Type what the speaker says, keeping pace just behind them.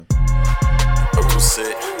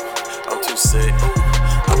sick. I'm too sick.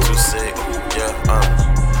 I'm too sick. Yeah,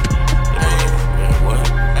 yeah, what?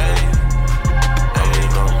 Hey, you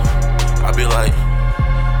know. I be like,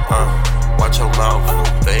 watch your mouth.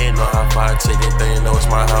 They ain't know how far I take it. They ain't know it's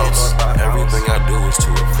my house. Everything I do is to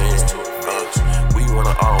offend. We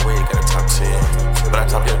wanna always get a top 10. But I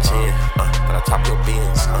top your 10. But I top your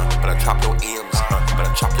bins. But I top your M's. But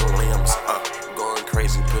I chop your limbs. Going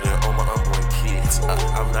crazy, put it on my unborn kids.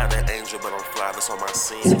 I'm not an angel, but I'm fly. That's on my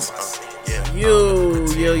sins. Yeah. Yo,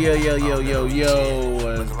 what's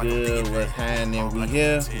good? What's happening? We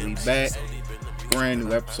here, we back. Brand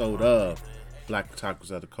new episode of Black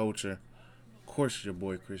Otakus of the Culture. Of course, it's your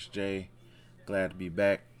boy Chris J. Glad to be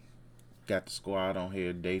back. Got the squad on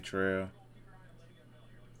here, Day Trail.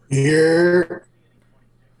 Here.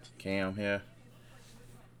 Cam here.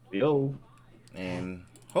 Yo. And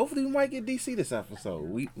hopefully we might get DC this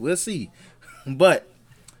episode. We'll see. But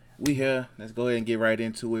we here. Let's go ahead and get right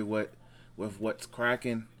into it with what's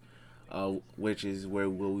cracking, which is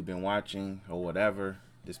what we've been watching or whatever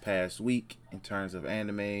this past week in terms of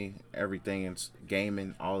anime, everything in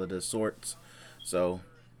gaming, all of the sorts. So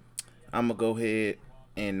I'm gonna go ahead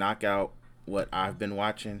and knock out what I've been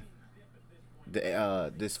watching.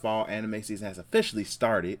 This fall anime season has officially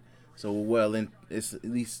started, so it's at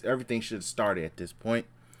least everything should have started at this point.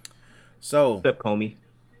 So, Except Comey.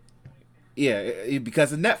 Yeah,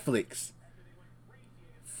 because of Netflix.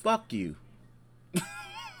 Fuck you.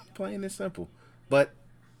 Plain and simple. But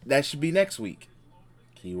that should be next week.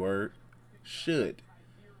 Keyword should.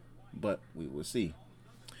 But we will see.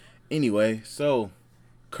 Anyway, so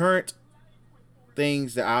current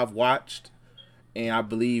things that I've watched and I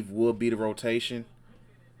believe will be the rotation.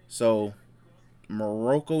 So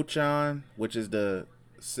Morocco-chan, which is the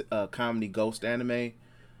comedy ghost anime,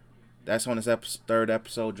 that's on its third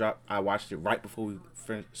episode drop. I watched it right before we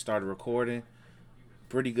started recording.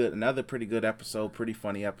 Pretty good, another pretty good episode, pretty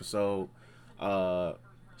funny episode.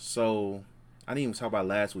 So I didn't even talk about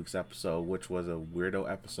last week's episode, which was a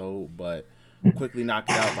weirdo episode, but quickly knocked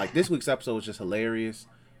it out. Like, this week's episode was just hilarious.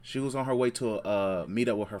 She was on her way to a meet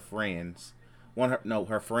up with her friends.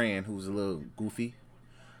 Her friend who's a little goofy,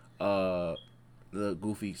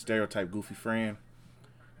 stereotype goofy friend.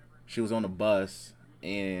 She was on the bus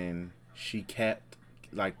and she kept,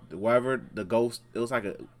 like, whatever the ghost, it was like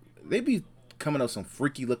they be coming up with some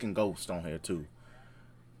freaky looking ghosts on here too.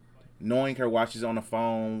 Knowing her while she's on the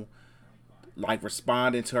phone, like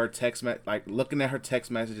responding to her like looking at her text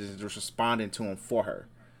messages and just responding to them for her.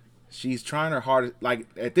 She's trying her hardest. Like,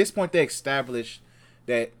 at this point they established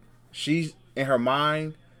that she's, in her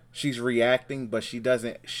mind, she's reacting, but she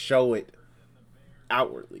doesn't show it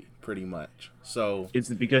outwardly, pretty much. So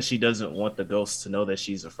is it because she doesn't want the ghost to know that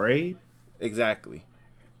she's afraid? Exactly.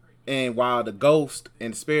 And while the ghost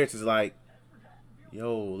and the spirits is like,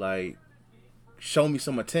 yo, like, show me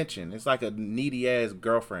some attention. It's like a needy ass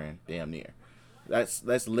girlfriend, damn near. That's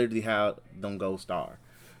literally how them ghosts are.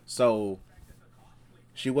 So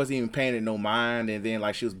she wasn't even paying it no mind, and then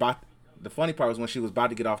like the funny part was when she was about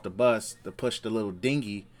to get off the bus to push the little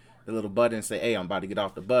dinghy, the little button, and say, hey, I'm about to get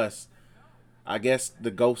off the bus. I guess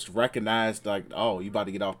the ghost recognized, like, oh, you about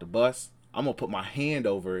to get off the bus? I'm going to put my hand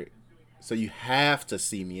over it, so you have to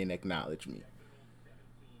see me and acknowledge me.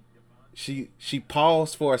 She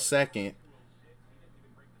paused for a second,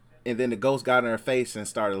 and then the ghost got in her face and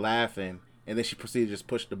started laughing, and then she proceeded to just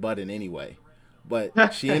push the button anyway.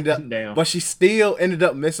 But she ended up, but she still ended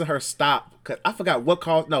up missing her stop. Cause I forgot what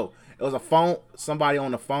caused. No, it was a phone. Somebody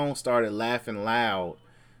on the phone started laughing loud.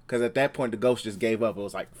 Cause at that point the ghost just gave up. It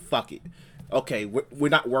was like, fuck it. Okay, we're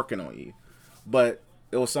not working on you. But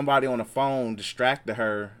it was somebody on the phone distracted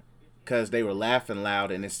her because they were laughing loud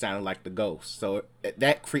and it sounded like the ghost. So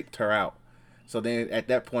that creeped her out. So then at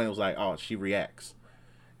that point it was like, oh, she reacts.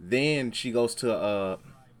 Then she goes to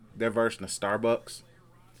their version of Starbucks.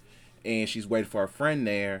 And she's waiting for her friend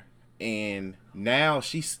there. And now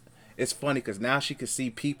it's funny because now she can see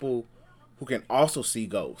people who can also see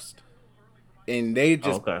ghosts. And they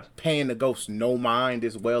just paying the ghost no mind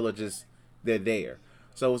as well, or just they're there.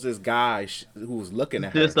 So it's this guy who was looking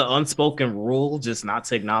at her. There's the unspoken rule, just not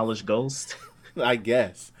to acknowledge ghosts. I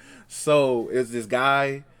guess. So it was this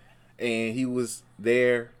guy, and he was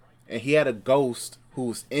there, and he had a ghost who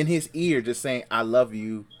was in his ear just saying, I love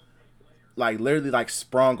you. Like, literally, like,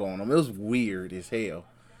 sprung on him. It was weird as hell.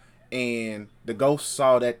 And the ghost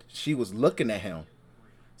saw that she was looking at him.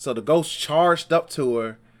 So the ghost charged up to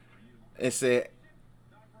her and said,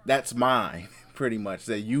 that's mine, pretty much.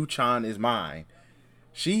 Said, Yu-chan is mine.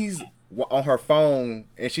 She's on her phone,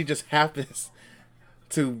 and she just happens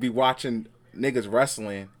to be watching niggas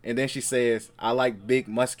wrestling. And then she says, I like big,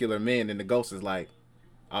 muscular men. And the ghost is like,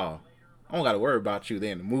 oh, I don't got to worry about you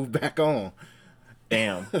then. Move back on.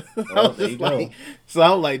 Damn. Well, there you go. So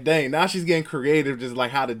I was like, dang, now she's getting creative, just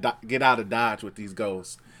like how to get out of Dodge with these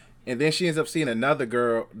ghosts. And then she ends up seeing another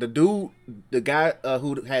girl. The guy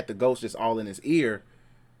who had the ghost just all in his ear,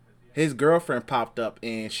 his girlfriend popped up,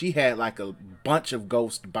 and she had like a bunch of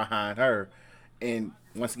ghosts behind her. And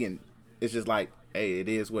once again, it's just like, hey, it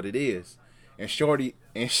is what it is. And Shorty,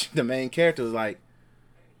 the main character was like,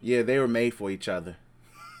 yeah, they were made for each other.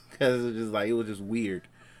 Because it was just weird.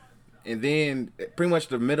 And then pretty much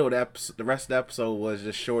the middle of the episode, the rest of the episode was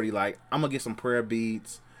just Shorty like, I'm gonna get some prayer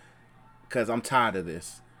beads because I'm tired of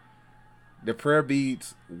this. The prayer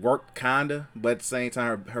beads worked kinda, but at the same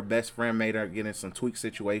time, her best friend made her get in some tweak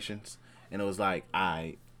situations, and it was like,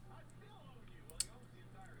 alright,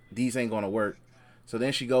 these ain't gonna work. So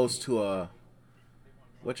then she goes to a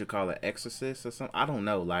exorcist or something. I don't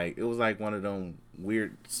know. Like, it was like one of them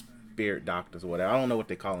weird spirit doctors or whatever. I don't know what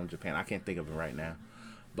they call them in Japan. I can't think of it right now.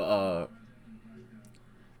 But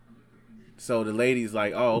so the lady's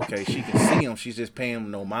like, oh, okay, she can see him. She's just paying him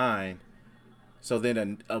no mind. So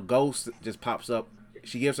then a ghost just pops up.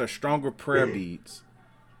 She gives her stronger prayer beads.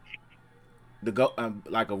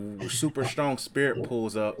 Like a super strong spirit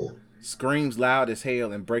pulls up, screams loud as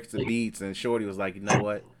hell, and breaks the beads. And Shorty was like, you know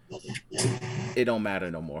what? It don't matter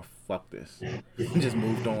no more. Fuck this. Just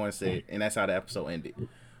moved on and said, and that's how the episode ended.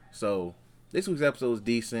 So this week's episode was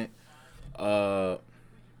decent.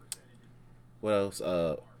 What else?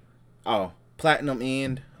 Platinum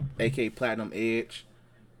End, aka Platinum Edge,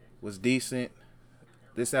 was decent.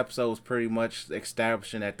 This episode was pretty much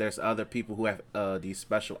establishing that there's other people who have these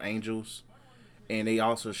special angels, and they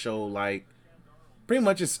also show like pretty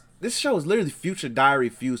much this show is literally Future Diary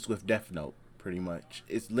fused with Death Note. Pretty much,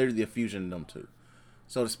 it's literally a fusion of them two.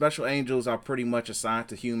 So the special angels are pretty much assigned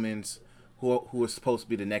to humans who are supposed to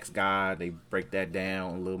be the next god. They break that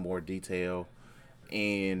down in a little more detail,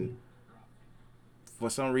 and for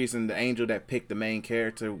some reason, the angel that picked the main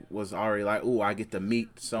character was already like, ooh, I get to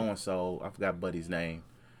meet so-and-so. I forgot Buddy's name.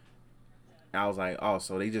 I was like, oh,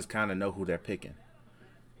 so they just kind of know who they're picking.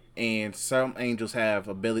 And some angels have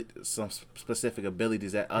some specific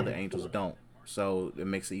abilities that other angels don't. So it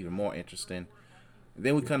makes it even more interesting.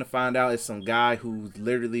 Then we kind of find out it's some guy who's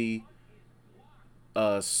literally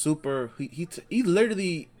he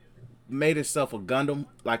literally made himself a Gundam,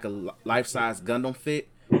 like a life-size Gundam fit.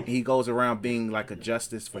 He goes around being like a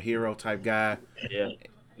justice for hero type guy.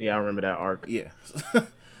 Yeah, I remember that arc. Yeah,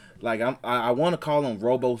 like I want to call him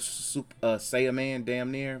Robo Saiyaman, damn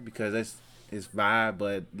near, because that's his vibe.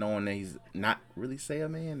 But knowing that he's not really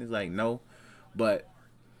Saiyaman, it's like no. But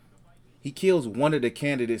he kills one of the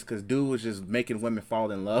candidates because dude was just making women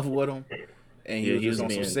fall in love with him, and he was just on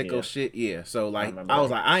some sicko shit. Yeah, so like I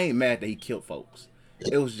was like, I ain't mad that he killed folks.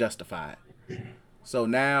 It was justified. So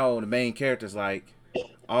now the main character's like,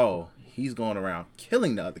 oh, he's going around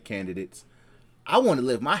killing the other candidates. I want to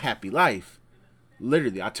live my happy life.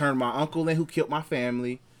 Literally, I turned my uncle in who killed my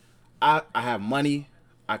family. I have money.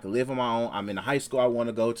 I can live on my own. I'm in the high school I want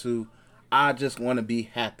to go to. I just want to be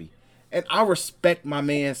happy. And I respect my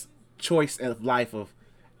man's choice of life of,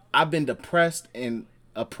 I've been depressed and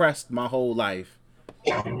oppressed my whole life.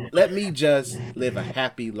 Let me just live a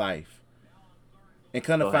happy life. And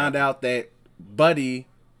kind of find out that Buddy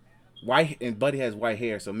has white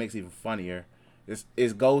hair, so it makes it even funnier.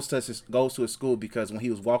 It goes to his school because when he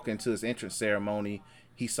was walking to his entrance ceremony,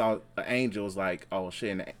 he saw an angel. Was like, oh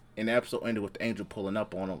shit! And the episode ended with the angel pulling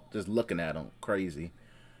up on him, just looking at him, crazy,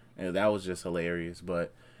 and that was just hilarious.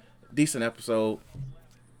 But decent episode.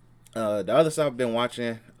 The other stuff I've been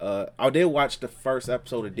watching, I did watch the first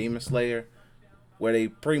episode of Demon Slayer, where they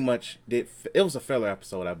pretty much did. It was a filler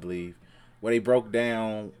episode, I believe, where they broke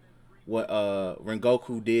down what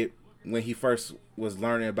Rengoku did when he first was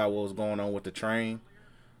learning about what was going on with the train,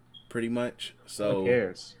 pretty much. So who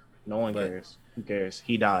cares? No one cares. Who cares?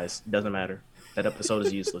 He dies. Doesn't matter. That episode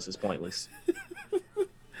is useless. It's pointless.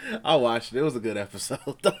 I watched it. It was a good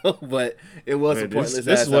episode, though, but it was a pointless.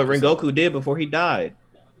 This is what Rengoku did before he died.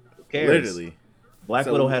 Who cares? Literally. Black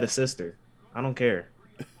Widow had a sister. I don't care.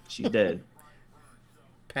 She's dead.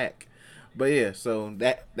 Pack. But yeah, so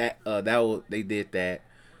that was, they did that.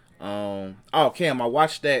 Cam, I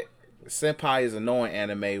watched that Senpai is Annoying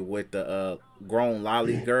anime with the grown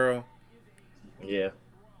lolly girl. Yeah.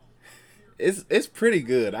 It's pretty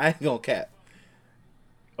good. I ain't gonna cap.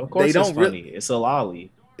 Of course it's funny. It's a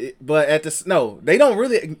lolly. But they don't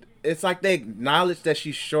really. It's like they acknowledge that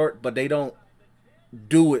she's short, but they don't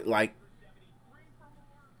do it like.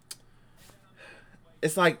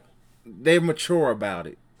 It's like they're mature about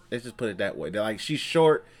it. Let's just put it that way. They're like, she's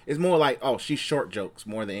short. It's more like, oh, she's short jokes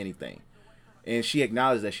more than anything. and she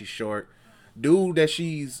acknowledged that she's short. Dude, that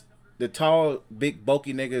she's the tall, big,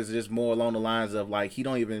 bulky nigga is just more along the lines of like he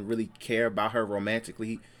don't even really care about her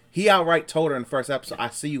romantically. He outright told her in the first episode, "I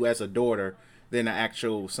see you as a daughter than an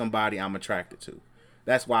actual somebody I'm attracted to.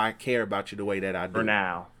 That's why I care about you the way that I do." For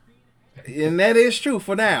now. And that is true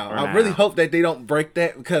for now. I really hope that they don't break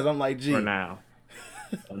that because I'm like, gee. For now.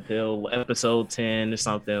 Until episode 10 or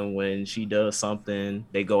something, when she does something,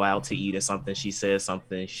 they go out to eat or something, she says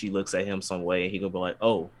something, she looks at him some way, and he gonna be like,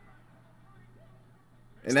 oh.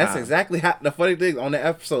 And that's exactly how, the funny thing on the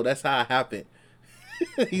episode, that's how it happened.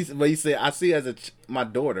 He said, "I see as my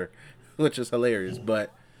daughter," which is hilarious.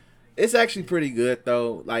 But it's actually pretty good,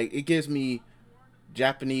 though. Like, it gives me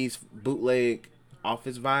Japanese bootleg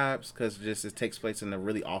office vibes because it takes place in a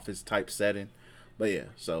really office type setting. But yeah,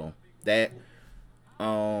 so that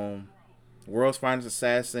World's Finest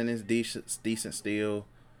Assassin is decent still.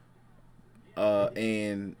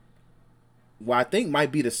 And what I think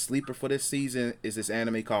might be the sleeper for this season is this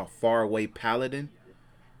anime called Faraway Paladin.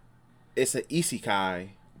 It's an isekai,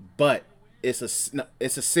 but it's a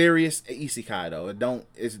serious isekai though. It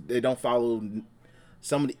don't follow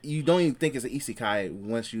you don't even think it's an isekai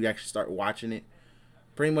once you actually start watching it.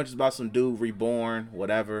 Pretty much it's about some dude reborn,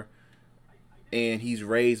 whatever, and he's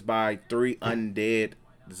raised by 3 undead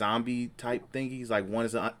zombie type thingies. Like one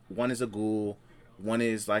is a ghoul, one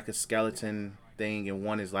is like a skeleton thing, and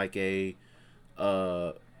one is like a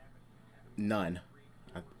nun.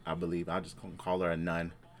 I believe I'll just call her a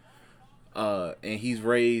nun. And he's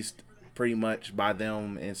raised pretty much by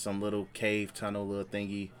them in some little cave tunnel little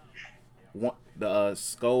thingy. The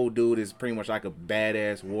skull dude is pretty much like a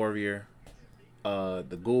badass warrior.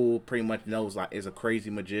 The ghoul pretty much is a crazy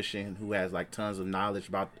magician who has like tons of knowledge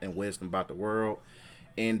about and wisdom about the world.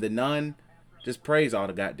 And the nun just prays all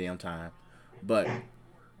the goddamn time. But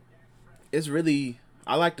it's really,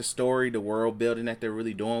 I like the story, the world building that they're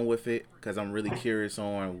really doing with it, because I'm really curious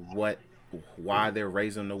on why they're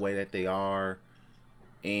raising the way that they are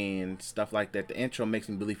and stuff like that. The intro makes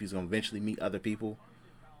me believe he's going to eventually meet other people,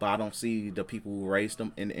 but I don't see the people who raised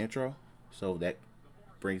him in the intro, so that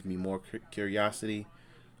brings me more curiosity.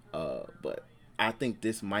 But I think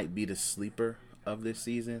this might be the sleeper of this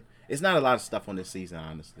season. It's not a lot of stuff on this season,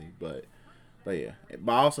 honestly, but yeah.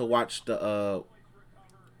 But I also watched the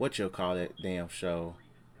what you'll call that damn show.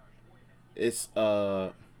 It's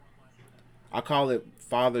I call it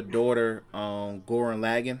Father Daughter Gurren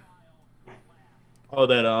Lagann. Oh,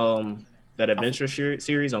 that adventure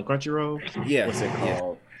series on Crunchyroll? Yeah. What's it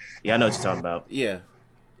called? Yeah, I know what you're talking about. Yeah.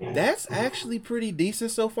 That's actually pretty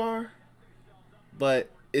decent so far. But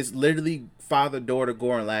it's literally Father Daughter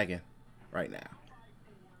Gurren Lagann right now.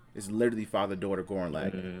 It's literally Father Daughter Gurren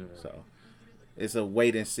Lagann. So it's a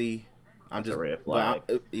wait and see. I'm just a red flag.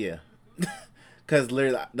 Yeah. Because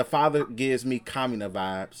literally the father gives me Kamina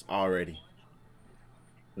vibes already.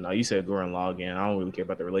 No, you said Gurren Lagann. I don't really care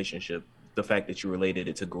about the relationship. The fact that you related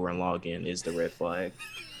it to Gurren Lagann is the red flag.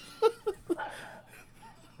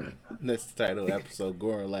 That's the title of the episode,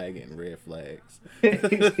 Gurren Lagann, Red Flags.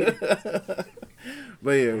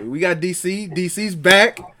 But yeah, we got DC. DC's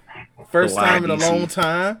back. First time in a long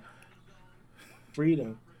time.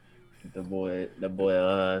 Freedom. The boy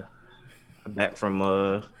back from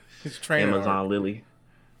Amazon Lily.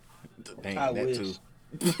 Dang, that too.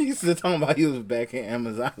 He's still talking about he was back in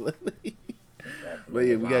Amazon Lily. But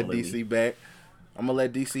yeah, we got DC back. I'm gonna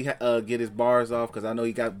let DC get his bars off because I know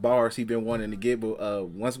he got bars he been wanting to get. But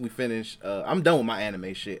once we finish, I'm done with my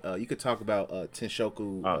anime shit. You could talk about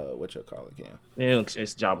Tenshoku. What you call it, Cam? Yeah,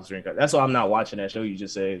 it's Jobless Reincarnation. That's why I'm not watching that show. You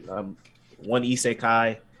just said one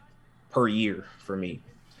isekai per year for me,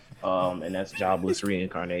 and that's Jobless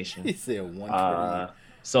Reincarnation. He said one per year.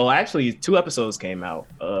 So actually, 2 episodes came out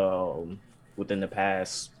within the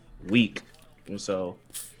past week, and so.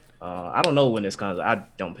 I don't know when this comes. I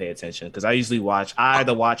don't pay attention because I usually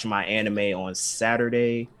either watch my anime on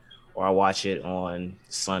Saturday or I watch it on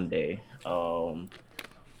Sunday.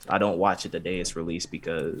 I don't watch it the day it's released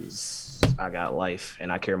because I got life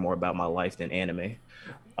and I care more about my life than anime.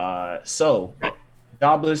 So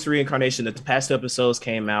Jobless Reincarnation, the past 2 episodes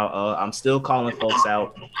came out. I'm still calling folks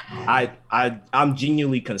out. I'm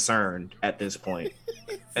genuinely concerned at this point,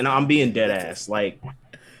 and I'm being dead ass. Like,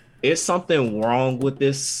 is something wrong with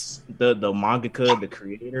this, the mangaka, the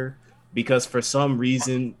creator? Because for some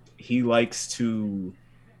reason he likes to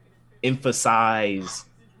emphasize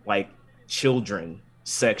like children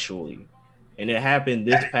sexually. And it happened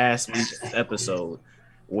this past week's episode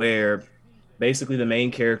where basically the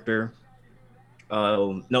main character,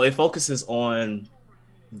 it focuses on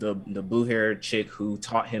the blue-haired chick who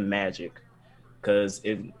taught him magic. Because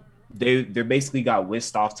they're basically got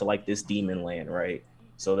whisked off to like this demon land, right?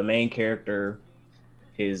 So the main character,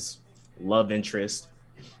 his love interest,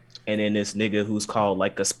 and then this nigga who's called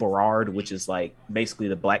like a Sporard, which is like basically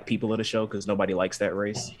the black people of the show because nobody likes that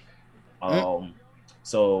race.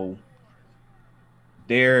 So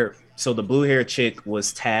the blue hair chick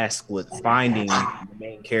was tasked with finding the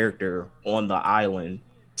main character on the island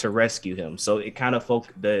to rescue him. So it kind of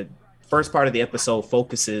the first part of the episode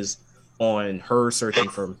focuses on her searching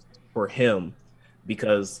for him,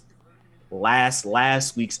 because last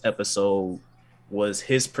week's episode was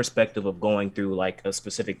his perspective of going through like a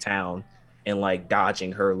specific town and like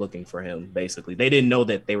dodging her looking for him. Basically, they didn't know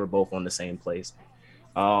that they were both on the same place.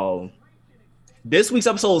 This week's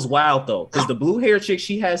episode is wild though, because the blue hair chick,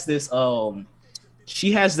 she has this party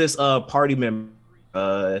member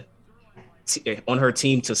on her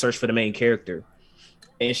team to search for the main character,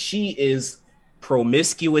 and she is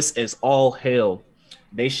promiscuous as all hell.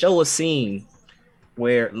 They show a scene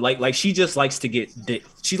where like she just likes to get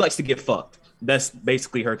she likes to get fucked. That's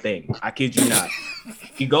basically her thing. I kid you not.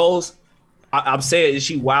 He goes, I'm saying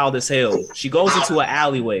she wild as hell. She goes into an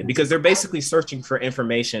alleyway because they're basically searching for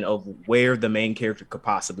information of where the main character could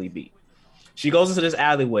possibly be. She goes into this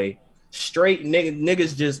alleyway, straight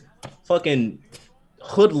niggas just fucking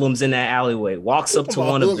hoodlums in that alleyway. Walks up to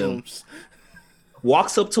one of them,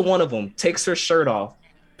 takes her shirt off,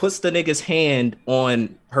 puts the nigga's hand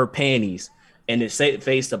on her panties, and it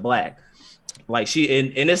fades to black. Like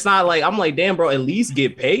and it's not like, I'm like, damn, bro, at least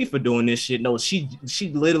get paid for doing this shit. No, she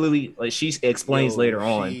literally, like, she explains later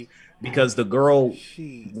on, because the girl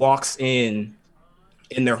walks in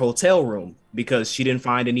their hotel room because she didn't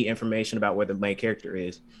find any information about where the main character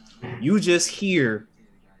is. You just hear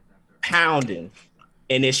pounding,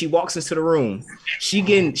 and then she walks into the room. She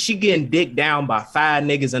getting dicked down by 5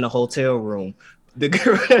 niggas in the hotel room. The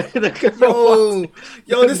girl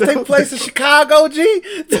this take place in Chicago, G.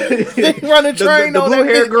 They run a train on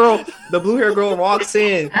that girl. The blue hair girl walks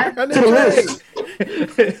in. Add him to the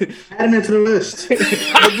list.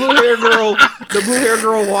 The blue hair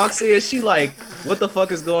girl walks in. She like, what the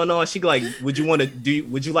fuck is going on? She like, would you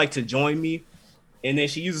like to join me? And then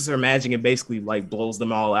she uses her magic and basically like blows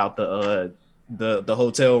them all out the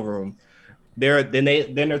hotel room.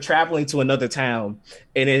 They're traveling to another town,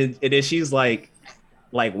 and then she's like,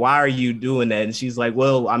 why are you doing that? And she's like,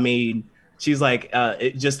 well, I mean, she's like,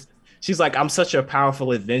 I'm such a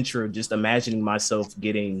powerful adventurer. Just imagining myself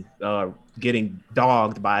getting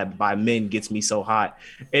dogged by men gets me so hot.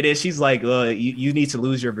 And then she's like, you need to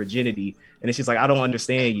lose your virginity. And then she's like, I don't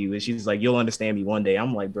understand you. And she's like, you'll understand me one day.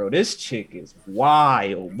 I'm like, bro, this chick is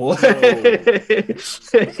wild, boy. Gee,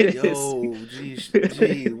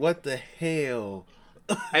 what the hell?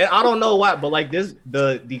 I don't know why, but like this,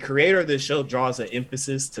 the creator of this show draws an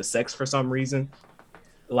emphasis to sex for some reason.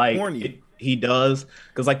 Like he does,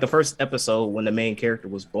 because like the first episode when the main character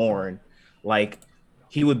was born, like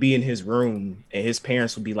he would be in his room and his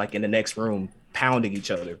parents would be like in the next room pounding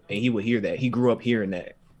each other, and he would hear that. He grew up hearing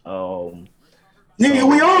that. Nigga,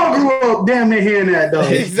 we all grew up damn near hearing that though.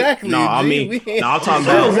 Exactly. No, I mean, I'm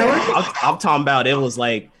talking about it was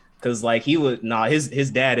like, because like he would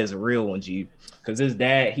his dad is a real one, G. Because his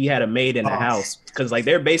dad, he had a maid in the house. Because like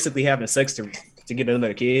they're basically having sex to get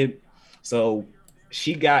another kid. So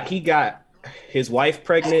he got his wife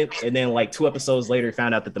pregnant, and then like 2 episodes later, he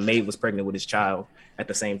found out that the maid was pregnant with his child at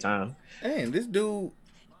the same time. Damn, this dude,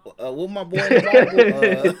 with my boy in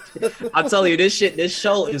the Bible, I'll tell you, this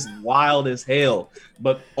show is wild as hell.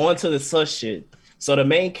 But on to the sus shit. So the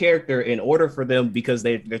main character, in order for them, because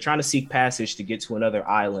they're trying to seek passage to get to another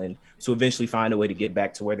island to eventually find a way to get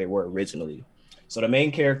back to where they were originally. So the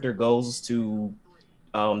main character goes to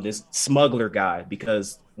this smuggler guy,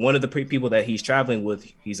 because one of the people that he's traveling with,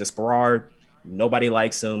 he's a Sporard. Nobody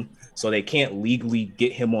likes him, so they can't legally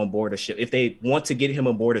get him on board a ship. If they want to get him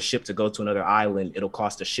on board a ship to go to another island, it'll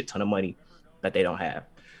cost a shit ton of money that they don't have.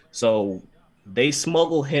 So they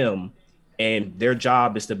smuggle him, and their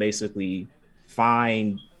job is to basically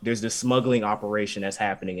there's this smuggling operation that's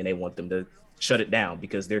happening, and they want them to shut it down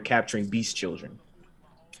because they're capturing beast children.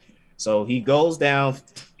 So he goes down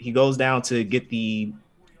to get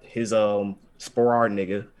his Sporard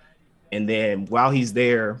nigga, and then while he's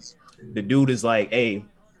there, the dude is like, hey,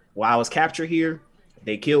 while I was captured here,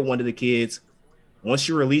 they killed one of the kids. Once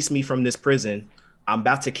you release me from this prison, I'm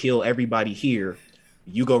about to kill everybody here.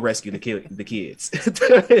 You go rescue the kids.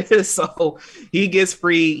 So he gets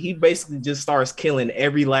free. He basically just starts killing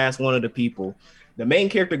every last one of the people. The main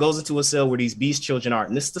character goes into a cell where these beast children are,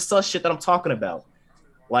 and this is the sus shit that I'm talking about.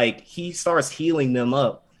 Like, he starts healing them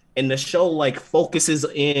up, and the show like focuses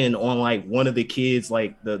in on like one of the kids,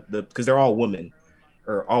 like the because they're all women,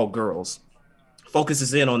 or all girls,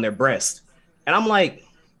 focuses in on their breast. And I'm like,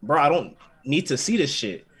 bro, I don't need to see this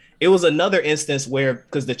shit. It was another instance where,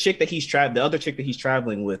 because the other chick that he's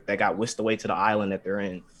traveling with that got whisked away to the island that they're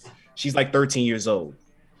in, she's like 13 years old.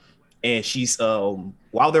 And she's,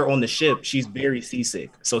 while they're on the ship, she's very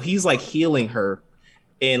seasick. So he's like healing her,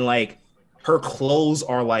 and like her clothes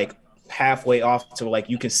are like halfway off to like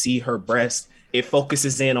you can see her breast. It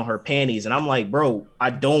focuses in on her panties. And I'm like, bro, I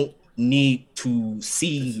don't need to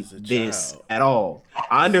see this at all.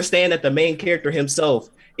 I understand that the main character himself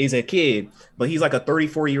is a kid, but he's like a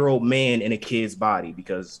 34-year-old man in a kid's body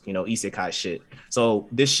because, you know, isekai shit. So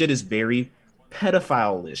this shit is very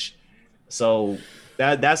pedophile-ish. So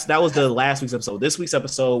that was the last week's episode. This week's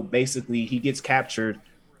episode, basically, he gets captured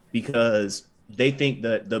because they think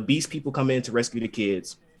that the beast people come in to rescue the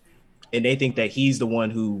kids, and they think that he's the one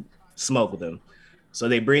who smuggled them. So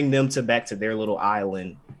they bring them back to their little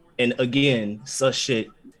island. And again, such shit.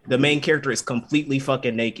 The main character is completely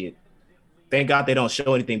fucking naked. Thank God they don't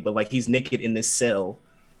show anything, but like he's naked in this cell.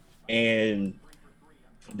 And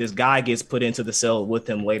this guy gets put into the cell with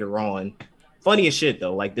him later on. Funny as shit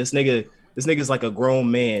though. Like this nigga's like a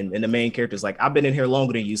grown man, and the main character's like, I've been in here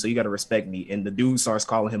longer than you, so you gotta respect me. And the dude starts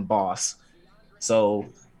calling him boss. So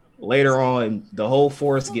later on, the whole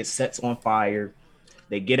forest gets set on fire.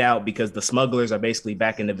 They get out because the smugglers are basically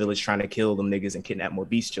back in the village trying to kill them niggas and kidnap more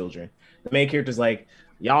beast children. The main character's like,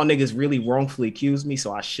 y'all niggas really wrongfully accused me,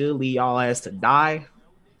 so I should leave y'all ass to die,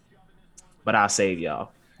 but I'll save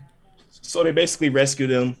y'all. So they basically rescue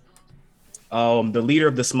them. The leader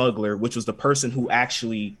of the smuggler, which was the person who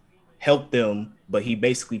actually helped them, but he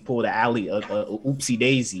basically pulled a oopsie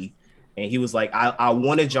daisy, and he was like, I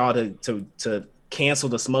wanted y'all to cancel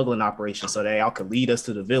the smuggling operation so that y'all could lead us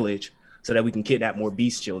to the village so that we can kidnap more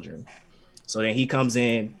beast children. So then he comes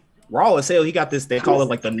in raw as hell. He got this, they call it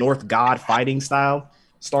like the North God fighting style,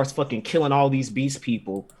 starts fucking killing all these beast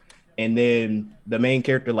people. And then the main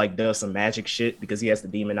character like does some magic shit because he has the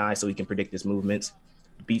demon eye so he can predict his movements,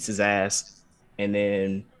 beats his ass, and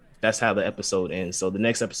then that's how the episode ends. So the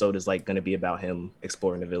next episode is like going to be about him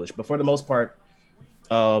exploring the village. But for the most part,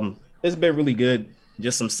 it's been really good.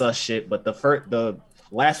 Just some sus shit. But the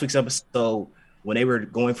last week's episode, when they were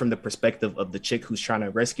going from the perspective of the chick who's trying to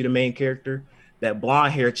rescue the main character, that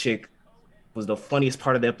blonde hair chick was the funniest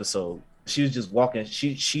part of the episode. She was just walking.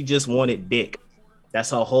 She just wanted dick. That's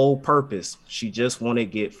her whole purpose. She just wanted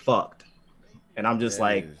to get fucked. And I'm just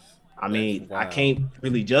I mean, I can't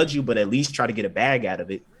really judge you, but at least try to get a bag out of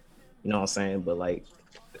it. You know what I'm saying? But like,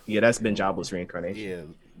 yeah, that's been jobless reincarnation. Yeah,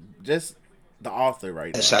 just the author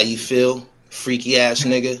right That's now. how you feel, freaky ass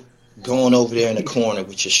nigga, going over there in the corner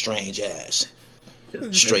with your strange ass.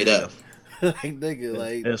 Straight up. Like nigga,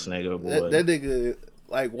 like this nigga, boy. That nigga,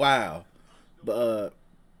 like wow. But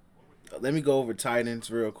let me go over Titans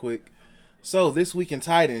real quick. So this week in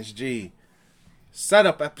Titans,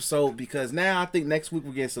 setup episode, because now I think next week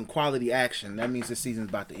we're getting some quality action. That means this season's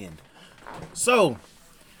about to end. So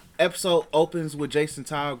episode opens with Jason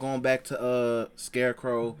Todd going back to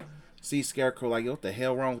Scarecrow. See Scarecrow like, yo, what the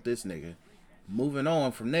hell wrong with this nigga? Moving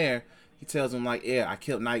on from there, he tells him like, yeah, I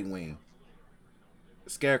killed Nightwing.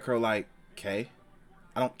 Scarecrow like, okay,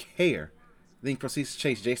 I don't care. Then he proceeds to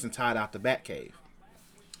chase Jason Todd out the Batcave.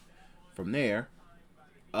 From there,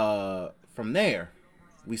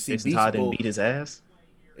 we see Jason Todd didn't beat his ass.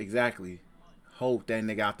 Exactly. Hold that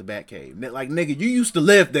nigga out the Batcave. Like, nigga, you used to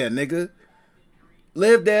live there, nigga.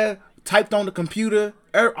 Lived there, typed on the computer,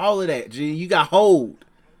 all of that, G. You got hold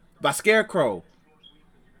by Scarecrow.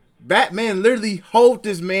 Batman literally hold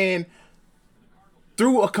this man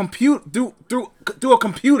through a computer,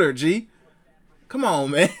 G. Come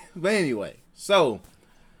on, man. But anyway, so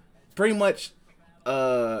pretty much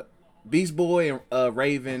Beast Boy and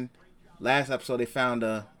Raven, last episode they found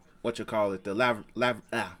the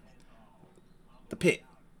pit.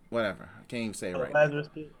 Whatever. I can't even say it right. Lazarus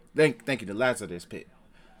pit. Thank you, the Lazarus pit.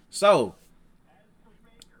 So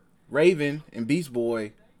Raven and Beast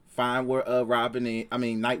Boy find where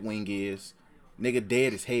Nightwing is. Nigga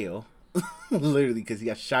dead as hell. Literally, because he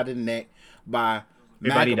got shot in the neck by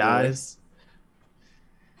everybody McAvoy. Dies.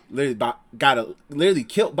 Literally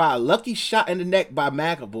killed by a lucky shot in the neck by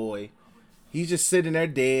McAvoy. He's just sitting there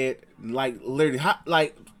dead. Like literally,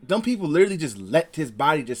 them people literally just let his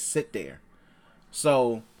body just sit there.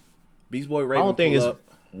 So Beast Boy Raven. My whole thing is,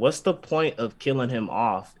 what's the point of killing him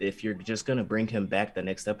off if you're just gonna bring him back the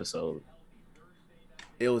next episode?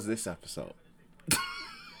 It was this episode.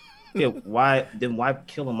 Yeah, why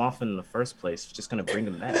kill him off in the first place? Just gonna bring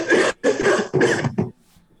him back.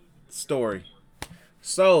 Story.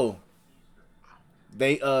 So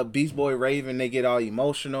they Beast Boy Raven, they get all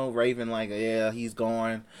emotional. Raven like, yeah, he's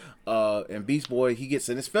gone. And Beast Boy, he gets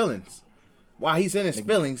in his feelings. While he's in his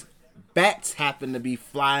feelings, bats happen to be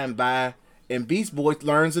flying by, and Beast Boy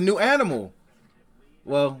learns a new animal.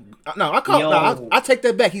 Well, no, I take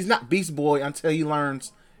that back. He's not Beast Boy until he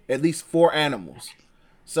learns at least 4 animals.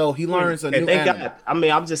 So he learns a new animal. God, I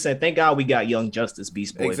mean, I'm just saying, thank God we got Young Justice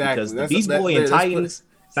Beast Boy, because the Beast Boy and Titans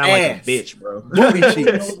sound like a bitch, bro. Booty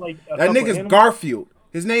cheeks. That nigga's Garfield.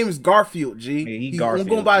 His name is Garfield, G. Yeah, he Garfield.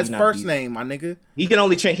 I'm going by his first name, my nigga. He can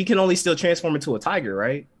only still transform into a tiger,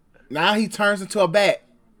 right? Now he turns into a bat.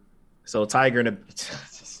 So tiger and a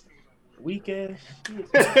weak ass.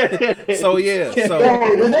 So yeah.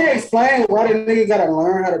 So did they explain why the nigga gotta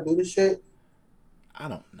learn how to do this shit? I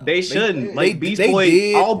don't know. They shouldn't. Beast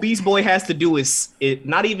Boy, all Beast Boy has to do is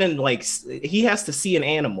not even like he has to see an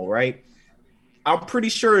animal, right? I'm pretty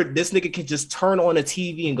sure this nigga can just turn on a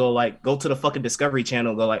TV and go to the fucking Discovery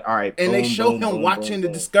Channel and go like, all right. And they show him watching the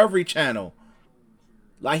Discovery Channel.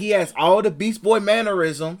 Like he has all the Beast Boy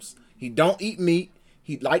mannerisms. He don't eat meat.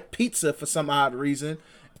 He like pizza for some odd reason,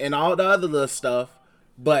 and all the other little stuff.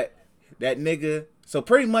 But that nigga. So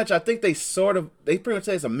pretty much, I think they pretty much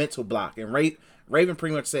say it's a mental block, and Raven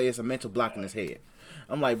pretty much say it's a mental block in his head.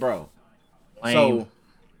 I'm like, bro. So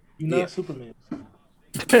you're not Superman.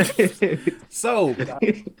 So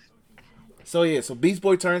Beast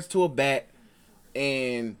Boy turns to a bat,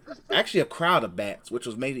 and actually a crowd of bats, which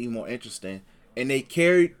was made it even more interesting. And they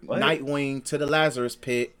carried Nightwing to the Lazarus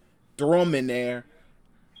Pit, threw him in there,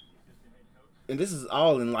 and this is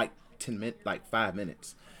all in like 5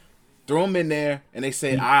 minutes. Threw him in there, and they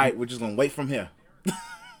said, "All right, we're just gonna wait from here."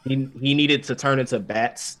 He needed to turn into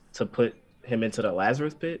bats to put him into the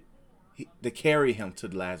Lazarus Pit. To carry him to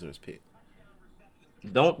the Lazarus Pit.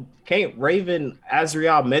 Can't Raven,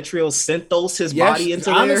 Azrael, Metrio, Synthos his body into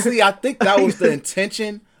honestly, there? I think that was the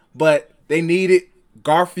intention, but they needed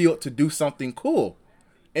Garfield to do something cool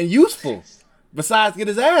and useful besides get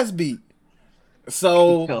his ass beat.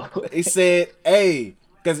 So they said, hey,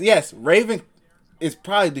 because yes, Raven is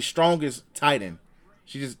probably the strongest Titan.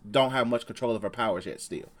 She just don't have much control of her powers yet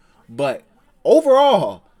still. But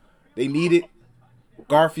overall, they needed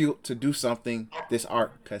Garfield to do something this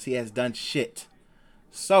arc because he has done shit.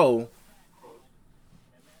 So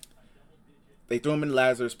they threw him in the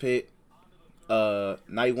Lazarus Pit.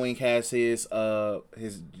 Nightwing has his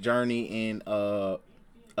journey in of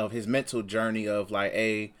his mental journey of like,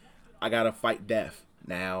 hey, I gotta fight death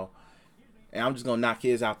now, and I'm just gonna knock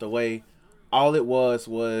his out the way. All it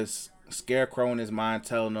was Scarecrow in his mind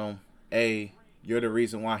telling him, hey, you're the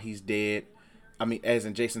reason why he's dead. I mean, as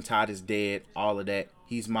in Jason Todd is dead, all of that.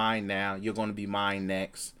 He's mine now. You're gonna be mine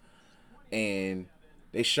next. And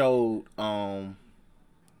they showed Nightwing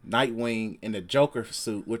in the Joker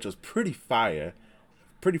suit, which was pretty fire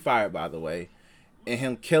by the way, and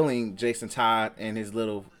him killing Jason Todd and his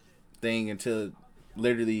little thing until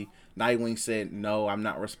literally Nightwing said, no, I'm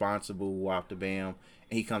not responsible, whop the bam,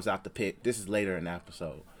 and he comes out the pit. This is later in the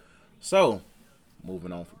episode. So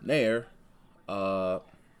moving on from there, what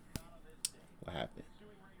happened?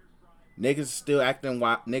 Niggas still acting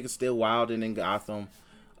wild. Niggas still wilding in Gotham.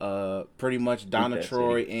 Pretty much Donna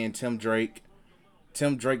Troy and Tim Drake.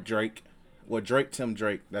 Tim Drake. Well, Tim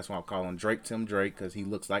Drake. That's what I'm calling Tim Drake because he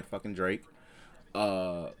looks like fucking Drake.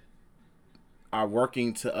 Are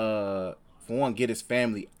working to for one, get his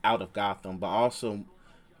family out of Gotham, but also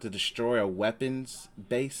to destroy a weapons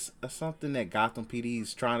base or something that Gotham PD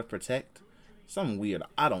is trying to protect. Something weird.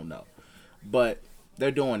 I don't know. But they're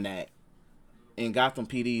doing that. And Gotham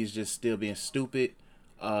PD is just still being stupid.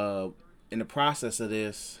 In the process of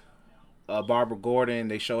this, Barbara Gordon,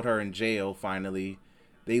 they showed her in jail finally.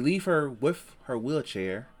 They leave her with her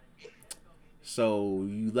wheelchair. So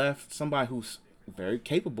you left somebody who's very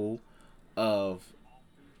capable of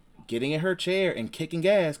getting in her chair and kicking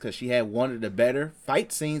ass because she had one of the better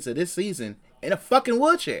fight scenes of this season in a fucking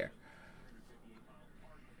wheelchair.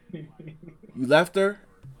 You left her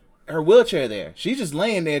wheelchair there. She's just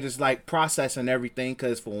laying there just like processing everything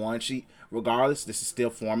because for one, regardless, this is still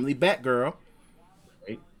formerly Batgirl.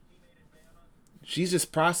 Right? She's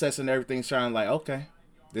just processing everything, trying like, okay,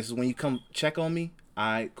 this is when you come check on me?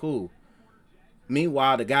 Alright, cool.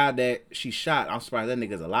 Meanwhile, the guy that she shot, I'm surprised that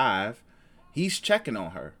nigga's alive. He's checking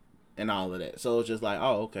on her and all of that. So it's just like,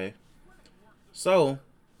 oh, okay. So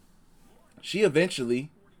she eventually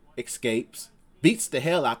escapes, beats the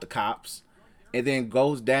hell out the cops, and then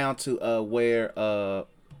goes down to where the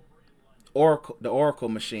Oracle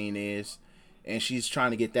machine is, and she's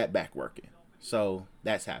trying to get that back working. So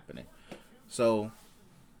that's happening. So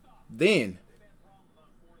then,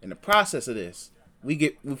 in the process of this,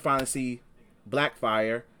 we finally see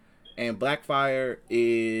Blackfire, and Blackfire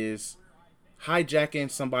is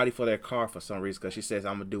hijacking somebody for their car for some reason because she says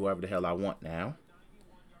I'm gonna do whatever the hell I want now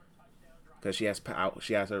because she has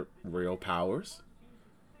her real powers.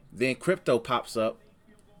 Then Crypto pops up.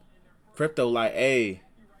 Crypto like, hey,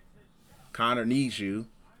 Connor needs you.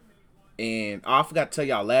 And I forgot to tell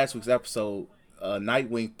y'all last week's episode,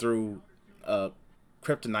 Nightwing threw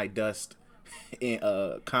kryptonite dust in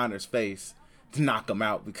Connor's face to knock him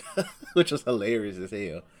out, because which was hilarious as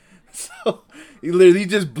hell. So he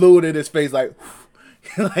just blew it in his face like,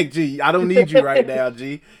 like, G, I don't need you right now,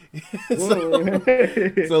 G. so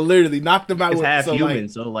literally knocked him out. He's with half human, like,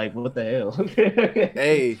 so like, what the hell?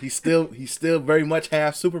 hey, he's still very much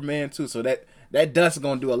half Superman too. So that dust is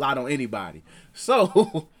gonna do a lot on anybody.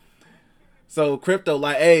 So Crypto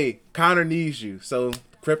like, hey, Connor needs you. So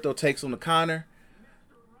Crypto takes him to Connor.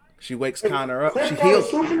 She wakes Connor up. She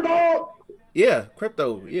heals. Yeah,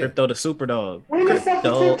 Crypto. Yeah, Crypto the super dog.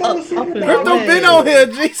 Crypto Crypto been on here,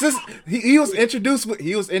 Jesus. He was introduced with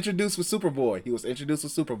Superboy.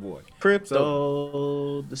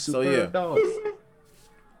 Crypto the super dog.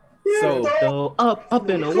 So up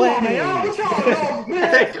and away.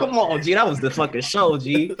 Come on, G. That was the fucking show,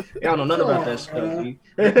 G. Y'all don't know nothing about that show,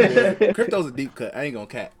 G. Crypto's a deep cut. I ain't gonna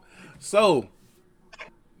cap. So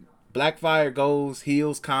Blackfire goes,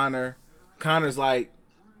 heals Connor. Connor's like,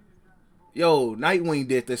 yo, Nightwing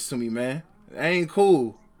did this to me, man. That ain't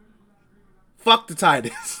cool. Fuck the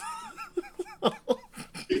Titans.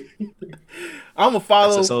 I'm gonna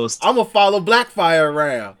follow Blackfire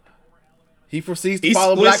around. He proceeds to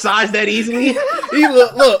follow Blackfire. He size that easily. He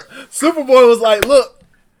look. Superboy was like, look,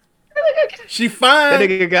 she fine,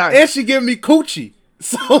 and she giving me coochie.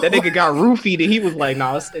 So that nigga got roofied, and he was like,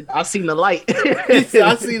 "Nah, I seen the light. He said,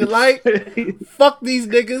 I see the light. Fuck these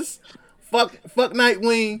niggas. Fuck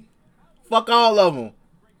Nightwing. Fuck all of them.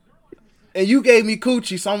 And you gave me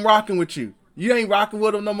coochie, so I'm rocking with you. You ain't rocking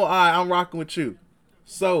with him no more. All right, I'm rocking with you."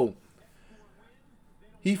 So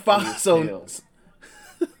he follows.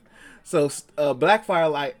 So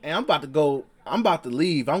Blackfire like, hey, I'm about to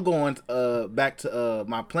leave. I'm going back to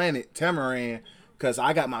my planet Tamaran because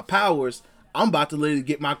I got my powers. I'm about to literally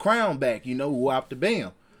get my crown back. You know, whoop the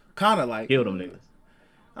bam. Kind of like kill them niggas.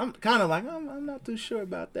 I'm kind of like, I'm not too sure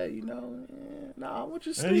about that. You know, nah, what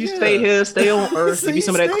you stay you here. Stay here, stay on Earth. Give me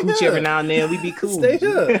some of that coochie every now and then. We be cool. Stay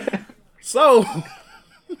here. So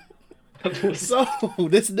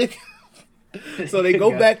this nigga. So they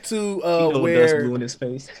go back to where blue in his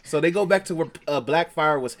face. So they go back to where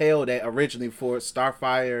Blackfire was held at originally before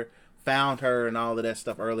Starfire found her and all of that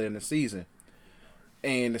stuff earlier in the season.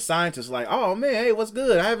 And the scientist like, oh man, hey, what's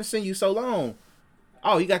good? I haven't seen you so long.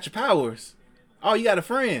 Oh, you got your powers. Oh, you got a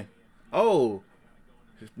friend. Oh,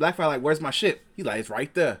 Blackfire like, where's my ship? He like, it's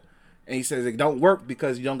right there. And he says it don't work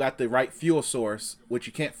because you don't got the right fuel source, which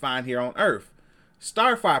you can't find here on Earth.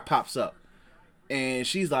 Starfire pops up, and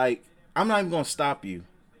she's like, I'm not even gonna stop you.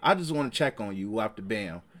 I just want to check on you after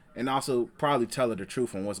bam, and also probably tell her the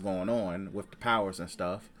truth on what's going on with the powers and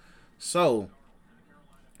stuff. So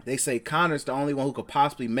they say Connor's the only one who could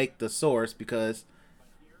possibly make the source because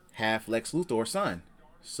half Lex Luthor's son.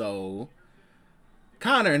 So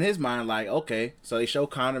Connor in his mind like, okay. So they show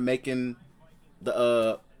Connor making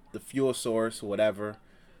the fuel source or whatever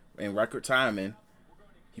in record timing.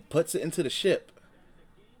 He puts it into the ship.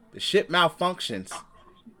 The ship malfunctions.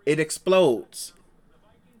 It explodes.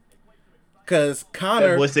 Cause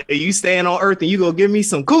Connor was it, you staying on Earth and you gonna give me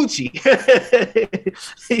some coochie.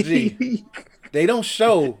 Gee, they don't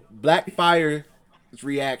show Blackfire's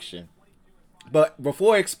reaction. But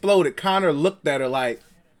before it exploded, Connor looked at her like,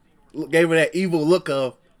 gave her that evil look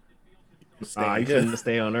of, you finna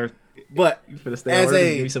stay on Earth. But you finna stay as on Earth a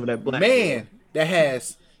and give me some of that black man that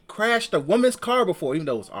has crashed a woman's car before, even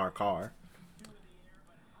though it's our car,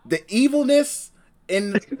 the evilness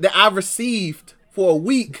that I received for a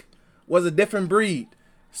week was a different breed.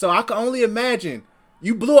 So I can only imagine,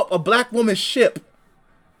 you blew up a black woman's ship.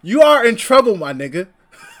 You are in trouble, my nigga.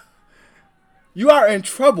 You are in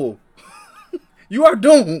trouble. You are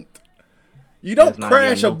doomed. You don't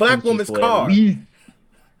crash a black woman's car.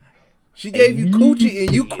 She gave you coochie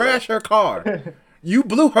and you crashed her car. You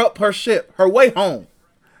blew up her ship, her way home.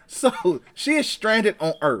 So she is stranded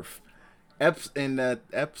on Earth. In the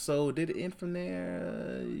episode, did it end from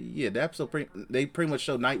there? Yeah, the episode, they pretty much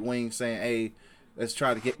showed Nightwing saying, hey, let's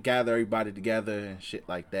try to gather everybody together and shit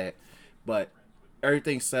like that. But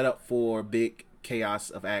everything's set up for big chaos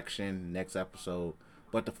of action next episode.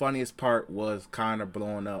 But the funniest part was Connor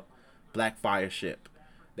blowing up Blackfire ship.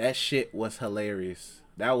 That shit was hilarious.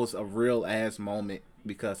 That was a real ass moment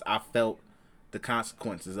because I felt the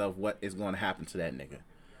consequences of what is going to happen to that nigga.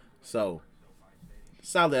 So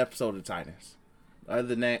solid episode of Titans. Other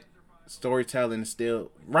than that, storytelling is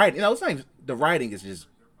still right. You know, it's like the writing is just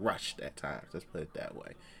rushed at times. Let's put it that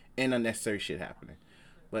way, and unnecessary shit happening.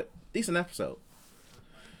 But decent episode.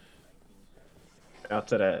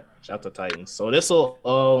 After that, shout to Titans. So this will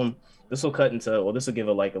cut into, well, this will give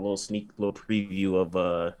a little preview of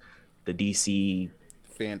the DC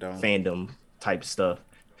fandom type stuff.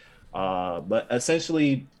 But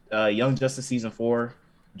essentially, Young Justice season 4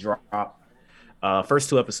 dropped. First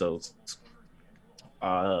 2 episodes.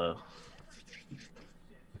 I'm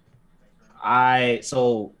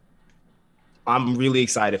really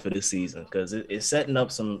excited for this season because it's setting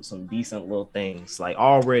up some decent little things like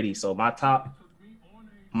already. So my top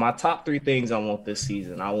 3 things I want this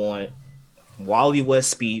season. I want Wally West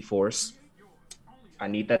Speed Force. I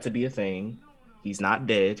need that to be a thing. He's not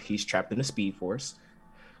dead. He's trapped in the Speed Force.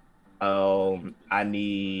 I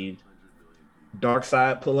need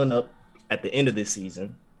Darkseid pulling up at the end of this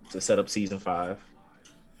season to set up season 5.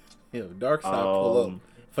 Yeah, Darkseid pull up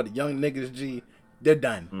for the young niggas. G, they're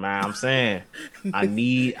done. Man, I'm saying I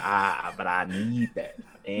need that.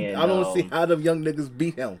 And I don't see how them young niggas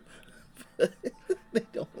beat him. They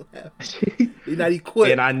don't have. They're not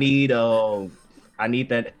equipped. And I need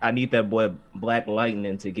that boy Black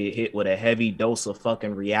Lightning to get hit with a heavy dose of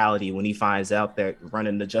fucking reality when he finds out that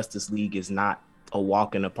running the Justice League is not a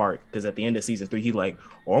walk in the park. Because at the end of season 3, he like,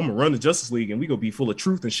 oh, I'm gonna run the Justice League and we gonna be full of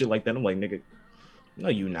truth and shit like that. I'm like, nigga, no,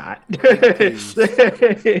 you not.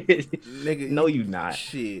 Nigga, no, you not.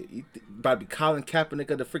 Shit, you about to be Colin Kaepernick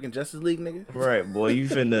of the freaking Justice League, nigga. Right, boy, you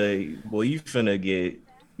finna get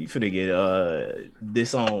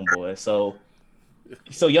disowned, boy. So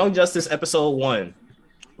Young Justice episode 1,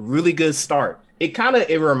 really good start. It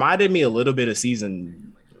reminded me a little bit of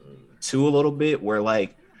season 2 a little bit, where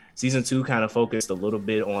like season 2 kind of focused a little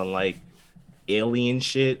bit on like alien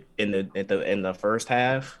shit in the first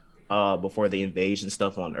half, before the invasion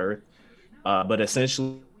stuff on Earth. But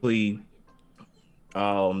essentially,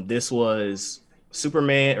 this was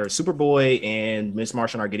Superman or Superboy and Miss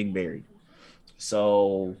Martian are getting married.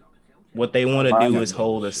 So what they want to do is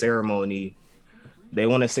hold a ceremony. They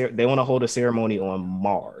want to hold a ceremony on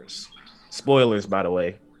Mars. Spoilers, by the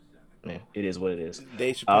way. Man, it is what it is.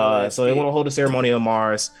 So they want to hold a ceremony on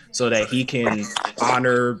Mars so that he can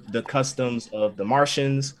honor the customs of the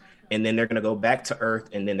Martians, and then they're going to go back to Earth,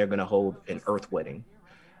 and then they're going to hold an Earth wedding.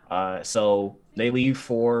 So they leave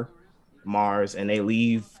for Mars, and they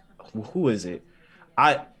leave. Who is it?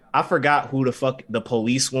 I forgot who the fuck the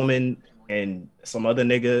police woman and some other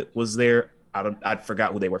nigga was there. I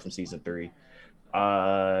forgot who they were from season 3.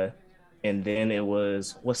 And then it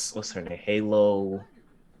was what's her name? Halo,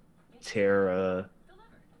 Terra,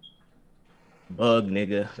 Bug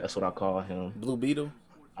nigga. That's what I call him. Blue Beetle.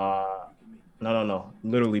 No.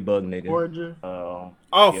 Literally Bug nigga. Forger.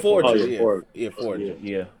 Forger. Yeah, Forger.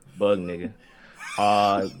 Yeah, Bug nigga.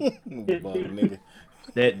 Bug nigga.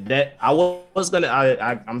 That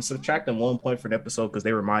I'm subtracting 1 point for the episode because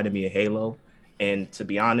they reminded me of Halo, and to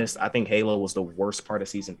be honest, I think Halo was the worst part of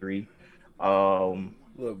season 3.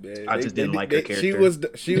 Look, man, I just didn't like her character.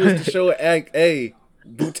 She was to show Act A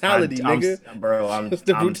brutality, nigga.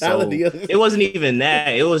 The brutality. It wasn't even that.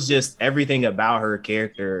 It was just everything about her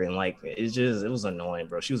character, and like it was annoying,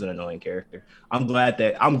 bro. She was an annoying character. I'm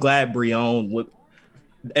glad Brion would.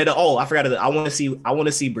 And I forgot that I want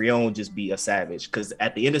to see Brion just be a savage, because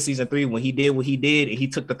at the end of season 3, when he did what he did and he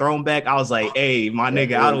took the throne back, I was like, hey, my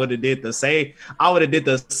nigga, I would have did the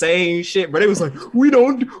same shit. But it was like, we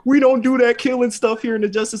don't do that killing stuff here in the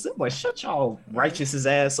Justice League. I'm like, shut y'all righteous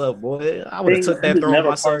ass up, boy. I would have took that throne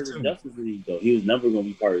myself too. Justice League, though. He was never gonna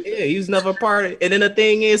be part of it. Yeah, he was never part of it. And then the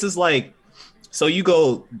thing is like, so you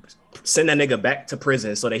go send that nigga back to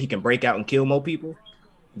prison so that he can break out and kill more people?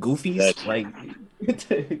 Goofies? Like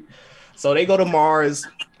so they go to Mars,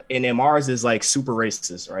 and then Mars is like super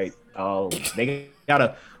racist, right? They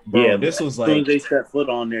gotta, bro. Yeah, this was like, as soon as they set foot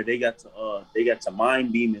on there, they got to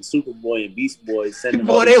Mind Beam and Superboy and Beast Boy sending.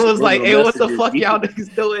 Boy, they was like, hey, what the fuck y'all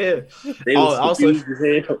niggas doing? They was also, as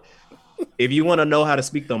hell. If you want to know how to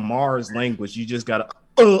speak the Mars language, you just gotta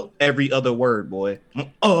every other word, boy.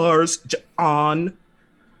 Mars on.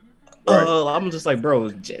 Right. I'm just like,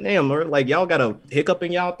 bro, damn, like y'all got a hiccup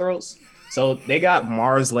in y'all throats. So they got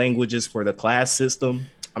Mars languages for the class system.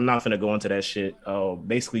 I'm not gonna go into that shit.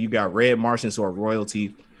 Basically, you got red Martians who are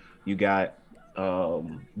royalty. You got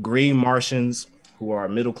green Martians who are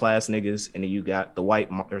middle class niggas, and then you got the white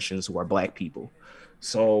Martians who are black people.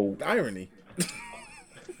 So irony.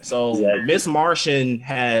 So Miss Martian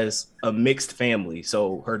has a mixed family.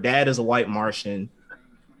 So her dad is a white Martian,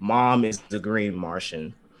 mom is the green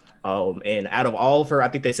Martian. And out of all of her, I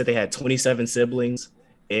think they said they had 27 siblings,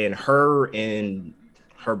 and her and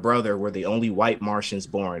her brother were the only white Martians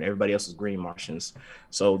born. Everybody else was green Martians.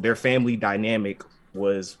 So their family dynamic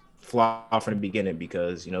was flawed from the beginning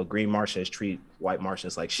because, you know, green Martians treat white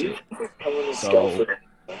Martians like shit. So,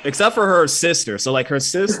 except for her sister. So, like, her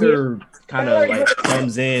sister kind of, like,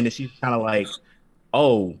 comes in and she's kind of like,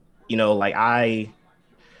 oh, you know, like, I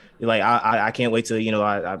can't wait to, you know,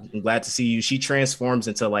 I'm glad to see you. She transforms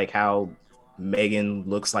into, like, how Megan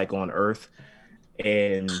looks like on Earth.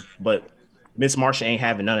 But Miss Martian ain't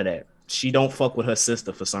having none of that. She don't fuck with her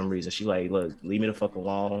sister for some reason. She like, look, leave me the fuck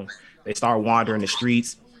alone. They start wandering the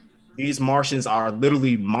streets. These Martians are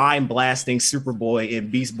literally mind blasting Superboy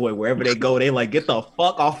and Beast Boy wherever they go. They like, get the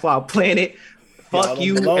fuck off our planet. Fuck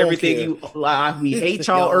you, everything you. We hate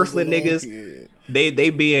y'all Earthling niggas. They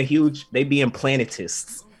being huge. They being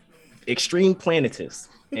planetists, extreme planetists,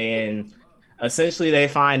 and essentially they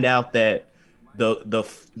find out that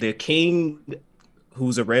the king,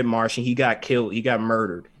 who's a red Martian, he got killed. He got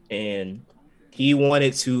murdered, and he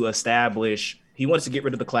wanted to get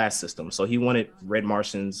rid of the class system. So he wanted red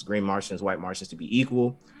Martians, green Martians, white Martians to be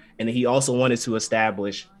equal. And then he also wanted to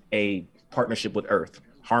establish a partnership with Earth,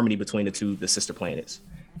 harmony between the sister planets.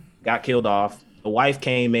 Got killed off. The wife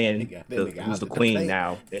came in, who's the queen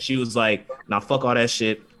now. And she was like, nah, fuck all that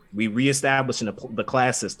shit. We reestablishing the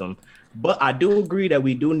class system. But I do agree that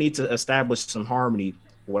we do need to establish some harmony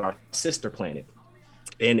with our sister planet.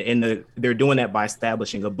 And they're doing that by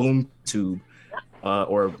establishing a boom tube,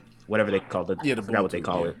 or whatever they call it. I forgot what they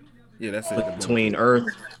call it. Yeah, that's it. Between Earth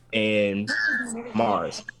and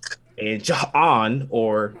Mars. And John,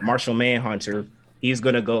 or Martial Manhunter, he was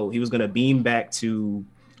gonna beam back to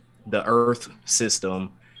the Earth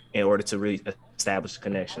system in order to really establish a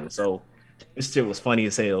connection. So this shit was funny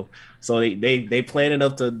as hell. So they planned it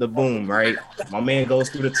up to the boom, right? My man goes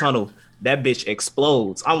through the tunnel. That bitch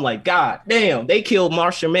explodes. I'm like, God damn, they killed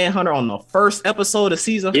Martial Manhunter on the first episode of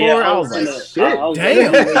season 4. I was like, shit,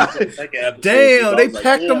 damn, they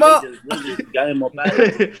packed him up. Got him up out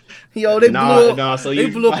of here. Yo, they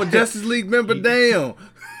blew up a Justice League member. Damn.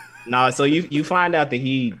 So you find out that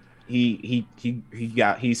he's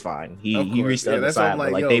fine. He reached the other side,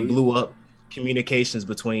 but they blew up communications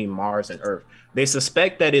between Mars and Earth. They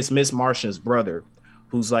suspect that it's Miss Martian's brother,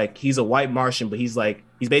 who's like, he's a white Martian, but he's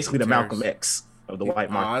basically the Malcolm X of the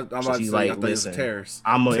white Martian. He's like, listen,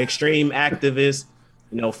 I'm an extreme activist.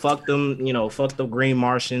 You know, fuck them. You know, fuck the green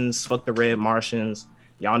Martians. Fuck the red Martians.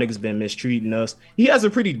 Y'all niggas been mistreating us. He has a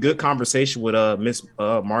pretty good conversation with Miss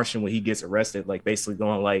Martian when he gets arrested. Like, basically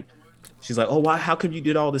going like, she's like, oh, why? How come you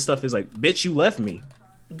did all this stuff? He's like, bitch, you left me,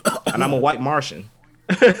 and I'm a white Martian.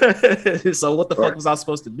 So what the fuck was I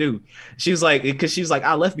supposed to do? She's like, because she's like,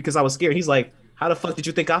 I left because I was scared. He's like, how the fuck did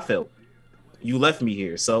you think I felt? You left me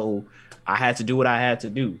here, so I had to do what I had to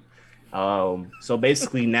do. So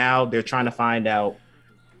basically now they're trying to find out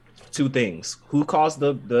two things: who caused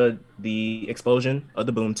the explosion of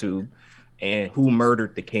the boom tube, and who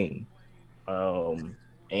murdered the king.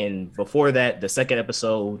 And before that, the second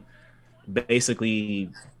episode, basically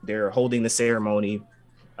they're holding the ceremony.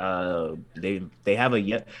 They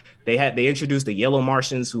introduced the yellow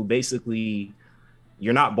Martians, who basically,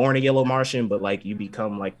 you're not born a yellow Martian, but like you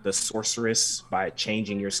become like the sorceress by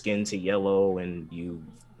changing your skin to yellow, and you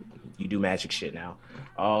do magic shit now.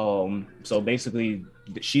 So basically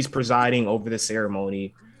she's presiding over the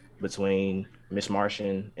ceremony between Miss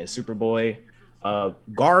Martian and Superboy.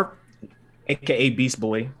 Garp, aka Beast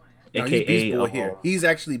Boy, aka Beast Boy here. He's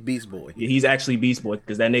actually Beast Boy. He's actually Beast Boy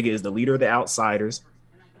because that nigga is the leader of the Outsiders.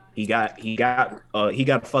 He got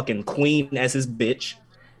a fucking queen as his bitch.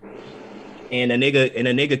 And a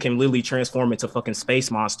nigga can literally transform into fucking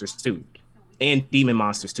space monsters too, and demon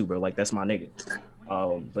monsters too, bro. Like, that's my nigga.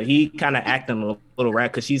 But he kind of acting a little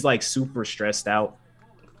rat because she's like super stressed out.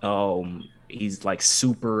 He's like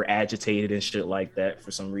super agitated and shit like that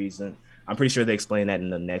for some reason. I'm pretty sure they explain that in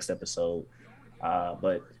the next episode.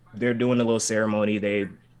 But they're doing a little ceremony.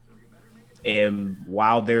 And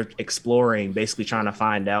while they're exploring, basically trying to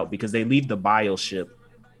find out, because they leave the bioship,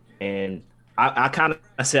 and I kind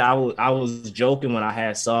of said I was joking when I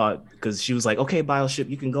had saw it, because she was like, okay, bioship,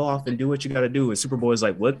 you can go off and do what you got to do. And Superboy's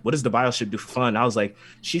like, what does the bioship do for fun? I was like,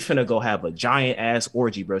 she finna go have a giant ass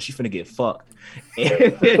orgy, bro. She finna get fucked.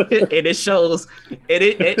 And it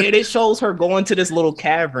shows her going to this little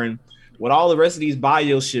cavern with all the rest of these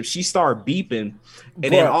bioships. She start beeping,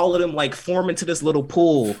 and then all of them like form into this little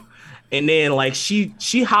pool. And then like she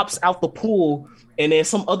hops out the pool, and then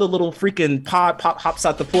some other little freaking pod hops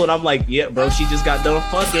out the pool, and I'm like, yeah, bro, she just got done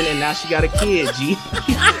fucking, and now she got a kid, G.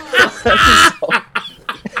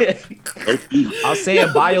 I was saying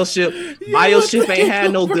Bioship ain't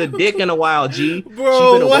had no good dick in a while, G. Bro,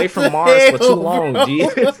 She been away from Mars for too long, bro? G.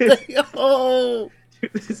 Yo.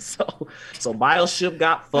 So Bioship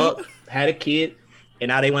got fucked, had a kid, and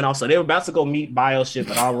now they went off. So they were about to go meet Bioship,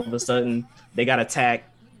 and all of a sudden they got attacked,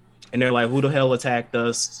 and they're like, "Who the hell attacked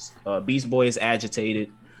us?" Beast Boy is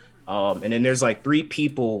agitated, and then there's like 3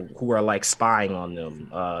 people who are like spying on them.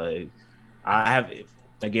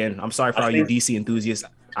 I'm sorry for all you DC enthusiasts.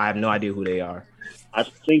 I have no idea who they are. I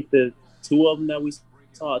think the 2 of them that we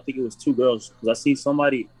saw, I think it was 2 girls, because I see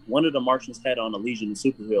one of the Martians had on a Legion of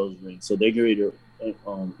Superheroes ring, so they're going to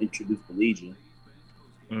introduce the Legion.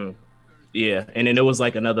 Yeah, and then it was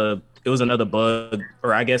another bug,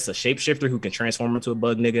 or I guess a shapeshifter who can transform into a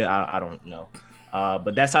bug nigga. I don't know,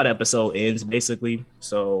 but that's how the episode ends basically.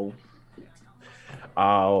 So,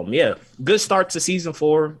 yeah, good start to season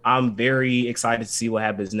 4. I'm very excited to see what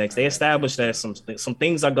happens next. They established that some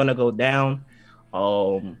things are gonna go down,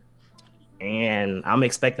 and I'm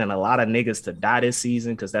expecting a lot of niggas to die this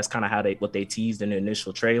season because that's kind of what they teased in the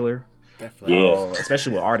initial trailer. Definitely.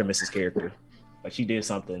 Especially with Artemis's character. Like she did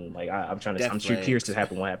something. Like I'm curious to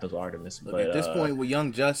happen what happens with Artemis. Look, but at this point with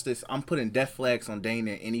Young Justice, I'm putting death flags on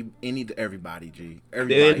Dana and everybody. G.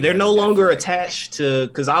 They're no longer attached to,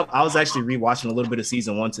 because I was actually rewatching a little bit of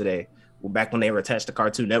season 1 today. Back when they were attached to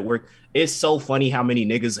Cartoon Network. It's so funny how many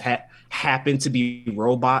niggas happen to be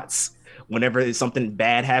robots whenever something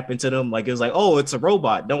bad happened to them. Like it was like, oh, it's a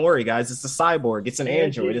robot. Don't worry, guys. It's a cyborg. It's an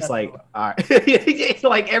android. It's like, all right.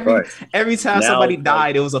 Like every time somebody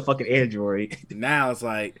died, it was a fucking android. Now it's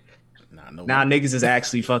like, now niggas is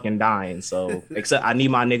actually fucking dying. So except I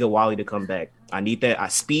need my nigga Wally to come back. I need that.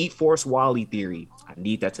 Speed Force Wally theory. I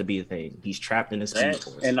need that to be a thing. He's trapped in the Speed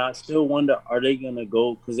Force. And I still wonder, are they gonna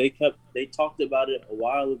go? Because they talked about it a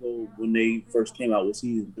while ago when they first came out with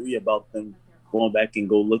season 3 about them going back and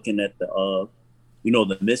go looking at the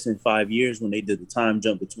the missing 5 years when they did the time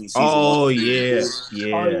jump between season 1 and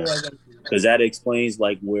yeah. Because that explains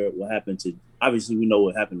like what happened to. Obviously, we know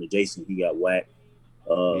what happened to Jason. He got whacked.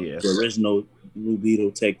 The original Blue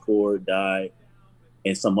Beetle Tech Core died,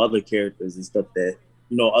 and some other characters and stuff that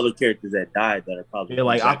other characters that died that are probably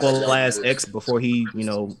like Aqualad X before he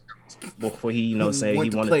say he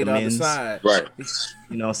wanted the men's right.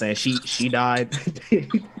 You know what I'm saying? She died.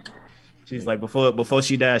 She's like before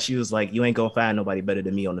she died, she was like, you ain't gonna find nobody better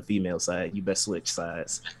than me on the female side. You best switch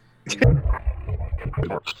sides.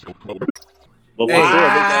 But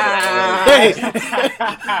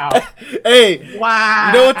hey,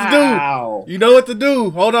 wow. You know what to do.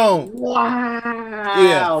 Hold on. Wow.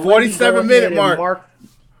 Yeah, 47-minute mark.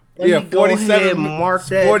 Yeah,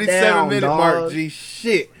 47-minute mark. G,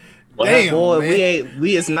 shit. Damn, boy, man.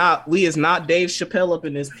 we is not Dave Chappelle up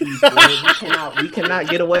in this piece. Boy. We cannot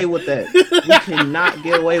get away with that. We cannot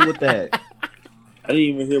get away with that. I didn't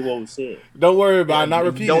even hear what was said. Don't worry about it. Not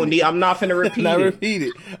repeating it. I'm not finna repeat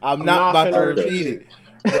it. I'm not about to repeat it.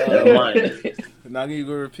 Not even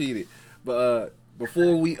gonna repeat it. But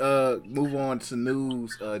before we move on to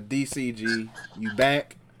news, DCG, you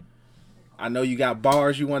back? I know you got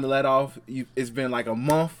bars you want to let off. It's been like a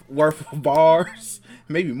month worth of bars,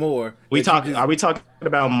 maybe more. Are we talking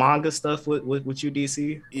about manga stuff with you,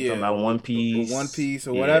 DC? Yeah, about One Piece,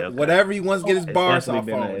 or whatever. Okay. Whatever he wants to get his bars off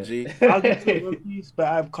on. G. I'll get to One Piece, but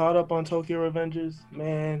I've caught up on Tokyo Revengers.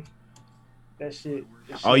 Man, that shit.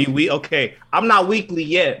 Oh, okay? I'm not weekly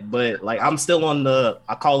yet, but like I'm still on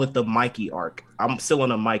I call it the Mikey arc. I'm still on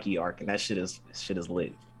the Mikey arc, and that shit is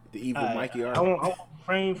lit. The evil Mikey arc. I won't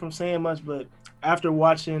refrain from saying much, but after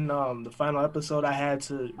watching the final episode, I had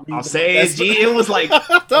to. I'll say it, G. It was like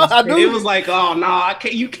it was like, oh no, I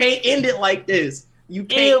can't. You can't end it like this. You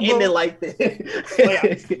can't end it like this.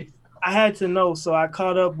 I had to know, so I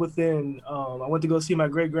caught up within. I went to go see my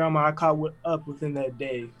great grandma. I caught up within that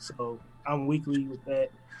day, so I'm weekly with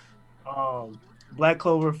that. Black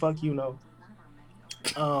Clover, fuck you, no.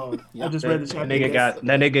 I just read the chapter.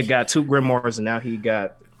 That nigga got 2 grimoires, and now he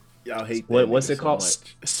got. Y'all hate what's it called?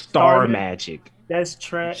 Star Magic. That's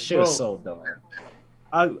trash. Shit is so dumb.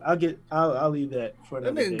 I'll leave that for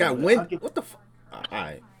that nigga got wind. What the fuck? All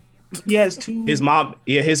right. He has 2. His mom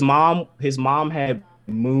had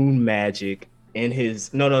moon magic, and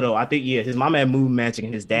his I think his mom had moon magic,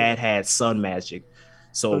 and his dad had sun magic.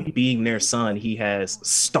 So being their son, he has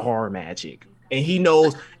star magic, and he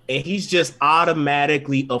knows, and he's just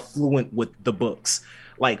automatically affluent with the books.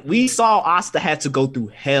 Like we saw, Asta had to go through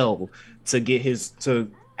hell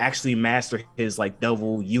to actually master his like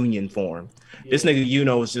devil union form. Yeah. This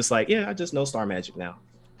nigga, is just like, I just know star magic now.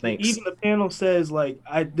 Thanks. Even the panel says like,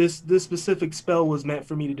 this specific spell was meant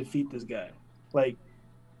for me to defeat this guy. Like,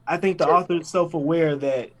 I think the author is self-aware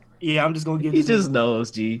that Yeah, I'm just gonna give. He just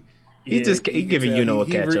knows, G. He's just giving a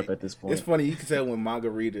catch up at this point. It's funny, you can tell when manga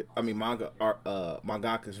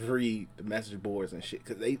mangakas read the message boards and shit,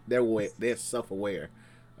 because they're self-aware.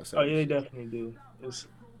 Oh yeah, they definitely do.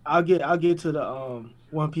 I'll get to the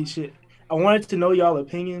One Piece shit. I wanted to know y'all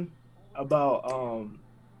opinion about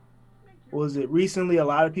what was it recently? A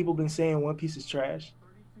lot of people been saying One Piece is trash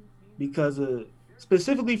because of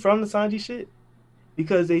specifically from the Sanji shit,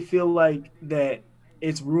 because they feel like that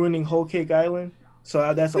it's ruining Whole Cake Island.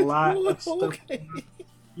 So that's a lot of stuff.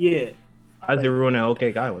 Yeah. How's it ruining Whole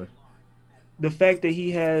Cake Island? The fact that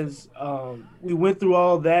he has, we went through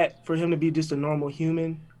all that for him to be just a normal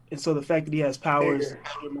human. And so the fact that he has powers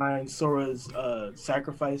reminds Sora's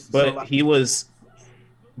sacrifice. But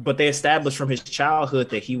but they established from his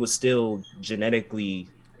childhood that he was still genetically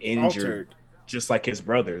injured, just like his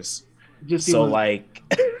brothers.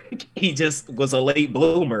 He just was a late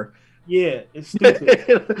bloomer. Yeah, it's stupid.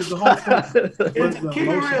 It's the whole keep it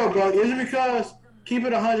real, bro. Is it because keep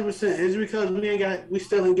it 100%? Is it because we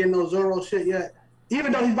still ain't getting no Zoro shit yet?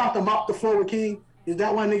 Even though he's about to mop the floor with King, is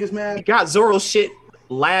that why niggas mad? He got Zoro shit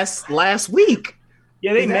last week.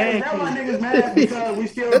 Yeah, they mad. Is that why niggas mad because we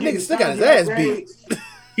still that nigga still got his ass beat.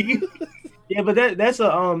 Yeah, but that's a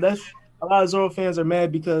lot of Zoro fans are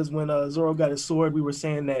mad because when Zoro got his sword, we were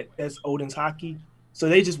saying that that's Odin's haki. So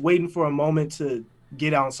they just waiting for a moment to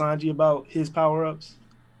get on Sanji about his power ups.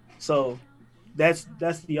 So that's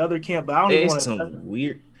the other camp. But I don't even want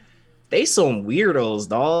to. They some weirdos,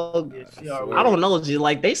 dog. I don't know.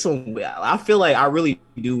 Like I feel like I really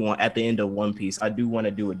do want at the end of One Piece. I do want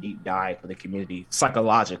to do a deep dive for the community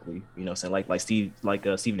psychologically. You know, what I'm saying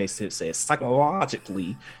Stephen A. says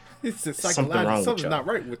psychologically. It's something's not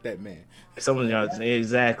right with that man.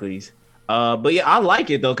 Exactly. But yeah, I like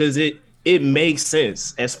it though because it makes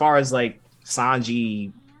sense as far as like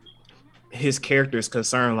Sanji, his character is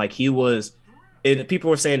concerned. Like people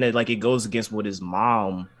were saying that like it goes against what his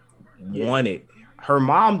mom wanted. Her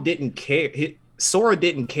mom didn't care. Sora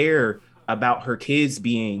didn't care about her kids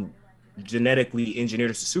being genetically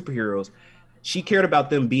engineered as superheroes. She cared about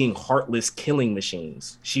them being heartless killing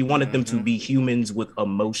machines. She wanted them to be humans with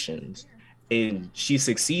emotions, and she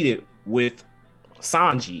succeeded with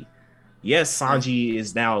Sanji. Yes, Sanji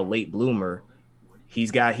is now a late bloomer.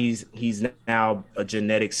 He's now a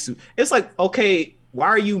genetic suit. It's like, okay, why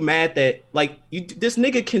are you mad that like this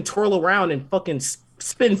nigga can twirl around and fucking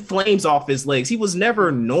spin flames off his legs? He was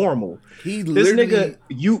never normal. This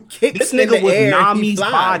nigga with Nami's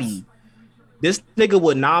body. This nigga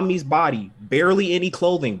with Nami's body, barely any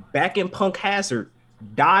clothing, back in Punk Hazard,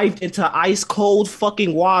 dived into ice cold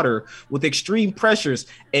fucking water with extreme pressures,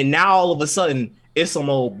 and now all of a sudden it's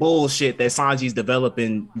some old bullshit that Sanji's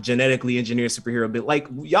developing genetically engineered superhero bit. Like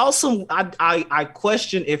y'all I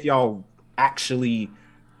question if y'all actually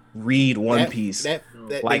read One Piece. I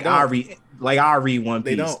read One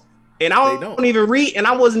Piece. They don't. And I don't even read, and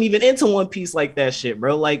I wasn't even into One Piece like that shit,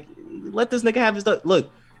 bro. Like, let this nigga have his stuff.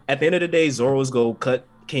 Look, at the end of the day, Zoro's go cut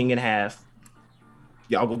King in half.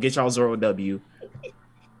 Y'all go get y'all Zoro W.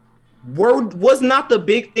 Was not the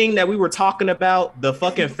big thing that we were talking about the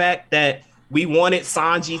fucking fact that we wanted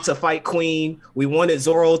Sanji to fight Queen, we wanted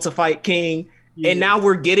Zoro to fight King, and now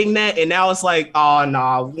we're getting that, and now it's like, oh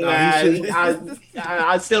nah,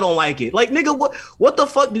 I still don't like it. Like, nigga, what the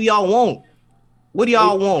fuck do y'all want? What do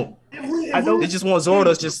y'all want? They just want Zoro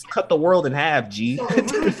to just cut the world in half, G. So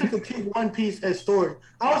if we were to critique One Piece as story,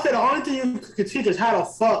 I would say the only thing you could critique is how the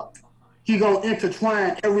fuck he gonna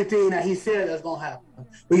intertwine everything that he said that's gonna happen.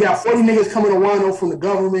 We got 40 niggas coming to Wano from the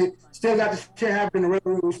government, still got the shit happening in the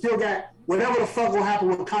river, we still got whatever the fuck gonna happen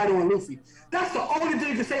with Kaido and Luffy. That's the only thing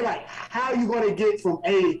you can say, like, how you gonna get from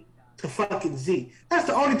A to fucking Z. That's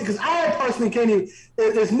the only thing, because I personally can't even,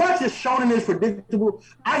 as much as Shonen is predictable,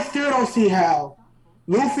 I still don't see how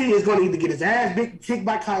Luffy is going to either get his ass kicked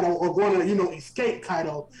by Kaido or going to, escape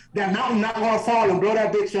Kaido. That mountain not going to fall and blow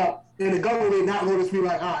that bitch up, and the government not going to be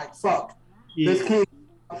like, all right, fuck. Yeah. This king.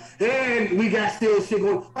 And we got still shit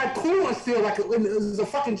going. Like, Cool is still like, it's a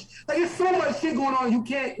fucking, like, there's so much shit going on, you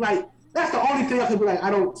can't, like, that's the only thing I could be like, I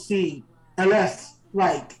don't see, unless,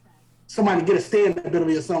 like, somebody get a stand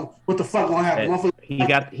ability or something. What the fuck going to happen?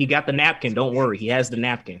 He got the napkin. Don't worry. He has the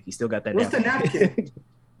napkin. He still got that napkin. What's the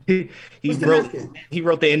napkin? He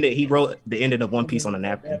wrote the ending of One Piece on a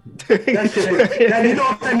napkin. That shit. Now, you know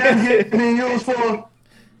what that napkin being used for?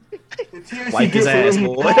 The tears wipe his ass,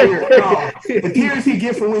 boy. The tears he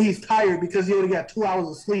get from when he's tired because he only got 2 hours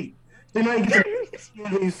of sleep. You know,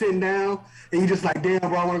 when you're sitting down and you just like, damn,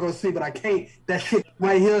 bro, I want to go to sleep, but I can't. That shit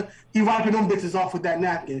right here, he wiping them bitches off with that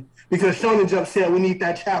napkin because Shonen Jump said we need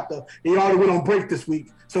that chapter. He already went on break this week,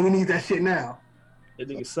 so we need that shit now. That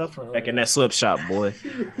nigga suffering. Back in that slip shop, boy.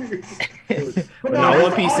 But no,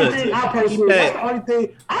 One Piece. That's the only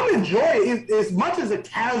thing I'm enjoying it as much as a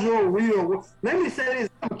casual reader. Let me say this: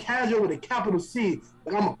 I'm casual with a capital C,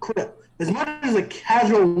 like I'm a crip. As much as a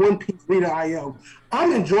casual One Piece reader I am,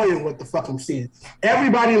 I'm enjoying what the fuck I'm seeing.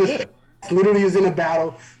 Everybody in the literally is in a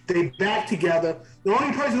battle. They back together. The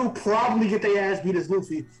only person who probably get their ass beat is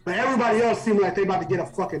Luffy, but everybody else seems like they about to get a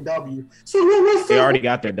fucking W. So they already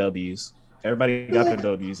got their W's. Everybody got their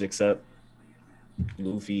W's except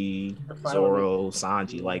Luffy, Zoro,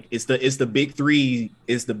 Sanji. Like it's the big three.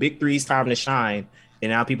 It's the big three's time to shine,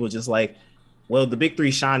 and now people are just like, well, the big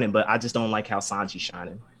three's shining, but I just don't like how Sanji's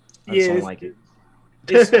shining. I just don't like it.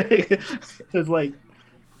 Because like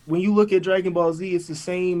when you look at Dragon Ball Z, it's the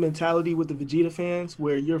same mentality with the Vegeta fans,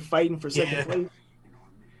 where you're fighting for second place,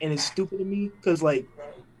 and it's stupid to me because like.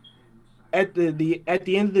 At the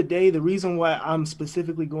end of the day, the reason why I'm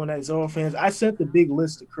specifically going at Zoro fans, I sent the big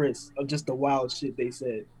list to Chris of just the wild shit they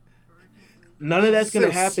said. None of that's going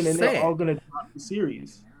to happen, and they're all going to drop the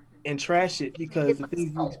series and trash it because the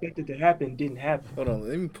things you expected to happen didn't happen. Hold on,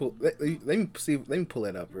 let me pull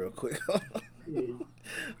it up real quick.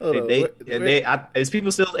 Is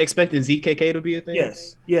people still expecting ZKK to be a thing?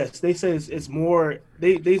 Yes. They said it's more.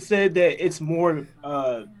 They said that it's more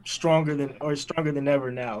stronger than ever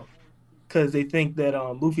now. Because they think that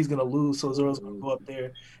Luffy's gonna lose, so Zoro's gonna go up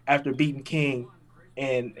there after beating King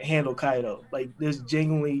and handle Kaido. Like there's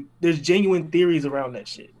genuine theories around that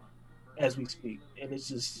shit as we speak, and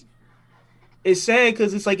it's sad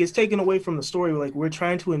because it's like it's taken away from the story. Like we're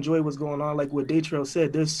trying to enjoy what's going on. Like what Daytrail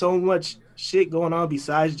said, there's so much shit going on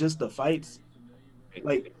besides just the fights.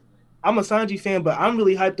 Like I'm a Sanji fan, but I'm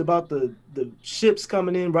really hyped about the ships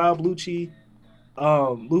coming in. Rob Lucci,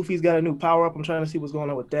 Luffy's got a new power up. I'm trying to see what's going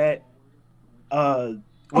on with that.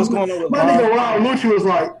 What's going on with my nigga Rob Lucci was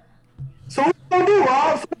like, so what you gonna do,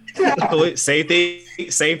 Rob?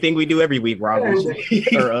 Same thing we do every week, Rob Lucci.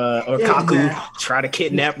 or Kaku try to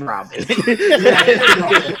kidnap Robin. We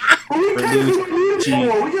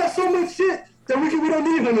got so much shit that we don't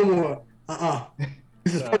need him anymore.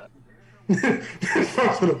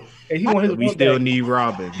 We still need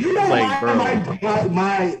Robin. You know like,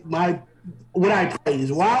 my what I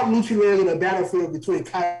praise. Wild Lucci lands on the battlefield between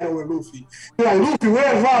Kaido and Luffy. He's like, Luffy,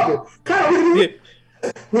 where's Robin? Kaido,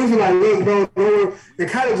 Luffy like, look, bro. And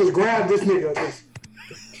Kaido just grabbed this nigga.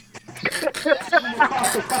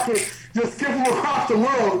 Just skip him across the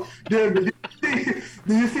world. Do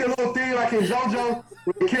you see a little thing like in JoJo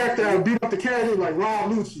where the character beat up the character like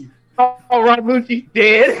Rob Lucci? Oh, Rob Lucci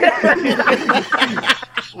dead.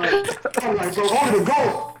 I'm like, bro, only the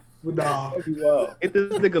goat. Nah. Get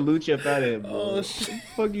this nigga Lucci up out of here, bro. Oh, shit.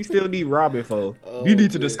 Fuck you still need Robin for? You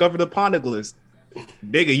need to discover the Poneglyphs.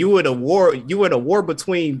 Nigga, you in a war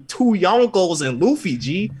between two Yonkos and Luffy,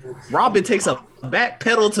 G. Robin takes a back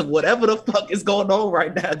pedal to whatever the fuck is going on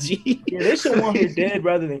right now, G. Yeah, they should want her dead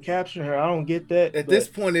rather than capturing her. I don't get that. At this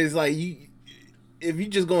point, it's like if you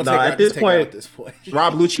just gonna take her, at this point.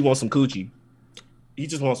 Rob Lucci wants some coochie. He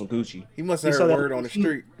just wants some coochie. He must have heard a word on the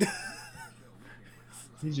street.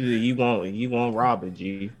 You want Robin,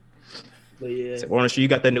 G. But yeah. So, I want to show you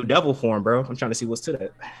got that new devil form, bro. I'm trying to see what's to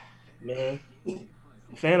that. Man,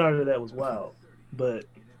 fan art of that was wild, but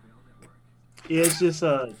yeah, it's just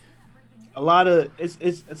a lot of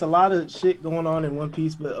it's a lot of shit going on in One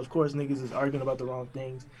Piece. But of course, niggas is arguing about the wrong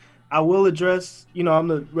things. I will address, I'm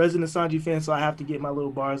the resident Sanji fan, so I have to get my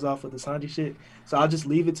little bars off with the Sanji shit. So I'll just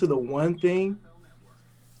leave it to the one thing.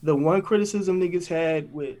 The one criticism niggas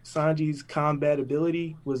had with Sanji's combat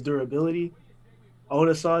ability was durability.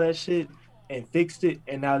 Oda saw that shit and fixed it,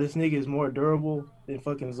 and now this nigga is more durable than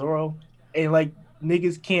fucking Zoro. And like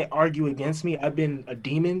niggas can't argue against me. I've been a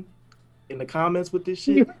demon in the comments with this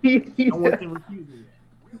shit. No one can refuse me.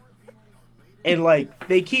 And like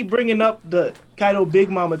they keep bringing up the Kaido Big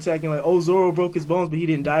Mom attacking, like, oh, Zoro broke his bones, but he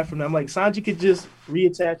didn't die from that. I'm like, Sanji could just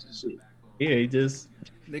reattach the shit. Yeah, he just.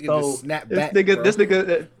 Nigga just snap back. This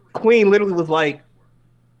nigga, Queen literally was like,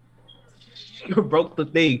 "You broke the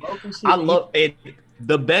thing." I love it.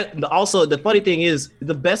 Also, the funny thing is,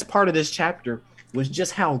 the best part of this chapter was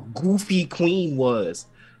just how goofy Queen was.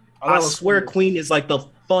 I swear, cool. Queen is like the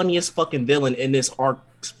funniest fucking villain in this arc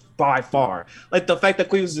by far. Like the fact that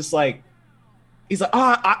Queen was just like, he's like,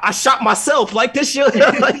 I shot myself. Like this shit,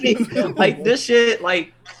 like this shit,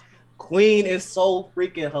 like. Queen is so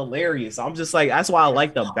freaking hilarious. I'm just like, that's why I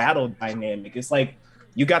like the battle dynamic. It's like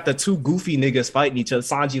you got the two goofy niggas fighting each other.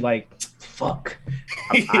 Sanji like, fuck,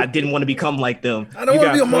 I didn't want to become like them. I don't want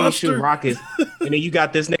to be a monster. Rockets, and then you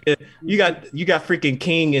got this nigga. You got freaking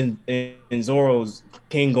King and Zoro's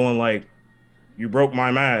King going like, you broke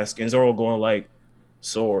my mask, and Zoro going like,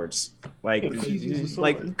 swords. Like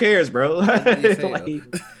who cares, bro? Like,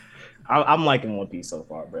 I'm liking One Piece so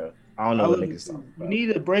far, bro. I don't know what niggas talking about. We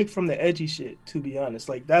need a break from the edgy shit, to be honest.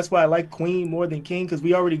 Like, that's why I like Queen more than King, because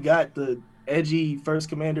we already got the edgy first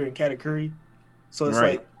commander in Katakuri. So it's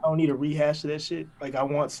like, I don't need a rehash of that shit. Like, I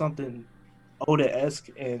want something Oda-esque,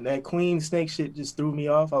 and that Queen Snake shit just threw me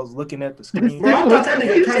off. I was looking at the screen. Bro, I thought that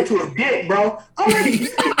nigga turned to a dick, bro.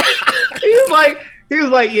 He was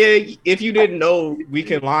like, yeah, if you didn't know, we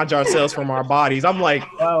can launch ourselves from our bodies. I'm like,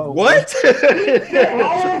 wow, what?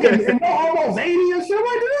 And no homo veiny and shit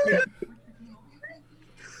like that.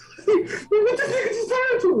 What the nigga just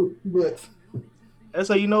turned to? But that's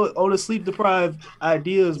how you know Oda sleep deprived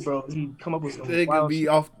ideas, bro. He come up with some wild shit.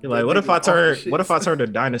 You're like, what if I turn a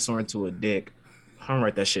dinosaur into a dick? I'm gonna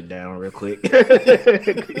write that shit down real quick.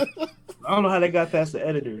 I don't know how they got past the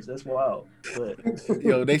editors. That's wild. But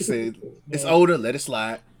yo, they said it's Oda, let it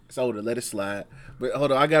slide. It's Oda, let it slide. But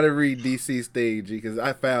hold on, I gotta read DC's thing, G, because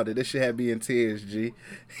I found it. This shit had me in tears, G.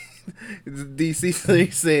 DC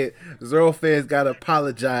thing said Zoro fans gotta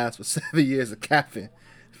apologize for 7 years of capping.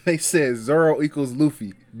 They said Zoro equals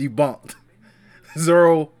Luffy, debunked.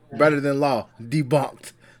 Zoro better than Law,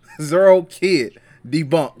 debunked. Zoro kid,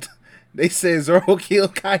 debunked. They said Zoro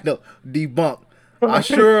killed Kaido, debunked.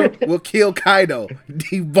 Ashura will kill Kaido,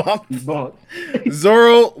 debunked.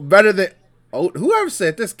 Zoro better than whoever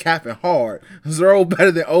said this capping hard. Zoro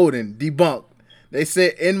better than Odin, debunked. They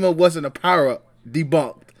said Enma wasn't a power-up,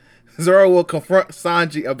 debunked. Zoro will confront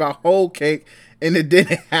Sanji about Whole Cake, and it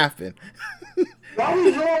didn't happen. Why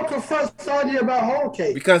would Zoro confront Sanji about Whole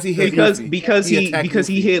Cake? Because he hit Luffy. Because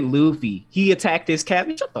he hit Luffy. He attacked his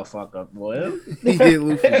captain. Shut the fuck up, boy. He hit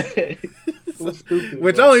Luffy.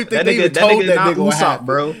 Which I don't even think they even told that nigga what happened,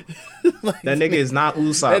 bro. Like, that nigga is not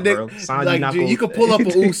Usopp, bro. Sanji like, not you can pull up on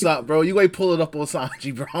Usopp, bro. You ain't pull it up on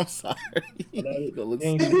Sanji, bro. I'm sorry. Even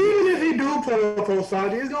if he do pull up on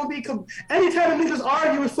Sanji, it's gonna be anytime the niggas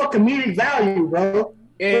argue, it's for comedic value, bro.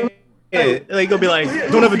 Yeah, like gonna be like,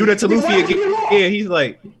 don't ever do that to Luffy again. Yeah, he's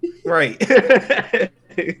like, right.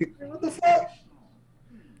 What the fuck?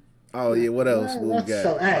 Oh yeah, what else? What we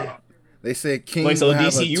got? They said King. Wait, so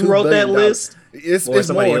DC, you wrote that list? It's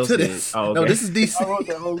more to this. Oh, okay. No, this is DC. I wrote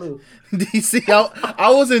that whole list. DC,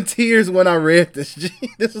 I was in tears when I read this.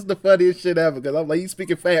 This is the funniest shit ever because I'm like, he's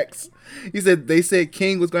speaking facts. They said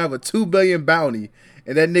King was gonna have a $2 billion bounty,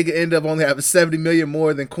 and that nigga ended up only having 70 million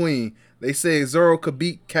more than Queen. They said Zoro could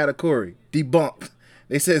beat Katakuri. Debunked.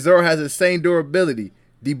 They said Zoro has the same durability.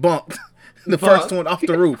 Debunked. The first one off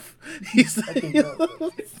the roof. He stood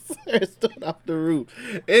off the roof.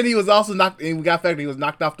 And he was also knocked, and we got fact he was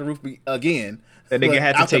knocked off the roof again. That nigga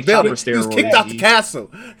had to take chopper steroids. He was kicked out the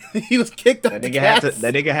castle. He was kicked out the castle.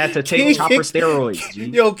 That nigga had to take chopper steroids. G.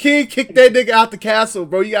 Yo, King kicked that nigga out the castle,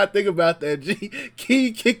 bro. You gotta think about that, G.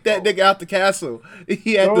 King kicked that nigga out the castle.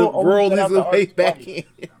 He had to roll his way back in.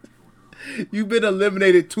 You've been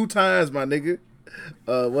eliminated 2 times, my nigga.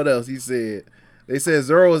 What else he said? They said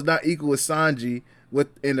Zoro is not equal with Sanji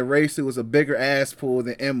in the race who was a bigger ass pull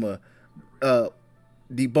than Emma.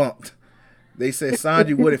 Debunked. They said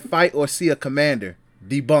Sanji wouldn't fight or see a commander.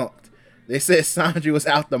 Debunked. They said Sanji was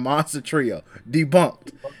out the monster trio.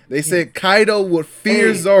 Debunked. They said Kaido would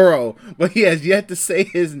fear Zoro, but he has yet to say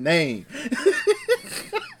his name.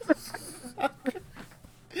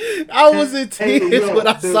 I was in tears when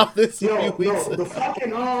I saw this a few weeks ago. The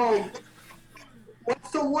fucking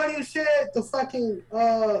what's the one you said? The fucking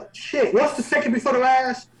shit. What's the second before the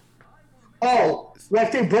last? Oh,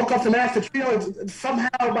 like they broke up the master trio. Somehow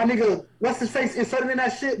my nigga, what's his face, inserted in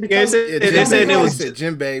that shit. Because they said it was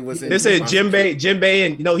Jinbei was in. They said Jinbei,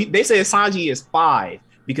 and they said Sanji is 5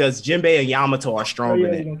 because Jinbei and Yamato are stronger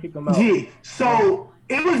than him. Yeah. So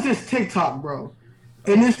it was this TikTok, bro.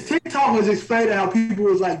 And this TikTok was explaining how people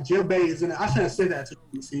was like, Jinbei is in it. I shouldn't have said that to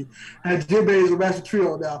you, see. And Jinbei is a master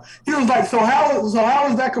trio now. He was like, so how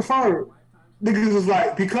is that confirmed? Niggas was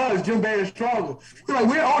like, because Jinbei is stronger. He's like,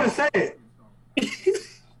 we're all to say it.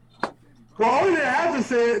 Well, only they have to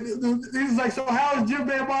say it. He was like, so how is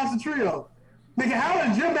Jinbei a monster trio? Nigga, how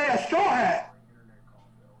is Jinbei a straw hat?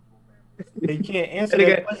 They can't answer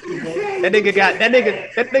that question, that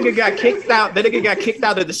nigga got kicked out. That nigga got kicked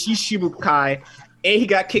out of the Shishibukai. And he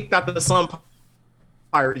got kicked out of the Sun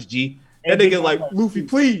Pirates, G. That nigga like, Luffy,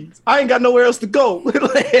 please. I ain't got nowhere else to go.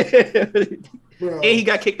 And he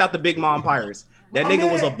got kicked out the Big Mom Pirates. That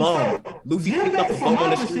nigga was a bum. Luffy picked up a bum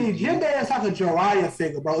on the street. Jinbei is like a Jiraiya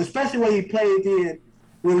figure, bro. Especially when he played in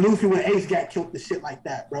when Luffy when Ace got killed and shit like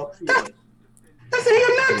that, bro. That's a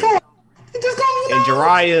mentor. He just and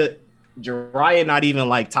Jiraiya not even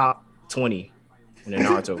like top 20. in the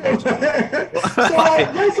Naruto version.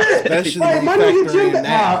 Especially when you factor in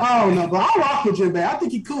that. I don't know, but I rock with Jinbei. I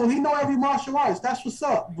think he cool. He know every martial arts. That's what's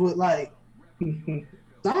up. But like,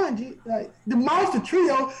 Sanji, like the monster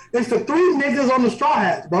trio is the 3 niggas on the Straw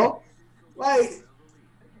Hats, bro. Like,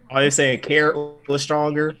 are they saying Carrot was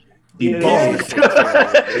stronger? Like,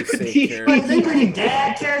 they bring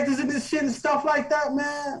dad characters in this shit and stuff like that,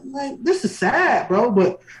 man. Like, this is sad, bro.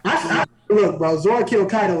 But look, bro, Zoro killed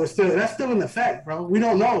Kaido is still in effect, bro. We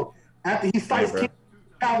don't know. After he fights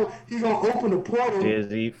Kaido, he's gonna open the portal in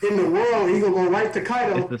the world. He's gonna go right to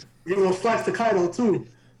Kaido. He's gonna slice to Kaido too.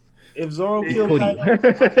 If Zoro killed Kaido, I'm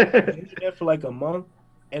there for like a month,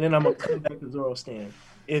 and then I'm gonna come back to Zoro stand.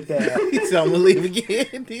 If that happens. So I'm gonna leave again.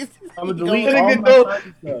 I'm gonna delete all my stuff.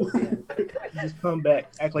 Just come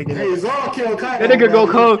back, act like hey, Zoro killed Kaido. That nigga go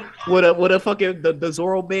come with a fucking the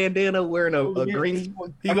Zoro bandana, wearing a green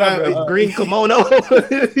green kimono.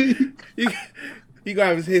 He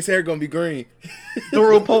gonna have his hair gonna be green.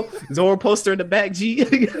 Zoro poster in the back. G.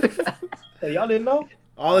 Hey, y'all didn't know?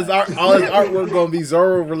 All his artwork gonna be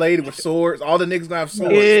Zoro related with swords. All the niggas gonna have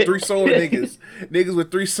swords. Yeah. 3 sword niggas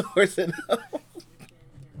with 3 swords in them.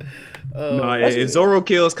 No, if Zoro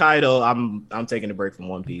kills Kaido, I'm taking a break from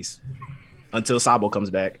One Piece until Sabo comes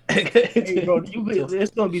back. Hey, bro,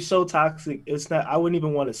 it's gonna be so toxic. It's not. I wouldn't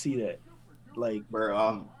even want to see that. Like,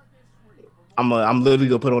 bro, I'm literally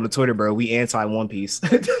gonna put on the Twitter, bro. We anti One Piece.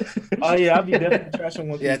 Oh yeah, I'll be definitely trashing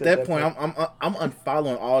One Piece. Yeah, at that point, I'm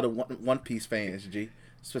unfollowing all the One Piece fans. G,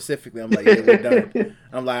 specifically, I'm like, yeah, we're done.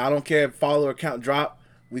 I'm like, I don't care if follower count drop.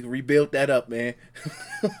 We can rebuild that up, man.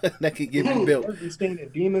 That could get rebuilt. Staying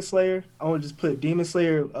at Demon Slayer. I want to just put Demon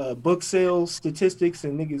Slayer book sales statistics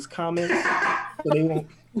and niggas comments, so they won't.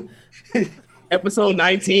 Episode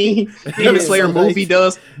 19. Demon Slayer movie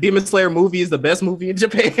does. Demon Slayer movie is the best movie in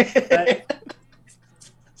Japan.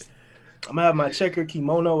 I'm gonna have my checker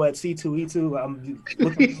kimono at C2E2. I'm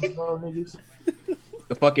looking for niggas.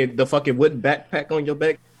 The fucking wooden backpack on your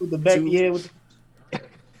back. With the back, yeah.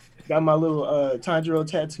 Got my little Tanjiro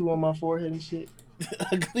tattoo on my forehead and shit.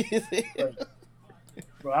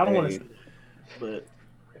 Bro, I don't want to say that. But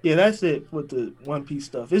yeah, that's it with the One Piece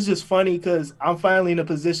stuff. It's just funny because I'm finally in a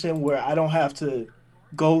position where I don't have to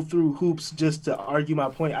go through hoops just to argue my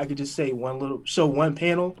point. I could just say show one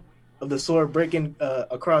panel of the sword breaking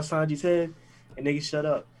across Sanji's head, and niggas shut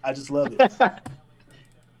up. I just love it.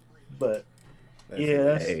 But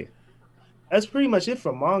that's pretty much it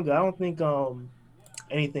for manga. I don't think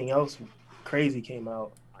anything else crazy came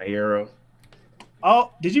out. My Hero.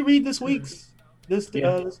 Oh, did you read this week's?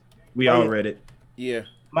 We all read it. Yeah.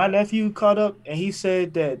 My nephew caught up and he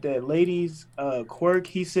said that lady's quirk.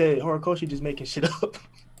 He said Horikoshi just making shit up.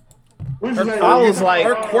 I was like,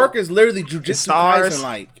 her quirk is literally Jujutsu Kaisen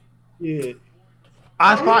like. Yeah.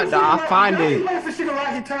 I find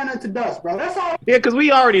it. Turn into dust, bro. That's all. Yeah, because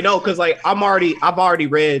we already know. Because like I literally have already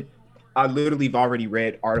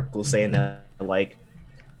read articles saying that like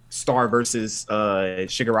Star versus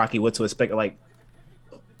Shigaraki, what to expect. Like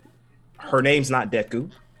her name's not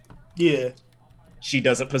Deku. Yeah. She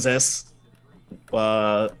doesn't possess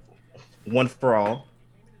one for all.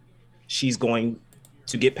 She's going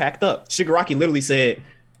to get packed up. Shigaraki literally said,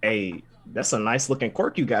 "Hey, that's a nice looking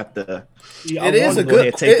quirk you got there." Yeah, it is a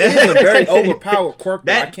very overpowered quirk.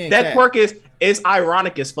 That quirk is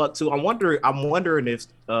ironic as fuck too. I'm wondering if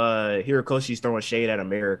Hirokoshi's throwing shade at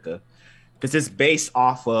America because it's based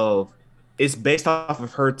off of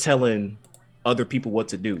her telling other people what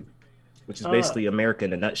to do, which is basically America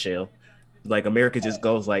in a nutshell. Like America just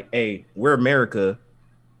goes like, "Hey, we're America.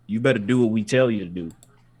 You better do what we tell you to do."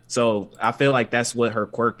 So I feel like that's what her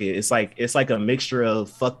quirk is. It's like a mixture of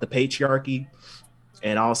fuck the patriarchy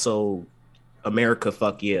and also America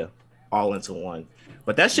fuck yeah, all into one.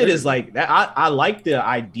 But that shit is like that. I like the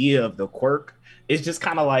idea of the quirk. It's just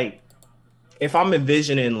kind of like if I'm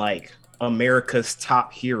envisioning like America's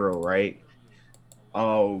top hero, right?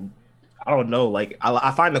 I don't know. Like I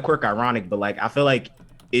find the quirk ironic, but like I feel like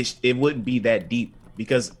it wouldn't be that deep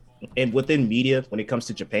because within media, when it comes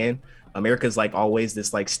to Japan, America's like always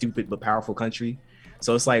this like stupid but powerful country.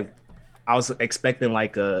 So it's like I was expecting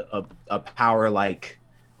like a power like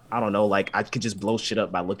I don't know, like I could just blow shit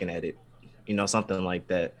up by looking at it, you know, something like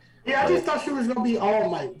that. Yeah, I just thought she was gonna be All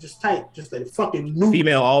Might, just type, just a fucking noob.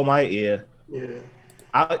 Female All Might, yeah. Yeah.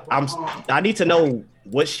 I need to know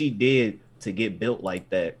what she did to get built like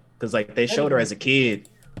that, because like they showed her as a kid,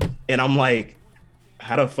 and I'm like,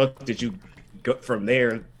 how the fuck did you go from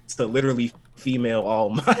there to literally female All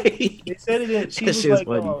Might? They said it. She was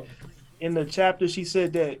like in the chapter. She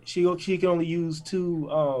said that she can only use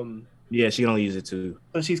 2. Yeah, she can only use it 2.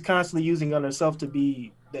 But she's constantly using on herself to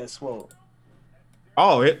be that swole.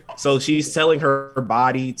 So she's telling her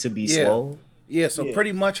body to be slow? Yeah, so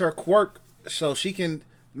pretty much her quirk, so she can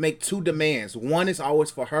make 2 demands. One is always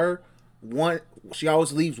for her. One, she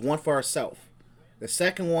always leaves one for herself. The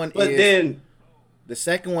second one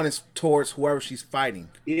is towards whoever she's fighting.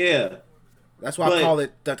 Yeah. That's why I call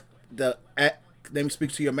it let me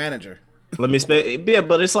speak to your manager. Let me speak. Yeah,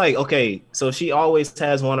 but it's like, okay, so she always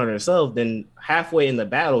has one on herself. Then halfway in the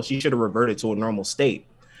battle, she should have reverted to a normal state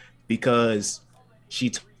because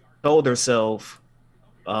she told herself,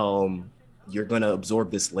 you're going to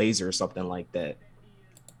absorb this laser or something like that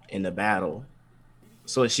in the battle.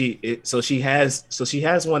 So she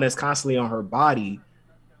has one that's constantly on her body,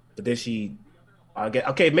 but then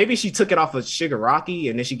maybe she took it off of Shigaraki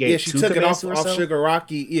and then she gave she took it off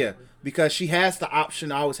Shigaraki, because she has the option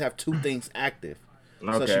to always have 2 things active.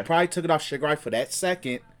 Okay. So she probably took it off Shigaraki for that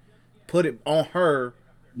second, put it on her,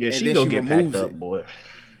 and she gonna get packed up, boy.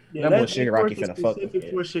 Yeah, that boy Shigaraki finna fuck with it.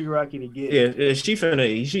 For Shigaraki to get. Yeah, she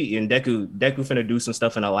and Deku finna do some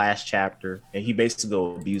stuff in the last chapter, and he basically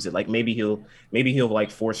go abuse it. Like maybe he'll like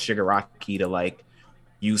force Shigaraki to like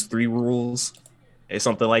use 3 rules or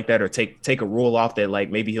something like that, or take a rule off that like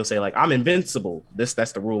maybe he'll say like I'm invincible. That's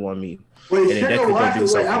the rule on me. Wait, and then Deku go do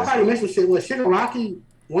something. I probably missed shit. Was Shigaraki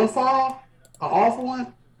one fall, an awful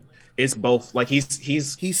one? It's both. Like he's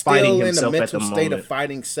fighting still himself in the mental at the state of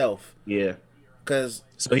fighting self. Yeah.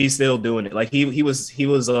 So he's still doing it. Like he was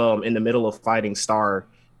in the middle of fighting Star.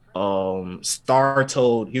 Star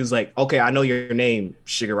he was like, okay, I know your name,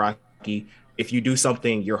 Shigaraki. If you do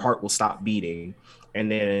something, your heart will stop beating.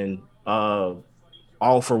 And then All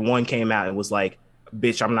For One came out and was like,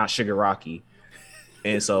 bitch, I'm not Shigaraki.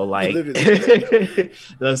 And so like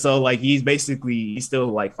he's still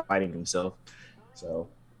like fighting himself. So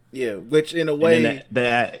yeah, which in a way,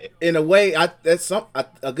 that's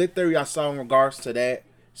a good theory I saw in regards to that.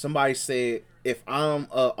 Somebody said, if I'm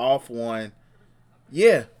off one,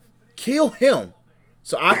 kill him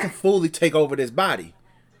so I can fully take over this body.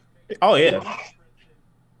 Oh yeah,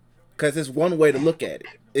 because it's one way to look at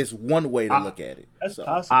it. That's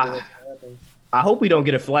possible. I hope we don't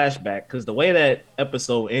get a flashback, because the way that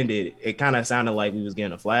episode ended, it kind of sounded like we was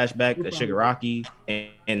getting a flashback to Shigaraki,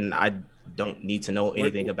 and I don't need to know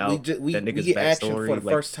anything about that nigga's backstory for the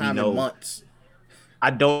first time in months.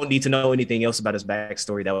 I don't need to know anything else about his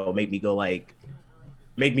backstory that will make me go like,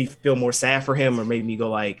 make me feel more sad for him, or make me go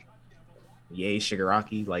like, yay,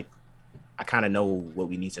 Shigaraki. Like, I kind of know what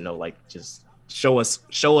we need to know. Like, just show us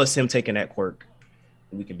him taking that quirk,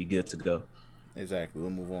 and we can be good to go. Exactly.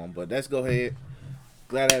 We'll move on, but let's go ahead.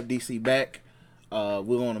 Glad to have DC back. We're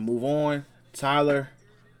going to move on. Tyler,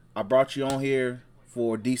 I brought you on here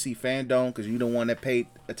for DC Fandome because you're the one that paid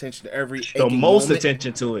attention to every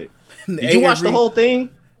attention to it. Did you watch the whole thing?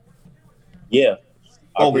 Yeah.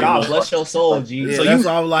 Oh God, bless your soul, G. Yeah, so that's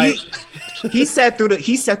all like he sat through the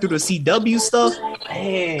CW stuff.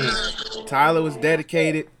 Hey, Tyler was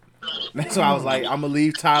dedicated. That's why I was like, I'm gonna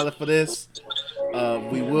leave Tyler for this.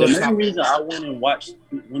 We will. The main reason I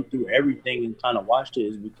went through everything and kind of watched it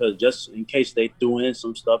is because just in case they threw in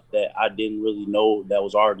some stuff that I didn't really know that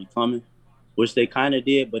was already coming, which they kind of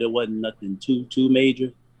did, but it wasn't nothing too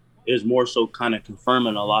major. It was more so kind of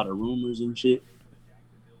confirming a lot of rumors and shit.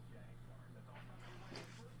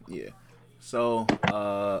 Yeah. So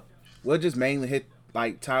we'll just mainly hit,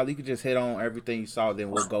 like, Tyler, you could just hit on everything you saw,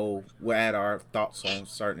 then we'll add our thoughts on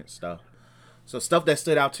certain stuff. So stuff that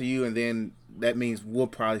stood out to you, and then that means we'll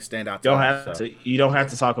probably stand out to us. You don't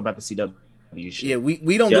have to talk about the CW shit. Yeah,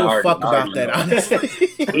 we don't give a fuck about that, honestly.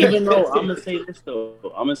 Even though I'm gonna say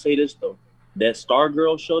this though. That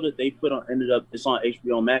Stargirl show that they put on it's on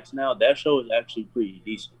HBO Max now. That show is actually pretty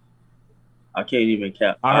decent. I can't even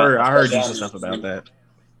cap. I heard decent stuff about that.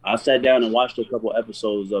 I sat down and watched a couple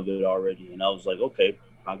episodes of it already, and I was like, okay,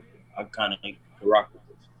 I kind of like to rock with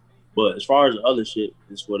this. But as far as the other shit,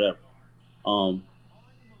 it's whatever. So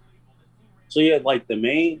yeah, like the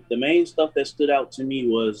main stuff that stood out to me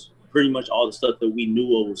was pretty much all the stuff that we knew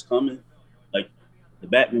what was coming, like the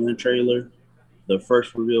Batman trailer, the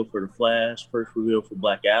first reveal for the Flash, first reveal for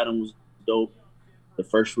Black Adam was dope. The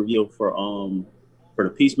first reveal for the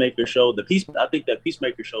Peacemaker show. I think that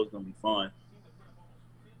Peacemaker show is gonna be fun.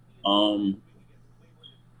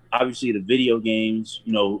 Obviously the video games,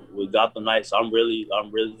 with Gotham Knights, I'm really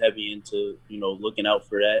heavy into, looking out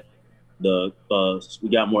for that. We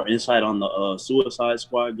got more insight on the Suicide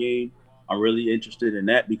Squad game. I'm really interested in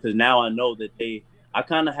that because now I know that I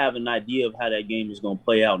kind of have an idea of how that game is going to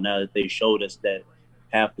play out now that they showed us that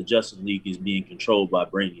half the Justice League is being controlled by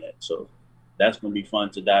Brainiac. So that's going to be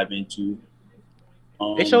fun to dive into.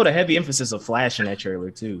 They showed a heavy emphasis of Flash in that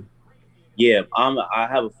trailer too. Yeah, I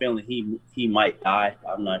have a feeling he might die.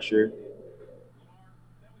 I'm not sure.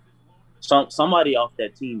 Somebody off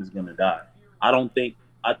that team is gonna die. I don't think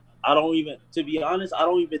I don't even, to be honest, I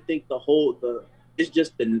don't even think it's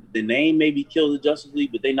just the name maybe kill the Justice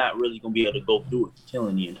League, but they're not really gonna be able to go through it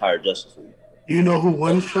killing the entire Justice League. You know who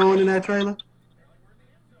wasn't shown in that trailer?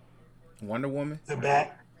 Wonder Woman. The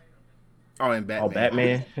Bat. Oh, and Batman. Oh,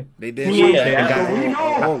 Batman. They did. Yeah, we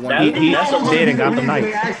know he did and got the knife.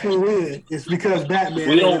 They actually win. It's because Batman.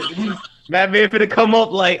 We don't. Batman finna come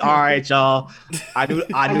up like, all right, y'all. I knew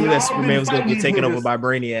that Superman was gonna get taken over by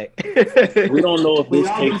Brainiac. We don't know if this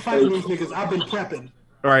takes place. I've been prepping.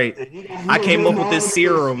 Right. I came up with this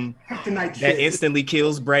serum that instantly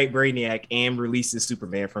kills Brainiac and releases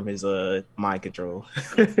Superman from his mind control.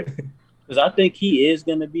 Because I think he is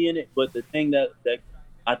gonna be in it, but the thing that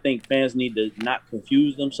I think fans need to not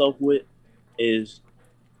confuse themselves with is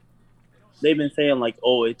they've been saying like,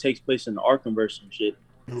 oh, it takes place in the Arkhamverse and shit.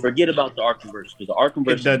 Forget about the Arkhamverse, because the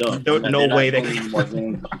Arkhamverse is done. No way they can more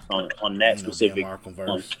games on that specific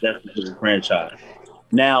franchise.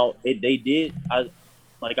 Now they did. I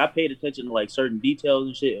paid attention to like certain details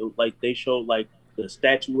and shit. Like they showed like the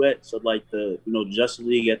statuettes of like the Justice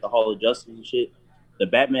League at the Hall of Justice and shit. The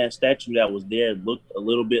Batman statue that was there looked a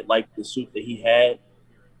little bit like the suit that he had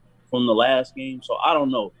from the last game. So I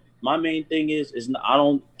don't know. My main thing is I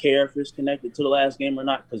don't care if it's connected to the last game or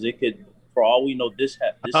not, because it could, for all we know, this.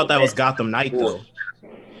 I thought that was Gotham Knight though.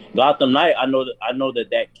 Gotham Knight, I know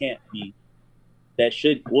that can't be. That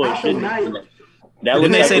should. Well, it shouldn't.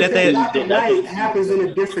 Didn't they say that Knight happens in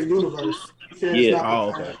a different universe? Yeah. Oh,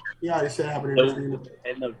 okay. Yeah, they said it happened in a different universe.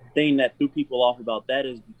 And the thing that threw people off about that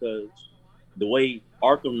is because the way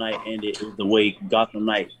Arkham Knight ended is the way Gotham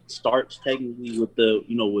Knight starts, technically, with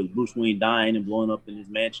with Bruce Wayne dying and blowing up in his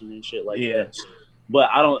mansion and shit like that. But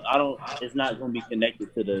I don't. It's not going to be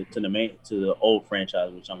connected to the old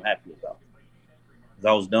franchise, which I'm happy about. Because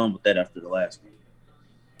I was done with that after the last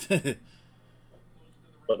one.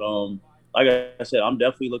 But like I said, I'm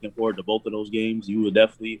definitely looking forward to both of those games. You would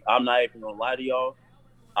definitely. I'm not even gonna lie to y'all.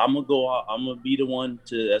 I'm gonna go out. I'm gonna be the one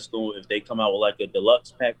that's going. If they come out with like a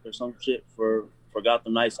deluxe pack or some shit for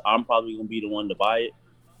Gotham Knights, I'm probably gonna be the one to buy it,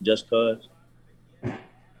 just cause.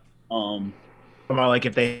 About like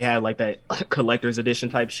if they had like that collector's edition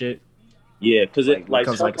type shit. Yeah, because it like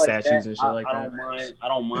comes like statues and shit like that. I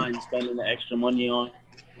don't mind spending the extra money on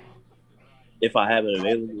if I have it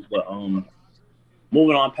available. But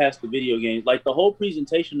moving on past the video games, like the whole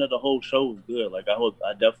presentation of the whole show was good. Like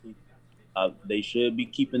I definitely. They should be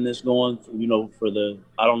keeping this going, for the.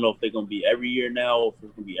 I don't know if they're gonna be every year now, or if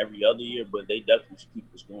it's gonna be every other year, but they definitely should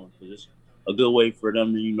keep this going because it's a good way for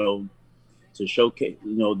them to, to showcase.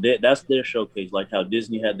 That's their showcase, like how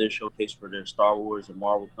Disney had their showcase for their Star Wars and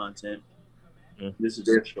Marvel content. Mm-hmm. This is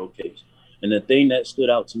their showcase, and the thing that stood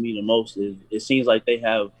out to me the most is it seems like they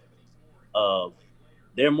have,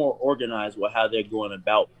 they're more organized with how they're going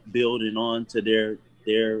about building on to their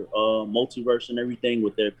multiverse and everything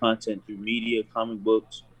with their content through media, comic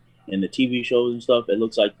books, and the TV shows and stuff. It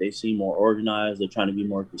looks like they seem more organized. They're trying to be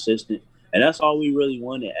more consistent, and that's all we really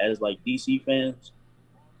wanted as like DC fans.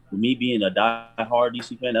 For me being a die-hard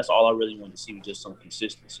DC fan, that's all I really wanted to see was just some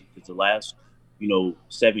consistency. Because the last,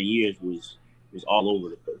 7 years was all over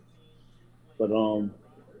the place. But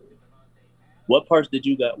what parts did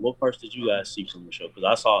you guys see from the show? Because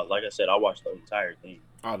I saw, like I said, I watched the entire thing.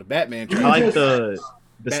 Oh, the Batman. I like the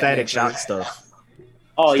Static Shock stuff.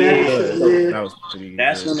 Oh yeah, that was pretty.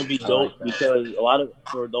 That's gonna be dope because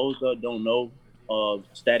for those that don't know,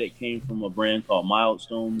 Static came from a brand called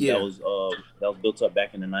Milestone that was built up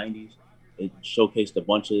back in the 90s. It showcased a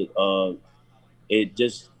bunch of it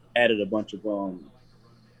just added a bunch of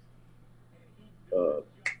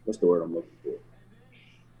what's the word I'm looking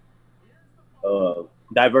for?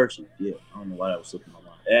 Diversity. Yeah, I don't know why that was slipping my mind.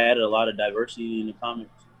 It added a lot of diversity in the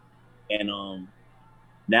comics, and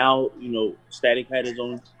now Static had his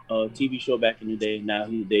own TV show back in the day. Now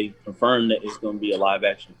they confirmed that it's going to be a live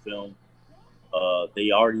action film.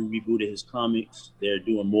 They already rebooted his comics. They're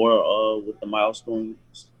doing more with the Milestone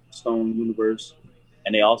universe,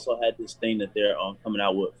 and they also had this thing that they're coming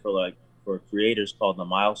out with for creators called the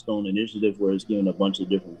Milestone Initiative, where it's giving a bunch of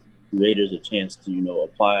different creators a chance to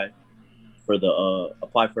apply for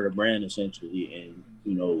the brand essentially, and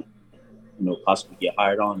possibly get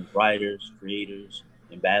hired on as writers, creators,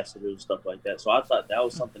 ambassadors, stuff like that. So I thought that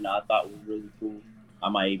was something that I thought was really cool. I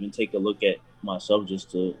might even take a look at myself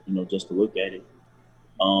just to look at it.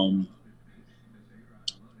 What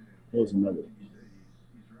was another?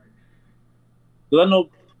 Because I know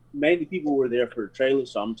mainly people were there for the trailer,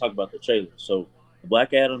 so I'm gonna talk about the trailer. So The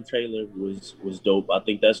Black Adam trailer was dope. I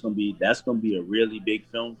think that's gonna be a really big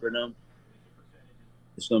film for them.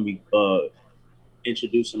 It's gonna be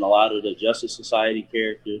introducing a lot of the Justice Society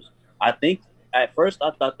characters. I think at first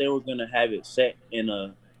I thought they were gonna have it set in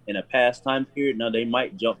a past time period. Now they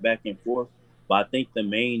might jump back and forth, but I think the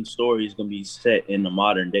main story is gonna be set in the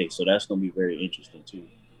modern day. So that's gonna be very interesting too.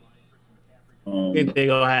 Think they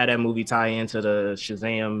gonna have that movie tie into the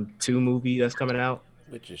Shazam 2 movie that's coming out?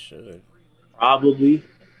 Which it should. Probably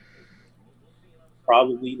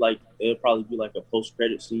like it'll probably be like a post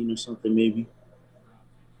credit scene or something maybe.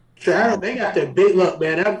 Sure, they got the big look,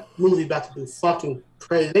 man. That movie about to be fucking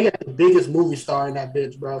crazy. They got the biggest movie star in that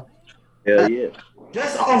bitch, bro. Hell yeah.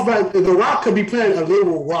 Just off like The Rock could be playing a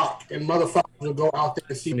little rock and motherfuckers will go out there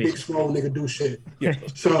and see big scroll nigga do shit. Yeah.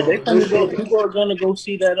 So people are gonna go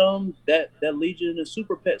see that that Legion of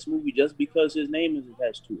Super Pets movie just because his name is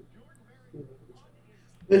attached to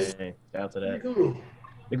it. Hey, after that. Cool.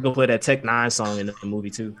 They go play that Tech 9 song in the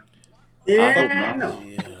movie too. Yeah, I know.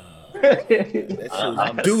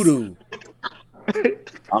 That's doo-doo.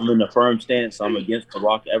 I'm in a firm stance. I'm against The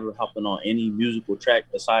Rock ever hopping on any musical track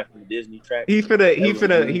aside from the Disney track. He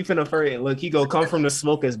finna look. He go come from the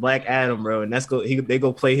smoke as Black Adam, bro, and they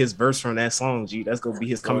go play his verse from that song. G, that's gonna be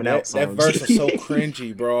his coming out song. That verse is so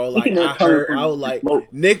cringy, bro. Like I was like,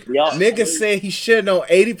 nigga said he should know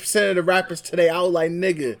 80% of the rappers today. I was like,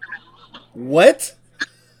 nigga, what?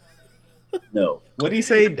 No. What did he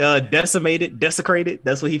say? Desecrated?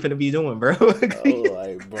 That's what he finna be doing, bro. Oh,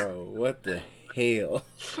 like, bro, what the hell?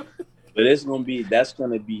 But that's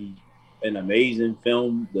gonna be an amazing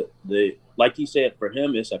film. The like he said, for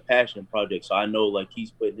him, it's a passion project. So I know like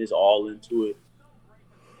he's putting his all into it.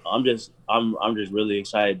 I'm just really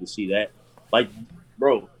excited to see that. Like,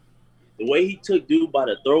 bro, the way he took dude by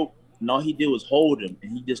the throat, and all he did was hold him,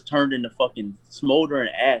 and he just turned into fucking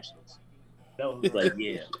smoldering ashes. That was like,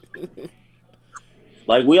 yeah.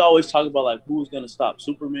 Like we always talk about like who's gonna stop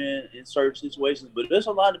Superman in certain situations, but there's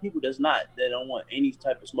a lot of people that don't want any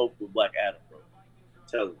type of smoke with Black Adam, bro.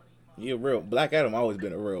 Tell him. You're real. Black Adam always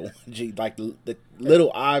been a real one. G, like the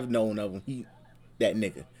little I've known of him, that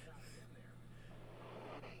nigga.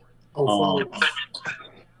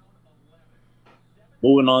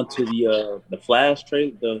 Moving on to the Flash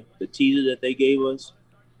trailer, the teaser that they gave us.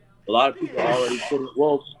 A lot of people already put it.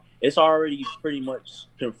 Well, it's already pretty much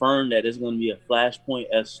confirmed that it's going to be a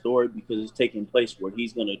Flashpoint-esque story because it's taking place where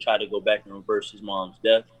he's going to try to go back and reverse his mom's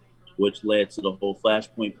death, which led to the whole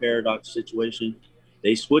Flashpoint paradox situation.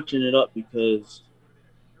 They switching it up because,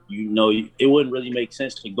 it wouldn't really make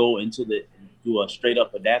sense to go do a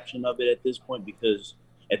straight-up adaptation of it at this point because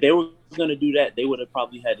if they were going to do that, they would have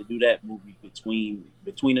probably had to do that movie between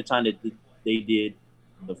the time that they did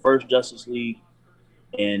the first Justice League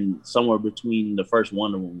and somewhere between the first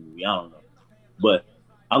Wonder Woman movie. I don't know. But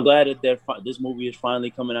I'm glad that this movie is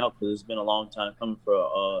finally coming out because it's been a long time coming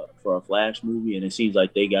for a Flash movie, and it seems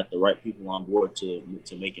like they got the right people on board to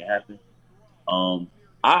make it happen. I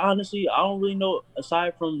don't really know,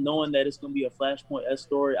 aside from knowing that it's going to be a Flashpoint-esque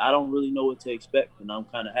story, I don't really know what to expect, and I'm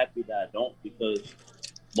kind of happy that I don't because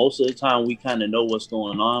most of the time we kind of know what's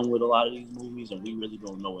going on with a lot of these movies, and we really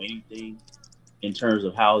don't know anything in terms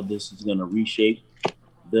of how this is going to reshape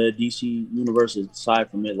the DC universe aside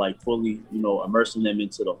from it, like fully, immersing them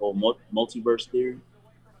into the whole multiverse theory.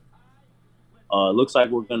 Looks like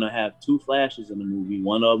we're gonna have two Flashes in the movie.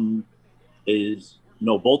 One of them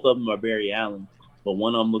both of them are Barry Allen, but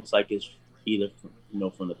one of them looks like it's either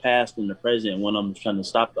from the past and the present. And one of them is trying to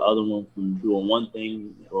stop the other one from doing one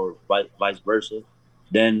thing, or vice versa.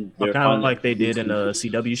 Then they're kind of like they did in a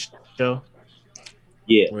CW show.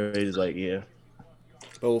 Yeah, where it's like, yeah,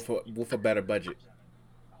 but with a better budget.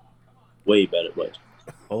 Way better budget.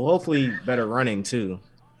 Well, hopefully better running too.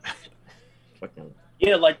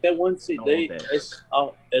 Yeah, like that one scene. As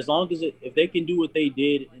long as if they can do what they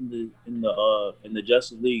did in the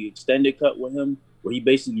Justice League extended cut with him, where he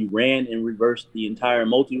basically ran and reversed the entire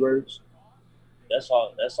multiverse. That's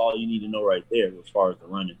all you need to know right there as far as the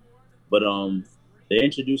running. But they're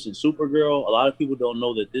introducing Supergirl. A lot of people don't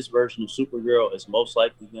know that this version of Supergirl is most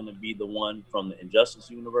likely going to be the one from the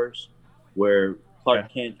Injustice universe, where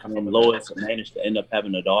Clark Kent and Lois managed to end up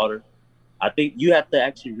having a daughter. I think you have to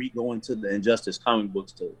actually go into the Injustice comic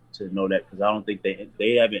books to know that, because I don't think they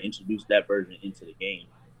haven't introduced that version into the game.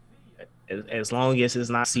 As long as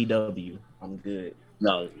it's not CW, I'm good.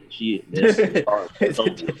 No, they put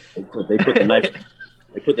the knife.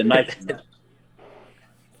 They put the knife in that.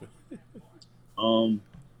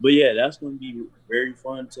 But yeah, that's going to be very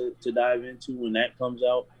fun to dive into when that comes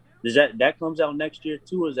out. Does that comes out next year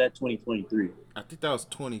too, or is that 2023? I think that was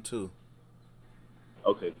 22.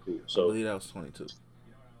 Okay, cool. I So believe that was 22.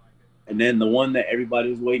 and then the one that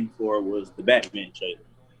everybody was waiting for was the Batman trailer.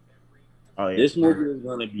 Oh yeah. This movie is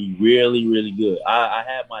gonna be really, really good. I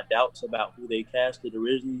had my doubts about who they casted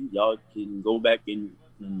originally. Y'all can go back and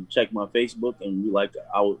check my Facebook and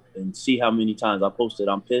and see how many times I posted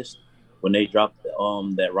I'm pissed when they dropped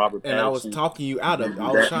that Robert Pattinson. And I was talking you out of it.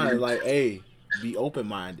 I was trying to like, hey, be open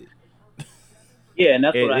minded. Yeah, and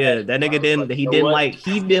that's what I had. That nigga didn't. Like,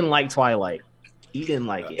 he didn't like Twilight. He didn't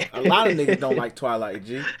like it. A lot of niggas don't like Twilight,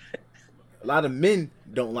 G. A lot of men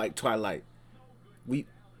don't like Twilight.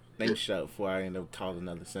 Let me shut up before I end up causing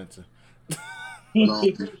another censor.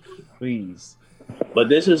 Please. But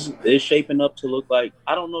this is shaping up to look like,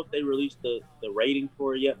 I don't know if they released the rating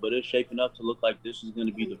for it yet, but it's shaping up to look like this is going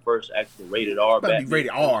to be the first actual rated R Batman.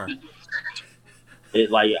 Rated R. It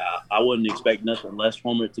like I wouldn't expect nothing less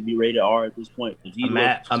from it to be rated R at this point.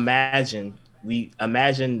 Imagine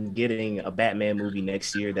getting a Batman movie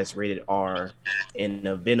next year that's rated R, and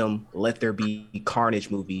a Venom Let There Be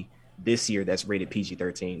Carnage movie this year that's rated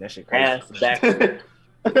PG-13. That shit crazy. Ass backward.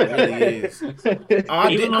 It really is.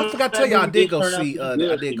 I forgot to tell you, I did go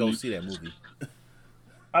see that movie.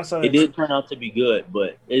 I saw it did turn out to be good,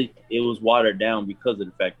 but it was watered down because of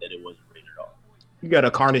the fact that it wasn't rated R. You got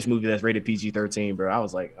a Carnage movie that's rated PG-13, bro. I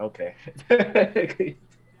was like, okay.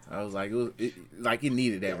 I was like, it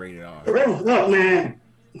needed that rated R. Look, man,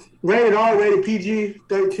 rated R, rated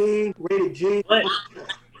PG-13, rated G. What?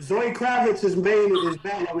 Zoe Kravitz is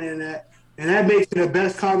Batwoman in that, and that makes it the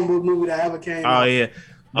best comic book movie that ever came out. Oh yeah,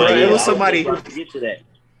 bro, it was somebody.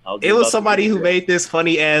 It was somebody who made this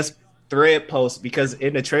funny ass thread post because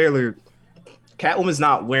in the trailer, Catwoman's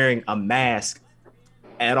not wearing a mask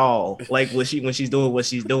at all. Like when she's doing what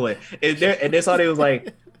she's doing, and that's how they was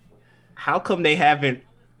like, how come they haven't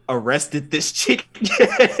arrested this chick?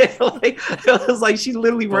 Like it was like she's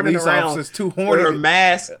literally running around with her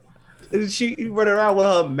mask. She running around with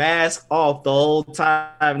her mask off the whole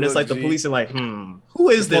time, and it's like the police are like, who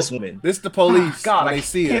is this woman? This the police. God, they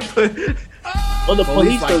see it. Well, the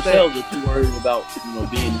police themselves are too worried about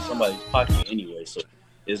being in somebody's pocket anyway. So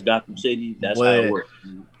it's Gotham City. That's how it works.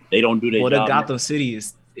 They don't do their job. Gotham City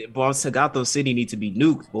need to be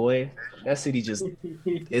nuked, boy. That city just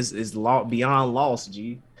is beyond lost,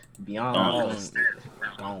 G. Beyond lost.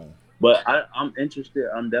 Gone. But I'm interested.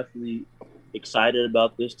 I'm definitely excited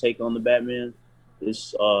about this take on the Batman.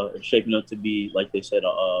 It's shaping up to be, like they said,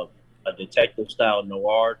 a detective style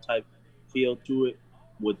noir type feel to it,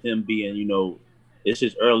 with him being, it's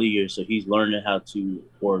his early years, so he's learning how to,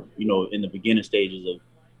 or in the beginning stages of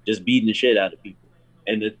just beating the shit out of people.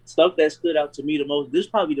 And the stuff that stood out to me the most, this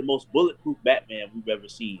is probably the most bulletproof Batman we've ever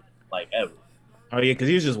seen, like ever. Oh yeah, because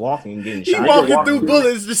he was just walking and getting he shot. Walking through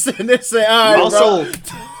bullets, just sitting there saying, all right,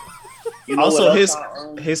 also,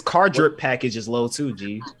 his car drip package is low too,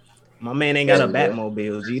 G. My man ain't got a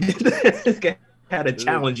Batmobile, G. Had a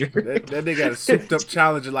Challenger. That nigga got a souped up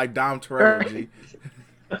Challenger like Dom Toretto, G.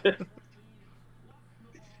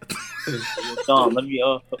 Dom, let me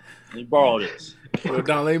borrow this.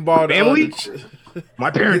 Dom, let me borrow the family.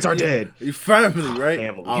 My parents are dead. You family, right?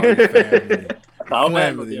 Family. Oh, you family.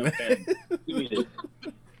 Family,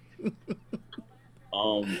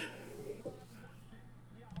 man.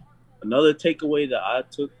 Another takeaway that I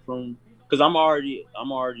took from, because I'm already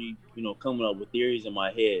coming up with theories in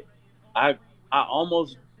my head. I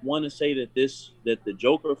almost want to say that the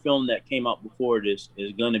Joker film that came out before this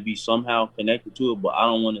is going to be somehow connected to it, but I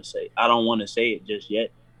don't want to say it just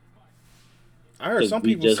yet. I heard some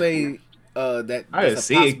people say that there's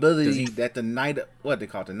a possibility that the night of, what they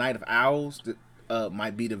call it, the Night of Owls,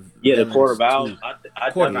 might be the Court of Owls.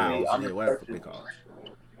 Court of Owls, whatever they call it.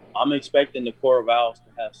 I'm expecting the Court of Owls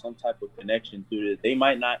to have some type of connection to it. They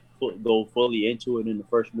might not go fully into it in the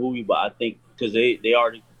first movie, but I think because they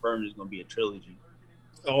already confirmed it's going to be a trilogy.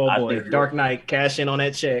 Oh boy, Dark Knight, cash in on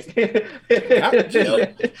that check.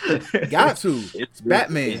 Got to. It's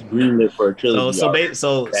Batman. It's greenlit for a trilogy.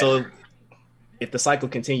 So if the cycle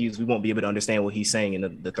continues, we won't be able to understand what he's saying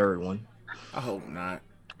in the third one. I hope not.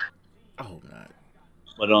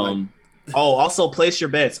 But also place your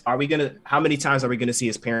bets. How many times are we gonna see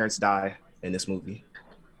his parents die in this movie?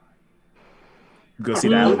 Go see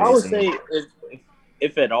that. I would say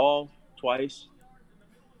if at all, twice.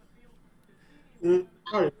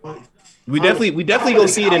 We definitely go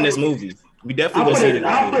see it in this movie. We definitely go see it in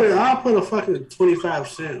this movie. I'll put a fucking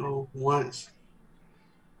 25% on once.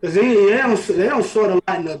 Because they don't show it a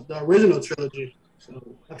lot in the original trilogy.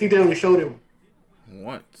 So I think they only showed it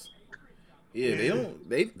once. Yeah, they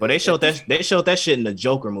don't. But they showed that shit in the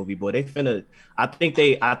Joker movie. Boy, they finna. I think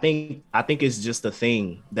it's just a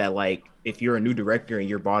thing that like if you're a new director and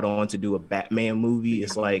you're brought on to do a Batman movie,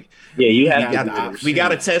 it's like you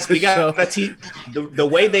gotta test. We gotta teach the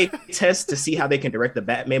way they test to see how they can direct the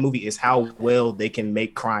Batman movie is how well they can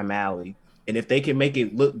make Crime Alley. And if they can make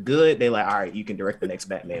it look good, they like, all right, you can direct the next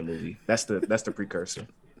Batman movie. That's the precursor.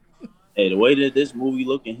 Hey, the way that this movie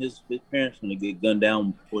looking, his parents gonna get gunned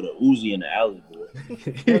down with a Uzi in the alley, boy.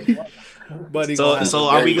 Buddy, so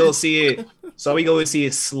are we gonna see it? So are we going to see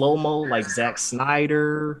it slow mo like Zack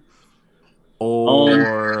Snyder,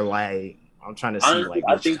 or like I'm trying to see honestly, like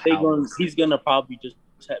I think he's gonna probably just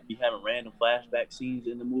be having random flashback scenes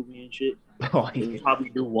in the movie and shit. He'll probably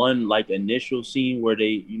do one like initial scene where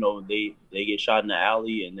they get shot in the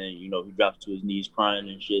alley and then he drops to his knees crying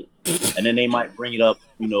and shit, and then they might bring it up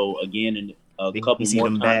again in a couple more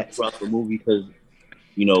times throughout the movie because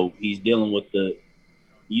he's dealing with the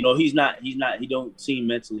he don't seem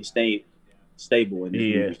mentally stable in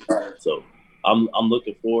this movie. So I'm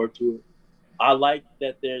looking forward to it. I like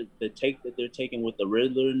that they're taking with the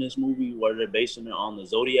Riddler in this movie, where they're basing it on the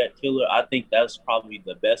Zodiac killer. I think that's probably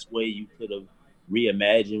the best way you could have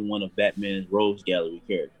reimagined one of Batman's Rogues Gallery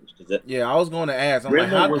characters. I was going to ask. I'm like,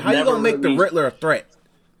 how you gonna make the Riddler a threat?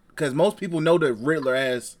 Because most people know the Riddler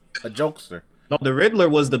as a jokester. No, the Riddler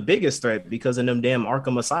was the biggest threat because in them damn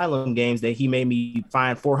Arkham Asylum games that he made me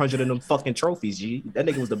find 400 of them fucking trophies. G, that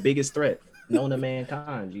nigga was the biggest threat known to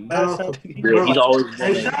mankind. G. He's always.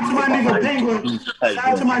 Hey, shout out to my nigga Penguin. Shout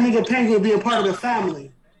out to my nigga Penguin being part of the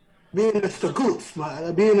family, being a Stagoots,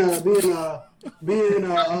 being a good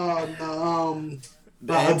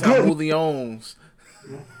Leons.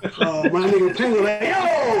 My nigga Penguin, like,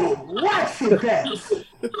 yo, what's it that?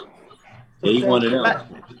 Yeah, he wanted to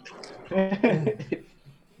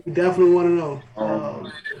You definitely want to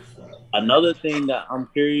know. Another thing that I'm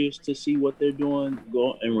curious to see what they're doing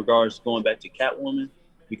in regards to going back to Catwoman,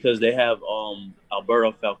 because they have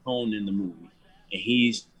Alberto Falcone in the movie, and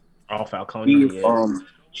he's Falcone.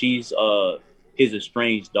 She's his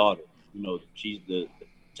estranged daughter. She's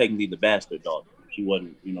technically the bastard daughter. She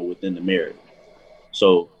wasn't within the marriage.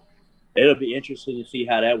 So it'll be interesting to see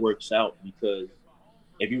how that works out, because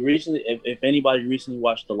if anybody recently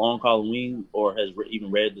watched The Long Halloween or has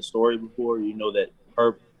even read the story before, you know that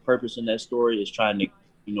her purpose in that story is trying to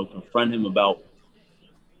confront him about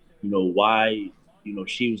why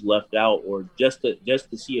she was left out, or just to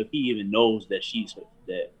see if he even knows that she's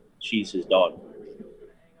his daughter.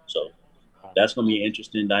 So that's gonna be an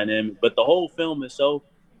interesting dynamic. But the whole film itself,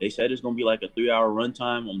 they said it's gonna be like a 3-hour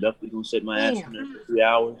runtime. I'm definitely gonna sit my ass in there for 3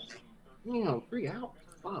 hours. 3 hours.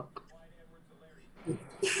 Fuck.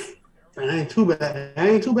 That ain't too bad. That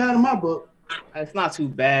ain't too bad in my book. It's not too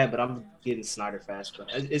bad, but I'm getting Snyder fast.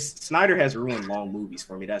 Snyder has ruined long movies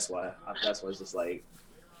for me. That's why it's just like.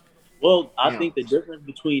 Well, I think the difference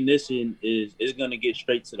between this and is gonna get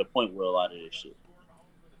straight to the point with a lot of this shit.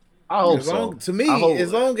 I hope so. To me,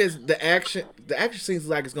 as long as the action seems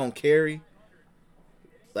like it's gonna carry.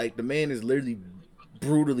 Like the man is literally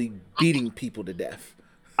brutally beating people to death.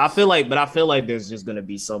 I feel like there's just gonna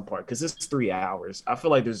be some part because it's 3 hours. I feel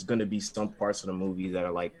like there's gonna be some parts of the movie that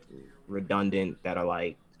are like redundant, that are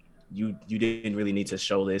like you didn't really need to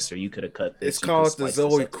show this, or you could have cut this. It's called the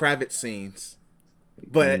Zoe Kravitz scenes,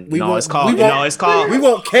 but we won't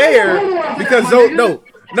care because no.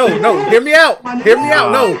 Hear me out.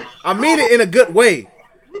 No, I mean it in a good way.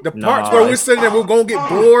 The parts where we're sitting there, we're gonna get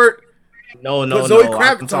bored. No. Zoe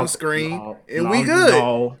Kravitz on screen, and we good.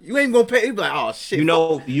 No. You ain't gonna pay. You be like, oh shit. We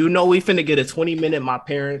finna get a 20-minute "My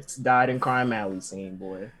parents died in Crime Alley" scene,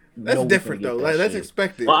 boy. That's different though. Like, that's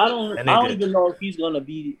expected. Well, I don't even know if he's gonna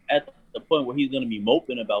be at the point where he's gonna be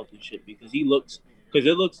moping about this shit, because it looks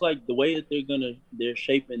like the way that they're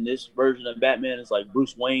shaping this version of Batman is like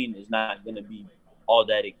Bruce Wayne is not gonna be all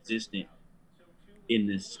that existent in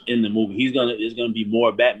the movie. It's gonna be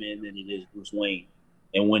more Batman than it is Bruce Wayne.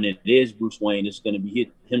 And when it is Bruce Wayne, it's going to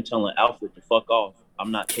be him telling Alfred to fuck off.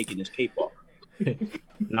 I'm not taking his cape off.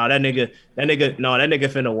 No, that nigga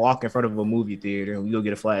finna walk in front of a movie theater and we go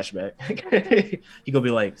get a flashback. He gonna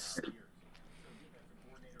be like,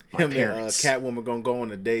 him and Catwoman gonna go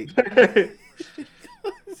on a date.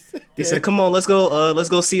 He said, "Come on, let's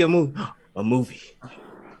go see a movie." A movie.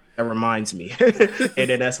 That reminds me. And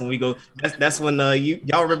then that's when we go. That's when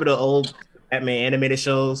y'all remember the old Batman animated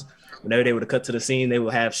shows. Whenever they would cut to the scene, they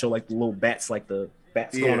would have show like the little bats, like the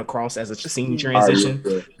bats going across as a scene transition.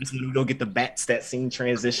 That's when you go get the bats, that scene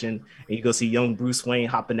transition, and you go see young Bruce Wayne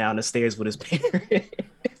hopping down the stairs with his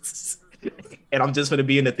parents. And I'm just gonna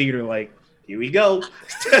be in the theater like, Here we go.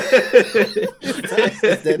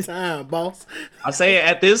 It's that time, boss. I say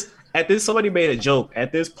at this somebody made a joke.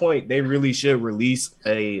 At this point, they really should release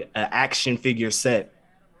a action figure set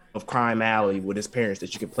of Crime Alley with his parents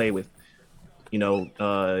that you can play with. You know,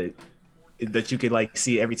 that you could like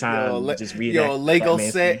see every time. Just read Lego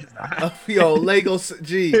set. Lego.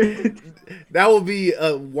 G, that would be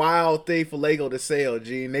a wild thing for Lego to sell.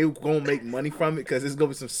 G, and they gonna make money from it because there's gonna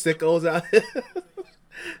be some sickos out here.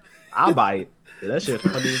 I'll buy it. Yeah, that shit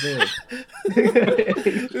funny as hell.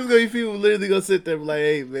 There's gonna be people literally gonna sit there and be like,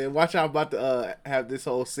 "Hey man, watch out! I'm about to have this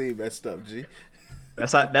whole scene messed up." G.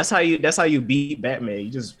 That's how you beat Batman. You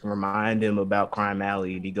just remind him about Crime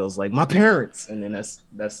Alley, and he goes like, "My parents," and then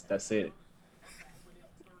that's it.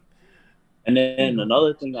 And then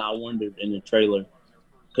another thing I wondered in the trailer,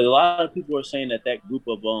 because a lot of people are saying that group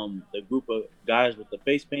of guys with the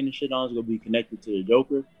face paint and shit on is gonna be connected to the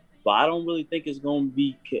Joker, but I don't really think it's gonna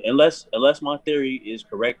be unless my theory is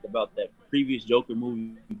correct about that previous Joker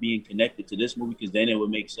movie being connected to this movie, because then it would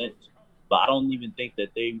make sense. But I don't even think that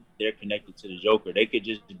they're connected to the Joker. They could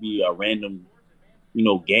just be a random,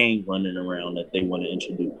 gang running around that they want to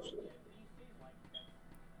introduce.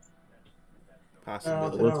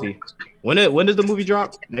 Possibly. We'll see. When does the movie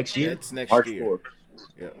drop? Next year? It's next March year. 4th.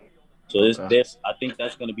 Yeah. So I think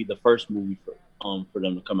that's going to be the first movie for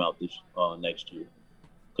them to come out this next year,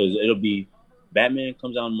 because it'll be Batman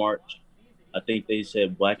comes out in March. I think they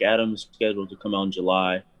said Black Adam is scheduled to come out in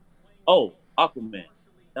July. Oh, Aquaman.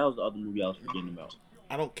 That was the other movie I was forgetting about.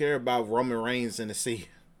 I don't care about Roman Reigns in the sea.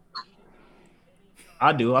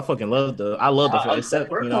 I do. I fucking love the except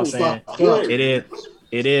you know what I'm saying.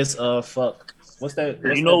 It is fuck. What's that?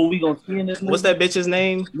 What we gonna see in this movie? What's that bitch's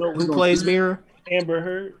name? Who plays Mirror? Amber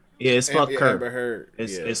Heard. Yeah, it's fuck her. Amber Heard.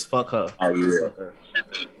 It's fuck her. Oh yeah. Fuck her.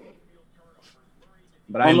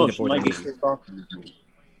 But I'm looking forward to it.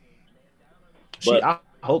 But I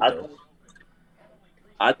hope so.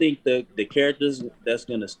 I think the characters that's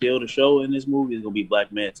gonna steal the show in this movie is gonna be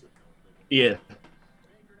Black Manta. Yeah.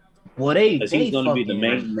 Well, he's gonna be the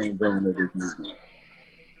main villain of this movie.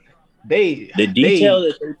 The detail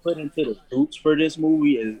that they put into the suits for this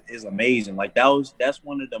movie is amazing. Like that's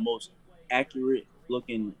one of the most accurate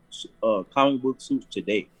looking comic book suits to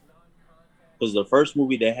date. Because the first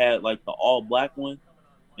movie they had like the all black one,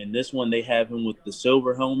 and this one they have him with the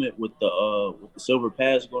silver helmet with the silver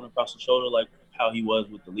pads going across the shoulder, like how he was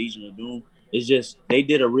with the Legion of Doom. It's just they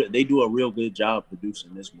do a real good job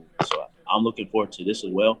producing this movie. So I'm looking forward to this as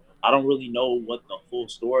well. I don't really know what the full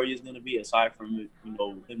story is going to be, aside from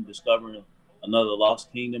him discovering another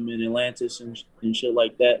lost kingdom in Atlantis and shit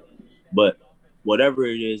like that. But whatever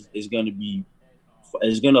it is going to be,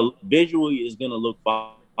 visually is going to look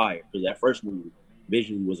fire, because that first movie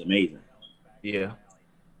visually was amazing. Yeah.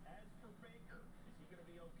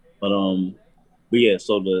 But yeah.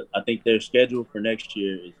 So I think their schedule for next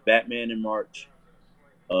year is Batman in March,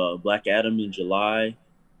 Black Adam in July,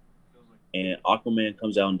 and Aquaman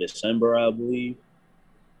comes out in December, I believe.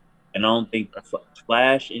 And I don't think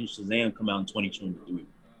Flash and Shazam come out in 2023.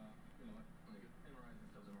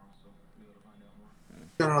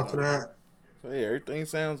 Shout out to that. So yeah, everything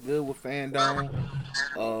sounds good with Fandome.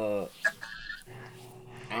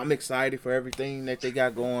 I'm excited for everything that they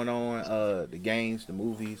got going on. The games, the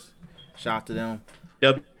movies. Shout out to them.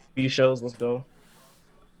 W shows, let's go.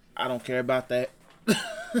 I don't care about that.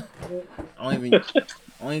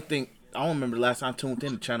 I don't remember the last time I tuned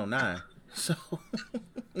in to Channel 9. So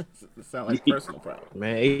it sounds like a personal problem.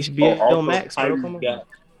 Man, HBO Max,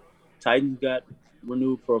 Titans got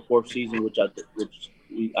renewed for a 4th season, which I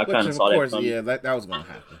kind of saw that coming. Yeah, that was gonna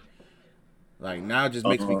happen. Like now, it just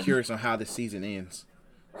makes me curious on how the season ends.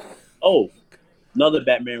 Oh, another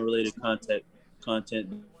Batman related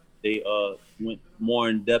content. They went more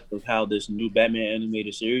in depth of how this new Batman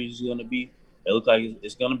animated series is gonna be. It looks like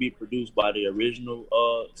it's gonna be produced by the original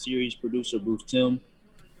series producer Bruce Timm.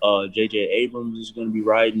 J.J. Abrams is gonna be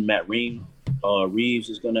writing. Matt Reeves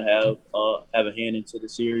is gonna have a hand into the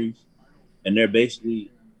series, and they're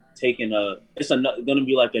basically taking gonna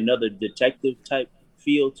be like another detective type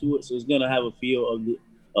feel to it. So it's gonna have a feel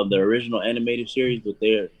of the original animated series, but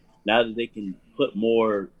now that they can put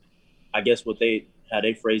more, I guess how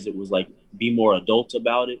they phrased it was like be more adult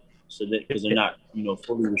about it, so that because they're not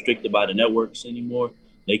fully restricted by the networks anymore,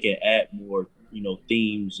 they can add more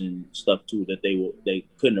themes and stuff too that they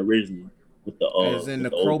couldn't originally with the as in the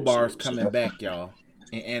crowbars coming back, y'all,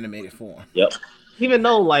 in animated form. Yep. Even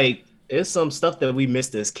though like there's some stuff that we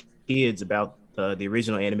missed as kids about the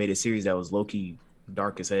original animated series that was low-key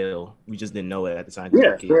dark as hell. We just didn't know it at the time.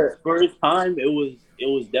 Yeah, for its time, it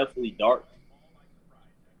was definitely dark.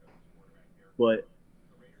 But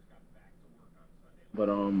But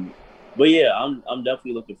yeah, I'm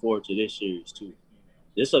definitely looking forward to this series too.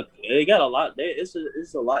 They got a lot.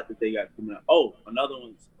 It's a lot that they got coming out. Oh, another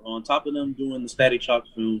one on top of them doing the Static Shock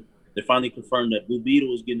film. They finally confirmed that Blue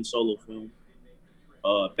Beetle is getting a solo film.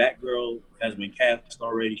 Batgirl has been cast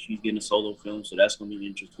already. She's getting a solo film, so that's gonna be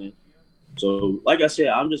interesting. So, like I said,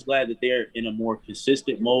 I'm just glad that they're in a more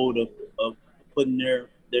consistent mode of putting their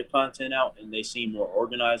content out, and they seem more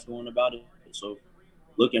organized going about it. So,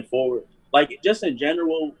 looking forward, like just in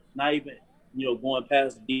general, not even going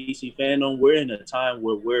past DC fandom, we're in a time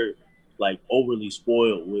where we're like overly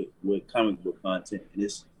spoiled with comic book content. And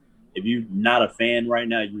if you're not a fan right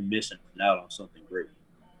now, you're missing out on something great.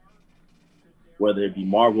 Whether it be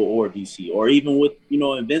Marvel or DC, or even with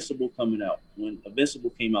Invincible coming out. When Invincible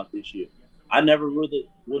came out this year, I never really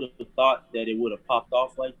would have thought that it would have popped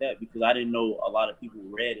off like that because I didn't know a lot of people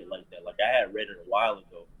read it like that. Like I had read it a while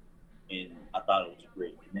ago, and I thought it was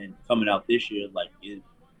great. And then coming out this year, like it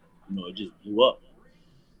just blew up.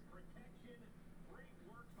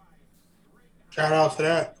 Shout out to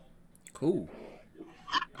that. Cool.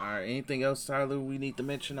 All right. Anything else, Tyler, we need to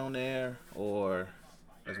mention on there, or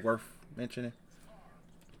is worth mentioning?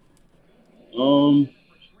 No,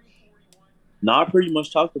 I pretty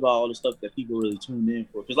much talked about all the stuff that people really tuned in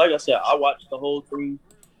for. Because, like I said, I watched the whole thing,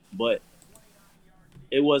 but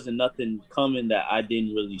it wasn't nothing coming that I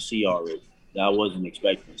didn't really see already that I wasn't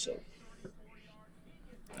expecting. So,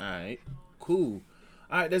 all right, cool.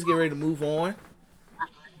 All right, let's get ready to move on.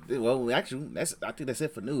 Well, actually, I think that's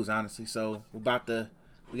it for news, honestly. So we got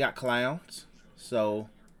clowns. So.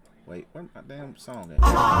 Wait, where's my damn song at?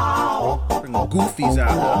 Bring the goofies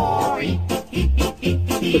out.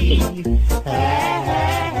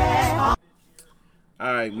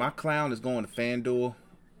 Alright, my clown is going to FanDuel.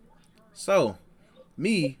 So,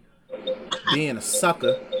 me being a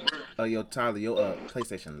sucker. Yo, Tyler, your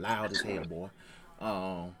PlayStation loud as hell, boy.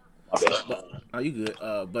 You good?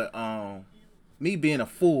 Me being a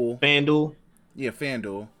fool. FanDuel? Yeah,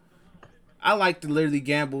 FanDuel. I like to literally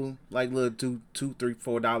gamble like little $2, $3,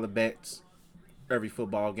 $4 bets every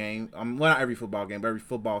football game. Well, not every football game, but every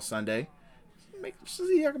football Sunday. See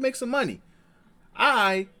if I can make some money.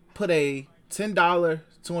 I put a $10,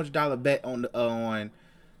 $200 bet on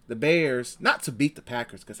the Bears, not to beat the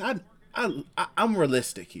Packers, because I'm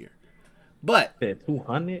realistic here. But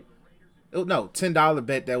 $200? No, $10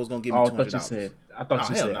 bet that was gonna give me $200. I thought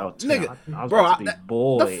you said, no. Nigga, I was about to be,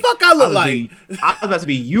 boy. The fuck I look like? I was about to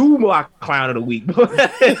be you, my clown of the week.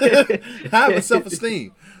 I have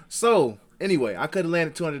self-esteem. So, anyway, I could have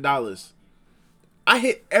landed $200. I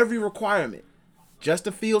hit every requirement.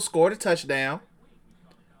 Justin Fields scored a touchdown.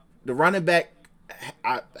 The running back,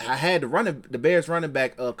 I had the Bears running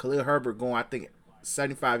back, Khalil Herbert, going, I think,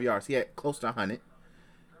 75 yards. He had close to 100.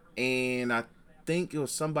 And I think it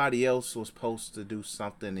was somebody else was supposed to do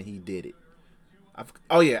something, and he did it.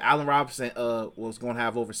 Allen Robinson was going to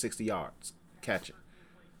have over 60 yards catching.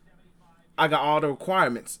 I got all the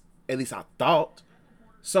requirements, at least I thought.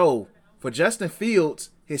 So, for Justin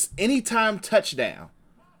Fields, his anytime touchdown,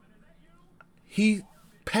 he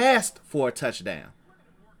passed for a touchdown.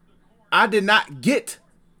 I did not get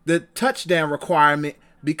the touchdown requirement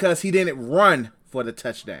because he didn't run for the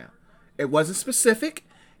touchdown. It wasn't specific.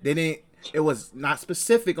 It was not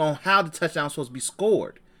specific on how the touchdown was supposed to be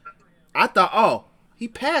scored. I thought, he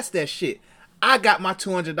passed that shit. I got my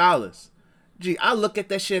 $200. Gee, I look at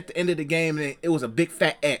that shit at the end of the game and it was a big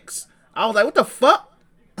fat X. I was like, what the fuck?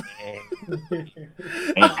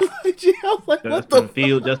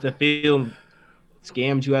 Justin Field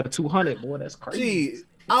scammed you out of 200, boy. That's crazy. Gee,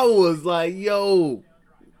 I was like, yo,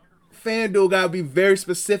 FanDuel gotta be very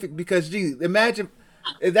specific because, gee, imagine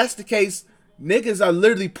if that's the case, niggas are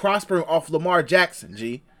literally prospering off Lamar Jackson,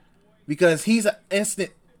 G, because he's an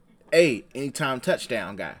instant anytime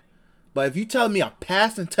touchdown guy. But if you tell me a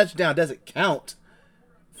passing touchdown doesn't count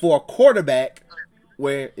for a quarterback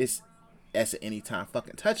where that's an anytime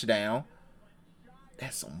fucking touchdown,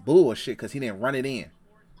 that's some bullshit because he didn't run it in.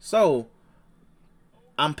 So,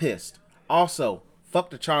 I'm pissed. Also, fuck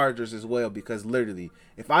the Chargers as well because literally,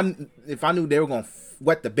 if I knew they were going to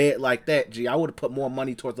wet the bed like that, G, I would have put more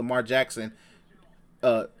money towards Lamar Jackson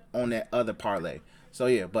on that other parlay. So,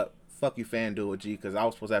 yeah, but fuck you, FanDuel, G, because I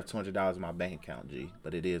was supposed to have $200 in my bank account, G.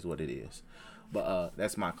 But it is what it is. But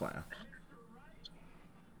that's my clown.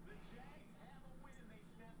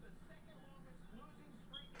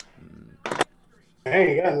 I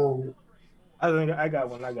ain't got no. I think I got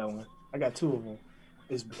one. I got two of them.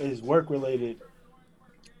 It's work related.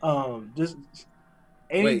 Just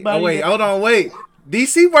anybody. Wait, hold on, wait.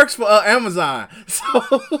 DC works for Amazon,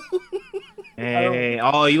 so. Hey,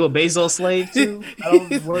 you a Bezos slave too? I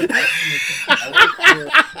don't work.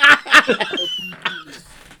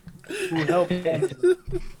 who helped.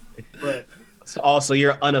 But also,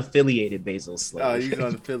 you're unaffiliated Basil Slade. Oh, he's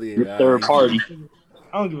unaffiliated. Third party.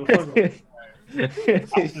 I don't give a fuck.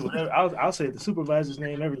 I'll say the supervisor's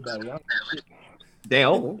name, everybody.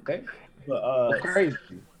 Damn, okay. But crazy.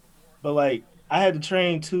 But like, I had to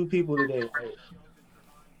train 2 people today. Right?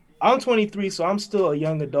 I'm 23, so I'm still a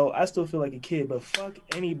young adult. I still feel like a kid. But fuck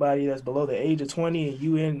anybody that's below the age of 20 and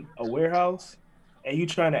you in a warehouse and you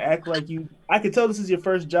trying to act like you. I can tell this is your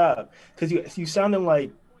first job because you sounding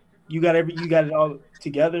like you got it all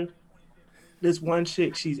together. This one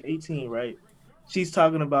chick, she's 18, right? She's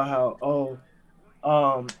talking about how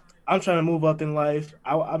I'm trying to move up in life.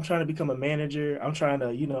 I'm trying to become a manager. I'm trying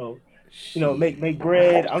to make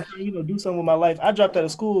bread. I'm trying to do something with my life. I dropped out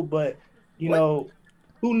of school, but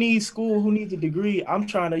who needs school? Who needs a degree? I'm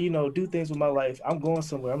trying to do things with my life. I'm going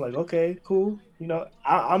somewhere. I'm like, okay, cool.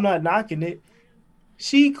 I'm not knocking it.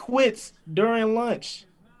 She quits during lunch.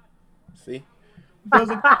 See.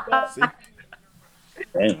 See?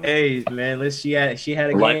 Hey man, she had a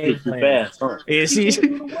Life game is too plan. fast, huh? Yeah,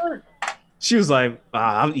 she was like,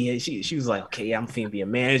 she was like, okay, I'm finna be a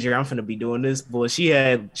manager. I'm finna be doing this. Boy, she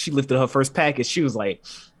lifted her first package. She was like,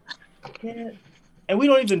 yeah. And we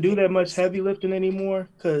don't even do that much heavy lifting anymore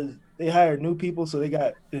because they hired new people, so they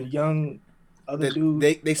got the young other dudes.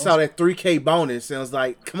 They saw that $3K bonus and was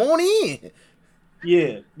like, come on in.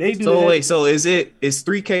 Yeah, they do. So wait, so is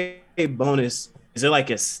 $3K bonus? Is it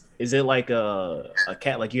like a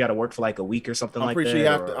cat? Like you got to work for like a week or something like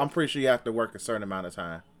that? I'm pretty sure you have to work a certain amount of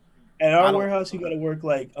time. At our warehouse, you got to work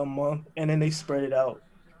like a month, and then they spread it out.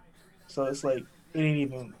 So it's like you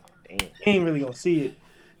ain't really gonna see it.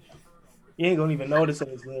 You ain't gonna even notice that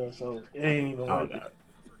it's there. So it ain't even worth it.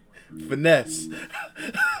 Finesse.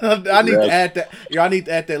 I need to add that. I need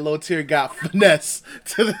to add that low tier got finesse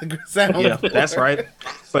to the sound. Yeah, that's right.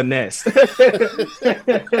 Finesse. Finesse.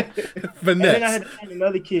 And then I had to find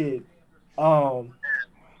another kid.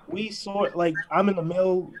 We sort like I'm in the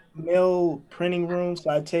mail printing room, so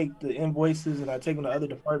I take the invoices and I take them to other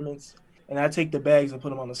departments, and I take the bags and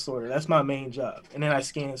put them on the sorter. That's my main job, and then I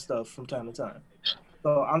scan stuff from time to time.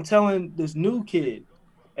 So I'm telling this new kid,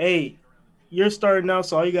 hey, you're starting out,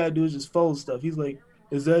 so all you gotta do is just fold stuff. He's like,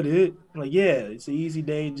 is that it? I'm like, yeah, it's an easy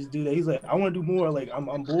day, just do that. He's like, I want to do more. Like,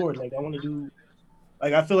 I'm bored. Like, I want to do.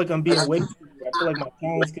 Like, I feel like I'm being wasted. I feel like my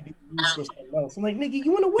talents could be used for something else. I'm like, nigga,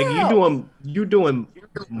 you want to win? You doing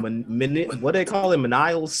what they call it,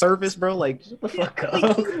 maniacal service, bro? Like, shut the fuck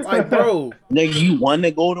up. Like, bro, nigga, you want to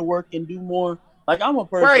go to work and do more? Like, I'm a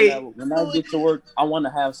person that when I get to work, I want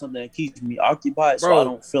to have something that keeps me occupied, so I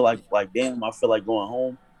don't feel like damn, I feel like going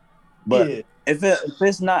home. But if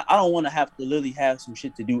it's not, I don't want to have to literally have some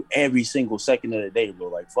shit to do every single second of the day, bro.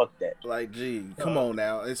 Like, fuck that. Like, gee, come on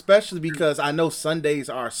now. Especially because I know Sundays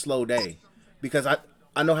are a slow day. Because I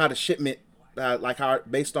know how the shipment,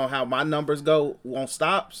 based on how my numbers go on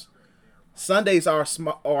stops, Sundays are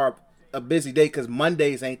a busy day because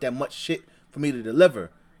Mondays ain't that much shit for me to deliver.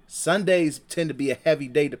 Sundays tend to be a heavy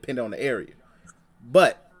day depending on the area.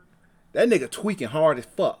 But that nigga tweaking hard as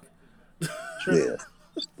fuck. True. Yeah.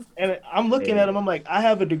 And I'm looking at him. I'm like, I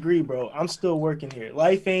have a degree, bro. I'm still working here.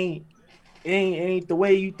 Life ain't the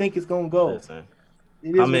way you think it's gonna go. Listen,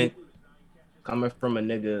 coming from a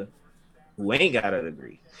nigga who ain't got a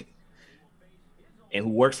degree and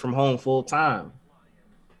who works from home full time.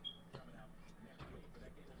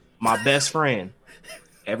 My best friend.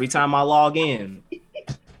 Every time I log in,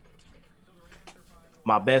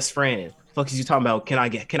 my best friend. Fuck is you talking about?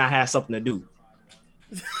 Can I have something to do?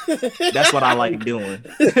 That's what I like doing.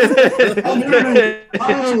 I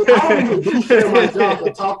don't even do shit in my job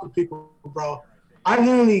to talk to people, bro.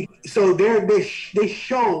 They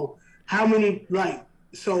show how many,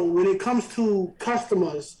 so when it comes to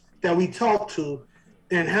customers that we talk to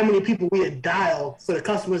and how many people we had dial for the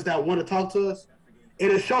customers that want to talk to us,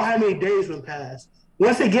 it'll show how many days went past.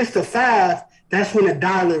 Once it gets to 5, that's when the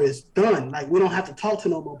dialer is done. Like, we don't have to talk to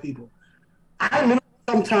no more people. I literally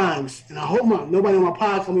sometimes, and I hope nobody on my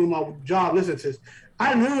podcast or my job listens to this,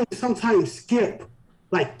 I literally sometimes skip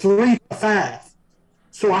like 3 to 5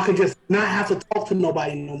 so I could just not have to talk to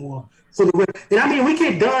nobody no more. And I mean, we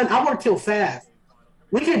get done. I work till 5.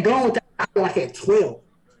 We get done with that like at 12.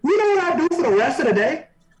 You know what I do for the rest of the day?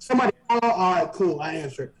 Somebody, all right, cool, I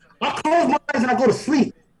answer it. I close my eyes and I go to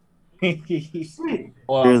sleep.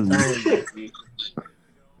 Well,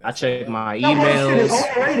 I check my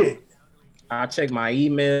emails. I check my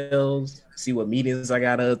emails, see what meetings I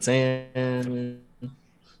gotta attend,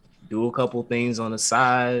 do a couple things on the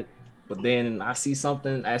side. But then I see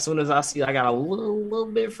something. As soon as I see I got a little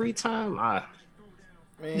bit of free time,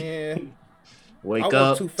 man, Wake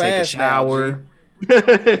up, take a shower.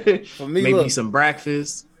 For me, maybe some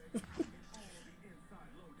breakfast.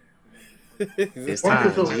 It's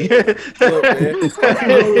time.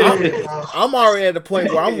 I'm already at the point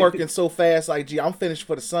where I'm working so fast, like, gee, I'm finished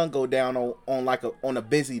for the sun go down on a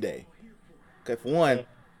busy day. Okay, for one,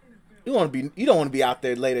 you don't want to be out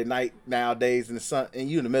there late at night nowadays in the sun, and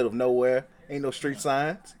you in the middle of nowhere, ain't no street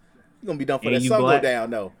signs. You're gonna be done for that sun go down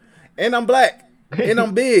though. And I'm black, and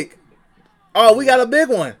I'm big. Oh, we got a big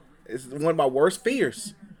one. It's one of my worst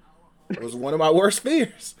fears. It was one of my worst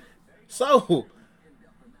fears. So,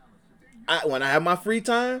 when I have my free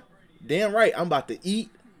time, damn right, I'm about to eat,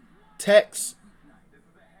 text,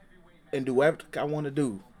 and do whatever I want to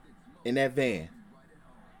do in that van.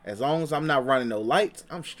 As long as I'm not running no lights,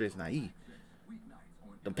 I'm stress naive.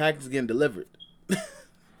 The package is getting delivered.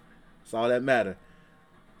 That's all that matter.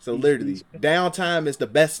 So literally, downtime is the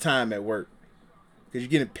best time at work because you're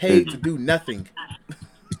getting paid to do nothing.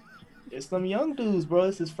 It's some young dudes, bro.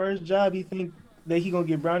 It's his first job. He think that he gonna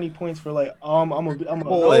get brownie points for like,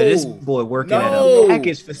 this boy working at a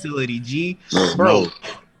package facility, G. Bro,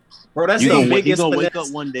 that's the biggest. He's gonna wake up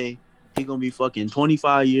one day. He gonna be fucking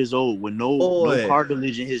 25 years old with no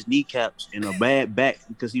cartilage in his kneecaps and a bad back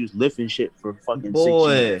because he was lifting shit for fucking 6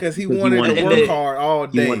 years. Because he wanted to work hard all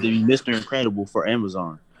day. He wanted to be Mr. Incredible for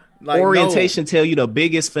Amazon. Like, orientation tell you the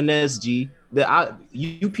biggest finesse, G. The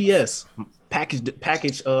UPS package.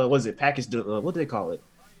 Was it package? What do they call it?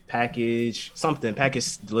 Package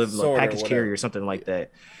delivery, package carrier, something like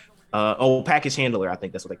that. Package handler. I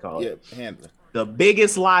think that's what they call it. Yeah, handler. The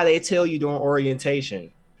biggest lie they tell you during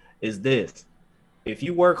orientation is this: if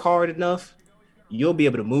you work hard enough, you'll be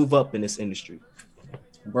able to move up in this industry.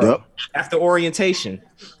 Bro, yep. After orientation,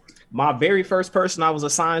 my very first person I was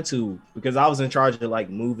assigned to, because I was in charge of like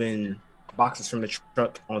moving boxes from the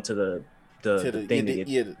truck onto the thing to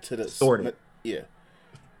get sorted. Yeah,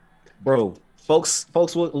 bro. Folks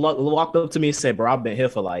walked up to me and said, "Bro, I've been here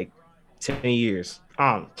for like 10 years."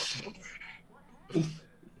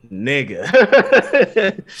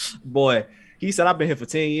 Nigga, boy. He said, "I've been here for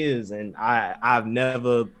 10 years and I've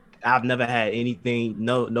never had anything,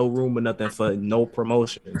 no room or nothing for no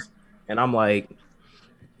promotions." And I'm like,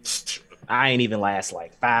 I ain't even last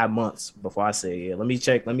like 5 months before I say, "Yeah, let me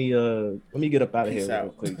check. Let me get up out of here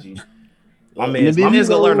real quick, G." My man's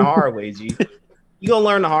gonna learn the hard way, G. You gonna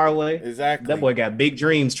learn the hard way. Exactly. That boy got big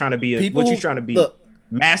dreams trying to be what you trying to be? Look,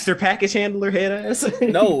 master package handler, head ass.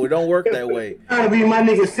 No, it don't work that way. Trying to be my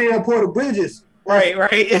nigga Sam Porter Bridges. Right.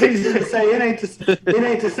 Say it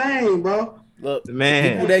ain't the same, bro. Look,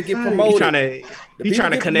 man, people that get promoted, he's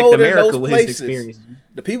trying to connect America with his experience.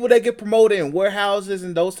 The people that get promoted in warehouses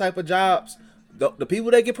and those type of jobs, the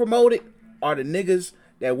people that get promoted are the niggas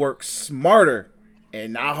that work smarter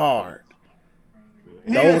and not hard.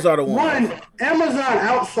 Yeah, those are the ones. One, Amazon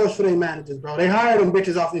outsourced for their managers, bro. They hire them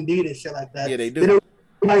bitches off Indeed and shit like that. Yeah, they do.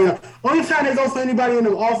 Only time they go for anybody in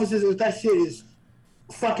the offices if that shit is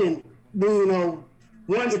fucking, one,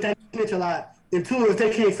 if they bitch a lot, and two, if they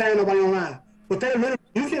can't find nobody online. But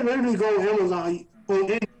you can literally go on Amazon, on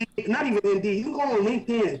Indeed, not even Indeed, you can go on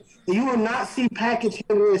LinkedIn, and you will not see package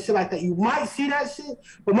handler and shit like that. You might see that shit,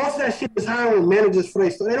 but most of that shit is hiring managers for their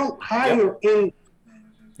store. They don't hire in.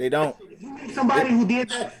 They don't. Somebody who did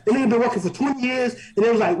that, they had been working for 20 years, and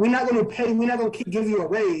they was like, we're not going to keep giving you a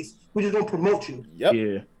raise. We're just going to promote you. Yep.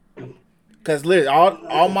 Yeah. Because literally,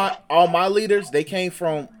 all my leaders, they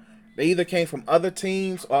either came from other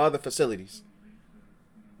teams or other facilities.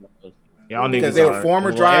 Because they were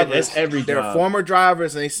former drivers. They were former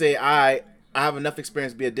drivers, and they say, I have enough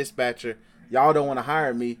experience to be a dispatcher. Y'all don't want to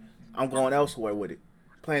hire me. I'm going elsewhere with it.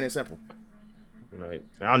 Plain and simple. Right.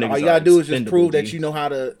 All you gotta do is just prove that you know how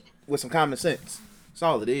to, with some common sense. That's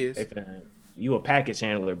all it is. Hey, you a package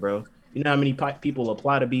handler, bro. You know how many people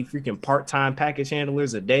apply to be freaking part-time package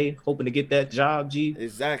handlers a day, hoping to get that job, G?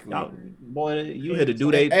 Exactly. Boy, you had to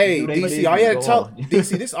do that. Hey, DC, all you had to tell DC,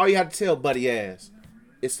 this is all you had to tell buddy ass.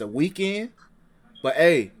 It's the weekend, but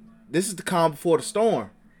hey, this is the calm before the storm.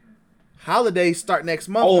 Holidays start next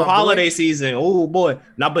month. Oh, holiday season. Oh boy.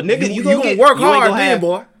 Now, but nigga, you gonna work hard then,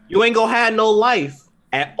 boy. You ain't gonna have no life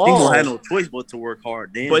at all. You gonna have no choice but to work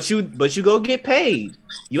hard then. But you go get paid.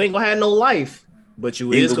 You ain't gonna have no life, but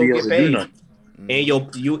you is gonna get paid. And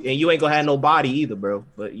you ain't gonna have no body either, bro.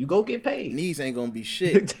 But you go get paid. Knees ain't gonna be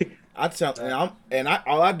shit. All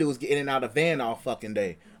I do is get in and out of van all fucking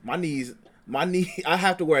day. My knee, I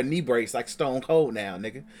have to wear a knee brace like Stone Cold now,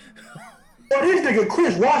 nigga. Well, this nigga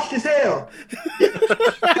Chris washed his hell.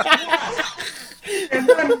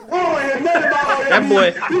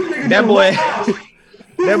 That boy.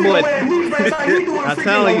 I'm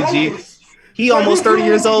telling you, G. He almost 30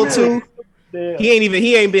 years old too.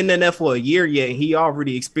 He ain't been in there for a year yet. And he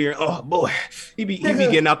already experienced. Oh boy, he be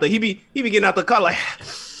getting out the car like.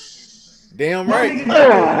 Damn right.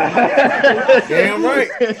 Damn right.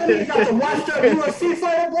 You got to watch the UFC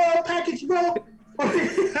fight, boy, package, bro.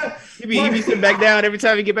 he be sitting back down every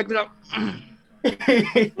time he get back to your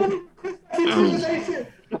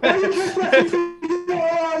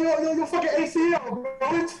fucking ACL,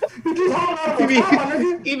 bro.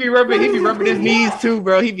 He be rubbing his knees too,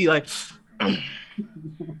 bro. He be like, all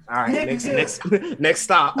right, next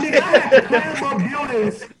stop.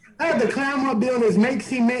 I had to climb up buildings, make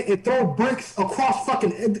cement, and throw bricks across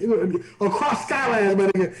skylines,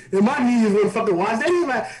 but and my knees were fucking wide. They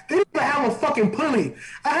didn't even have a fucking pulley.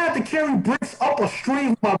 I had to carry bricks up a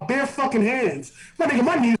stream with my bare fucking hands. My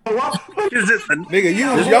knees were wide. Nigga,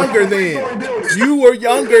 you was younger then. You were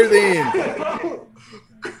younger then.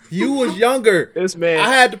 You was younger. This man,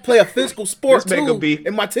 I had to play a physical sport too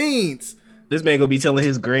in my teens. This man gonna be telling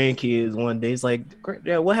his grandkids one day, it's like,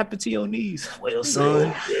 Dad, what happened to your knees? Well,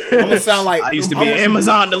 son, I'm gonna sound like I used to be an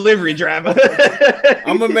Amazon delivery driver.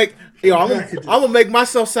 I'm gonna make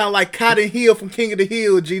myself sound like Cotton Hill from King of the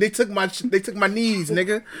Hill. G, they took my knees,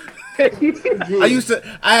 nigga.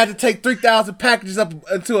 I had to take 3,000 packages up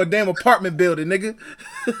into a damn apartment building, nigga.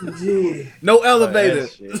 No elevator,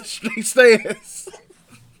 straight stairs.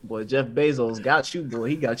 Boy, Jeff Bezos got you, boy.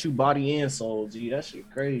 He got you body and soul, G. That shit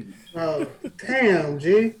crazy. Oh, damn,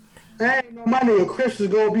 G. I ain't know my nigga Chris is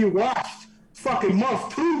gonna be washed fucking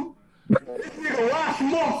month 2. This nigga washed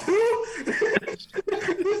month 2? This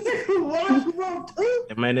nigga washed month 2?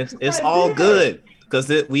 Man, it's all good. Because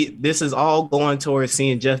this is all going towards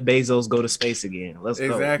seeing Jeff Bezos go to space again. Let's go.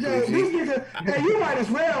 Exactly. Yeah, this nigga, hey, you might as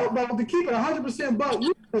well, but to keep it 100% buck,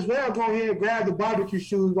 you might as well go ahead and grab the barbecue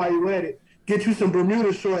shoes while you're at it. Get you some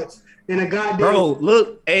Bermuda shorts and a goddamn. Bro,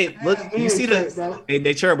 look. You see the. Hey,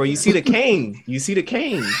 they bro. You see the cane. You see the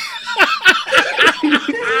cane. In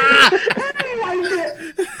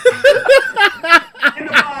the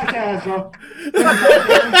podcast, bro.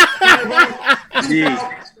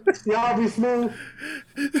 Y'all be smooth.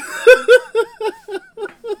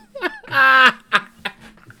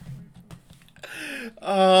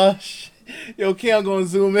 Shit. Yo, Cam gonna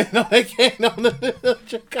zoom in on that cane on the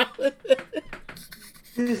Chicago.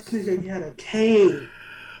 This nigga got a cane.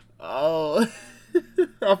 Oh,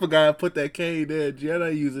 I forgot I put that cane there, G. I'm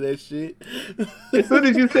not using that shit. As soon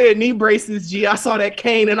as you said knee braces, G, I saw that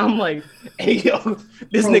cane and I'm like, hey, yo,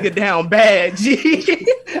 this nigga down bad, G.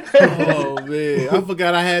 Oh, man. I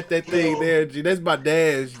forgot I had that thing there, G. That's my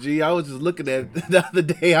dad's, G. I was just looking at it the other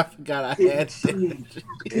day. I forgot I had that.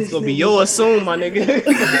 It's going to be yours soon, my nigga.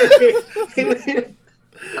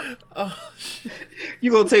 Oh, shit.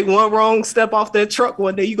 You going to take one wrong step off that truck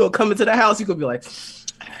one day. You going to come into the house. You going to be like...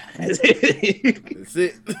 That's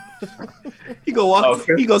it. He go walk.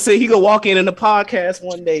 Okay. He go walk in the podcast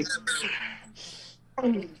one day.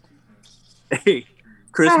 Hey,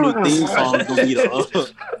 Christmas theme song is gonna be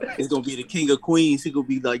it's gonna be the King of Queens. He gonna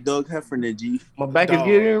be like Doug Heffernan. G. My back is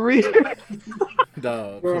getting real.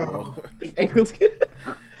 Dog.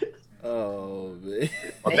 Oh man.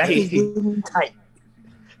 My back is getting tight.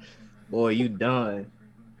 Boy, you done.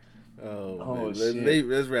 Oh man.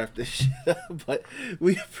 Let's wrap this shit up. But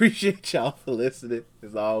we appreciate y'all for listening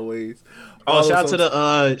as always. Shout out to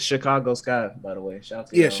the Chicago Sky, by the way. Shout out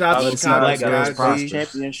to shout out to Chicago Sky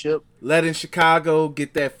championship. Letting Chicago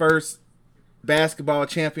get that first basketball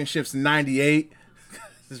championships in '98.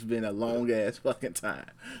 This has been a long ass fucking time.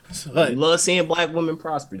 So, love seeing black women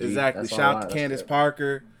prosper. G. Exactly. Shout out to Candace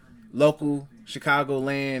Parker, local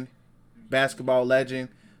Chicagoland basketball legend.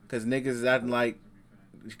 Because niggas is acting like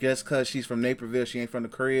just because she's from Naperville, she ain't from the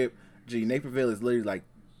crib. Gee, Naperville is literally like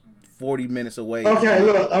 40 minutes away. Okay,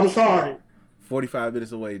 look, I'm sorry. 45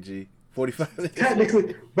 minutes away, G. 45 minutes.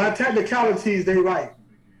 Technically, by technicalities, they right.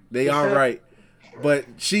 They are right. But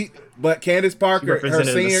Candace Parker,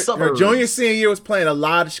 her junior senior year was playing a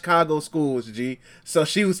lot of Chicago schools, G. So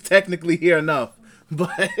she was technically here enough.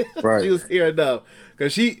 But she was here enough.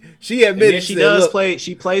 Because she admitted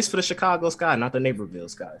she plays for the Chicago Sky, not the Naperville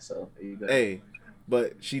Sky. So there you go. Hey,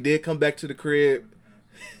 but she did come back to the crib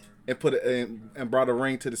and brought a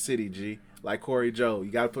ring to the city, G. Like Corey Joe.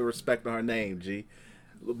 You gotta put respect on her name, G.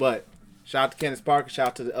 But shout out to Candace Parker, shout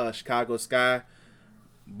out to the Chicago Sky.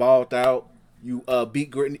 Balled out. You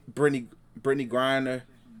beat Brittany Griner.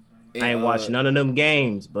 I ain't watched none of them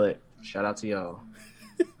games, but shout out to y'all.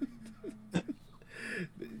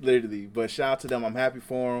 Literally, but shout out to them. I'm happy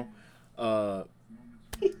for them.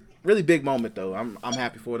 Really big moment though. I'm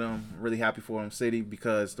happy for them. Really happy for them, City,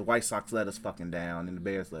 because the White Sox let us fucking down and the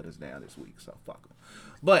Bears let us down this week. So fuck them.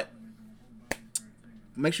 But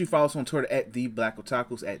Make sure you follow us on Twitter at the Black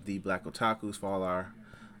Otakus for all our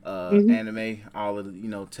anime, all of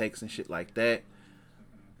the takes and shit like that.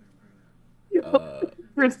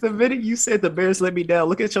 Chris, the minute you said the Bears let me down,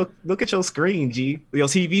 look at your screen, G, your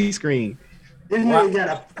TV screen. This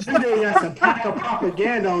nigga got some pack of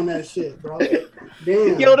propaganda on that shit, bro.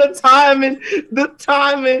 Damn. Yo, the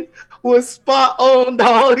timing was spot on,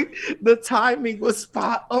 dog. The timing was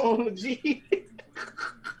spot on, G.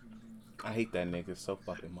 I hate that nigga so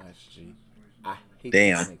fucking much, G. I hate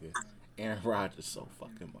that nigga. Aaron Rodgers so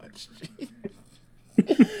fucking much, G.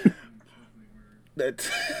 That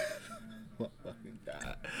fucking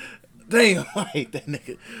God. Damn, I hate that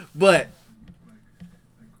nigga. But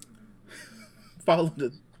follow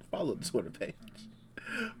the Twitter page.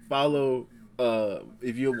 Follow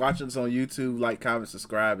if you're watching us on YouTube, like, comment,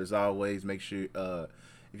 subscribe as always. Make sure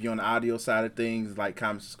if you're on the audio side of things, like,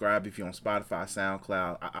 comment, subscribe. If you're on Spotify,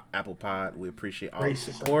 SoundCloud, Apple Pod, we appreciate all the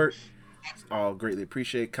support. It's all greatly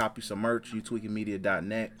appreciated. Copy some merch,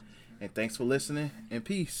 youtweekingmedia.net. And thanks for listening, and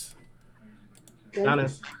peace.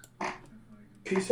 Honest.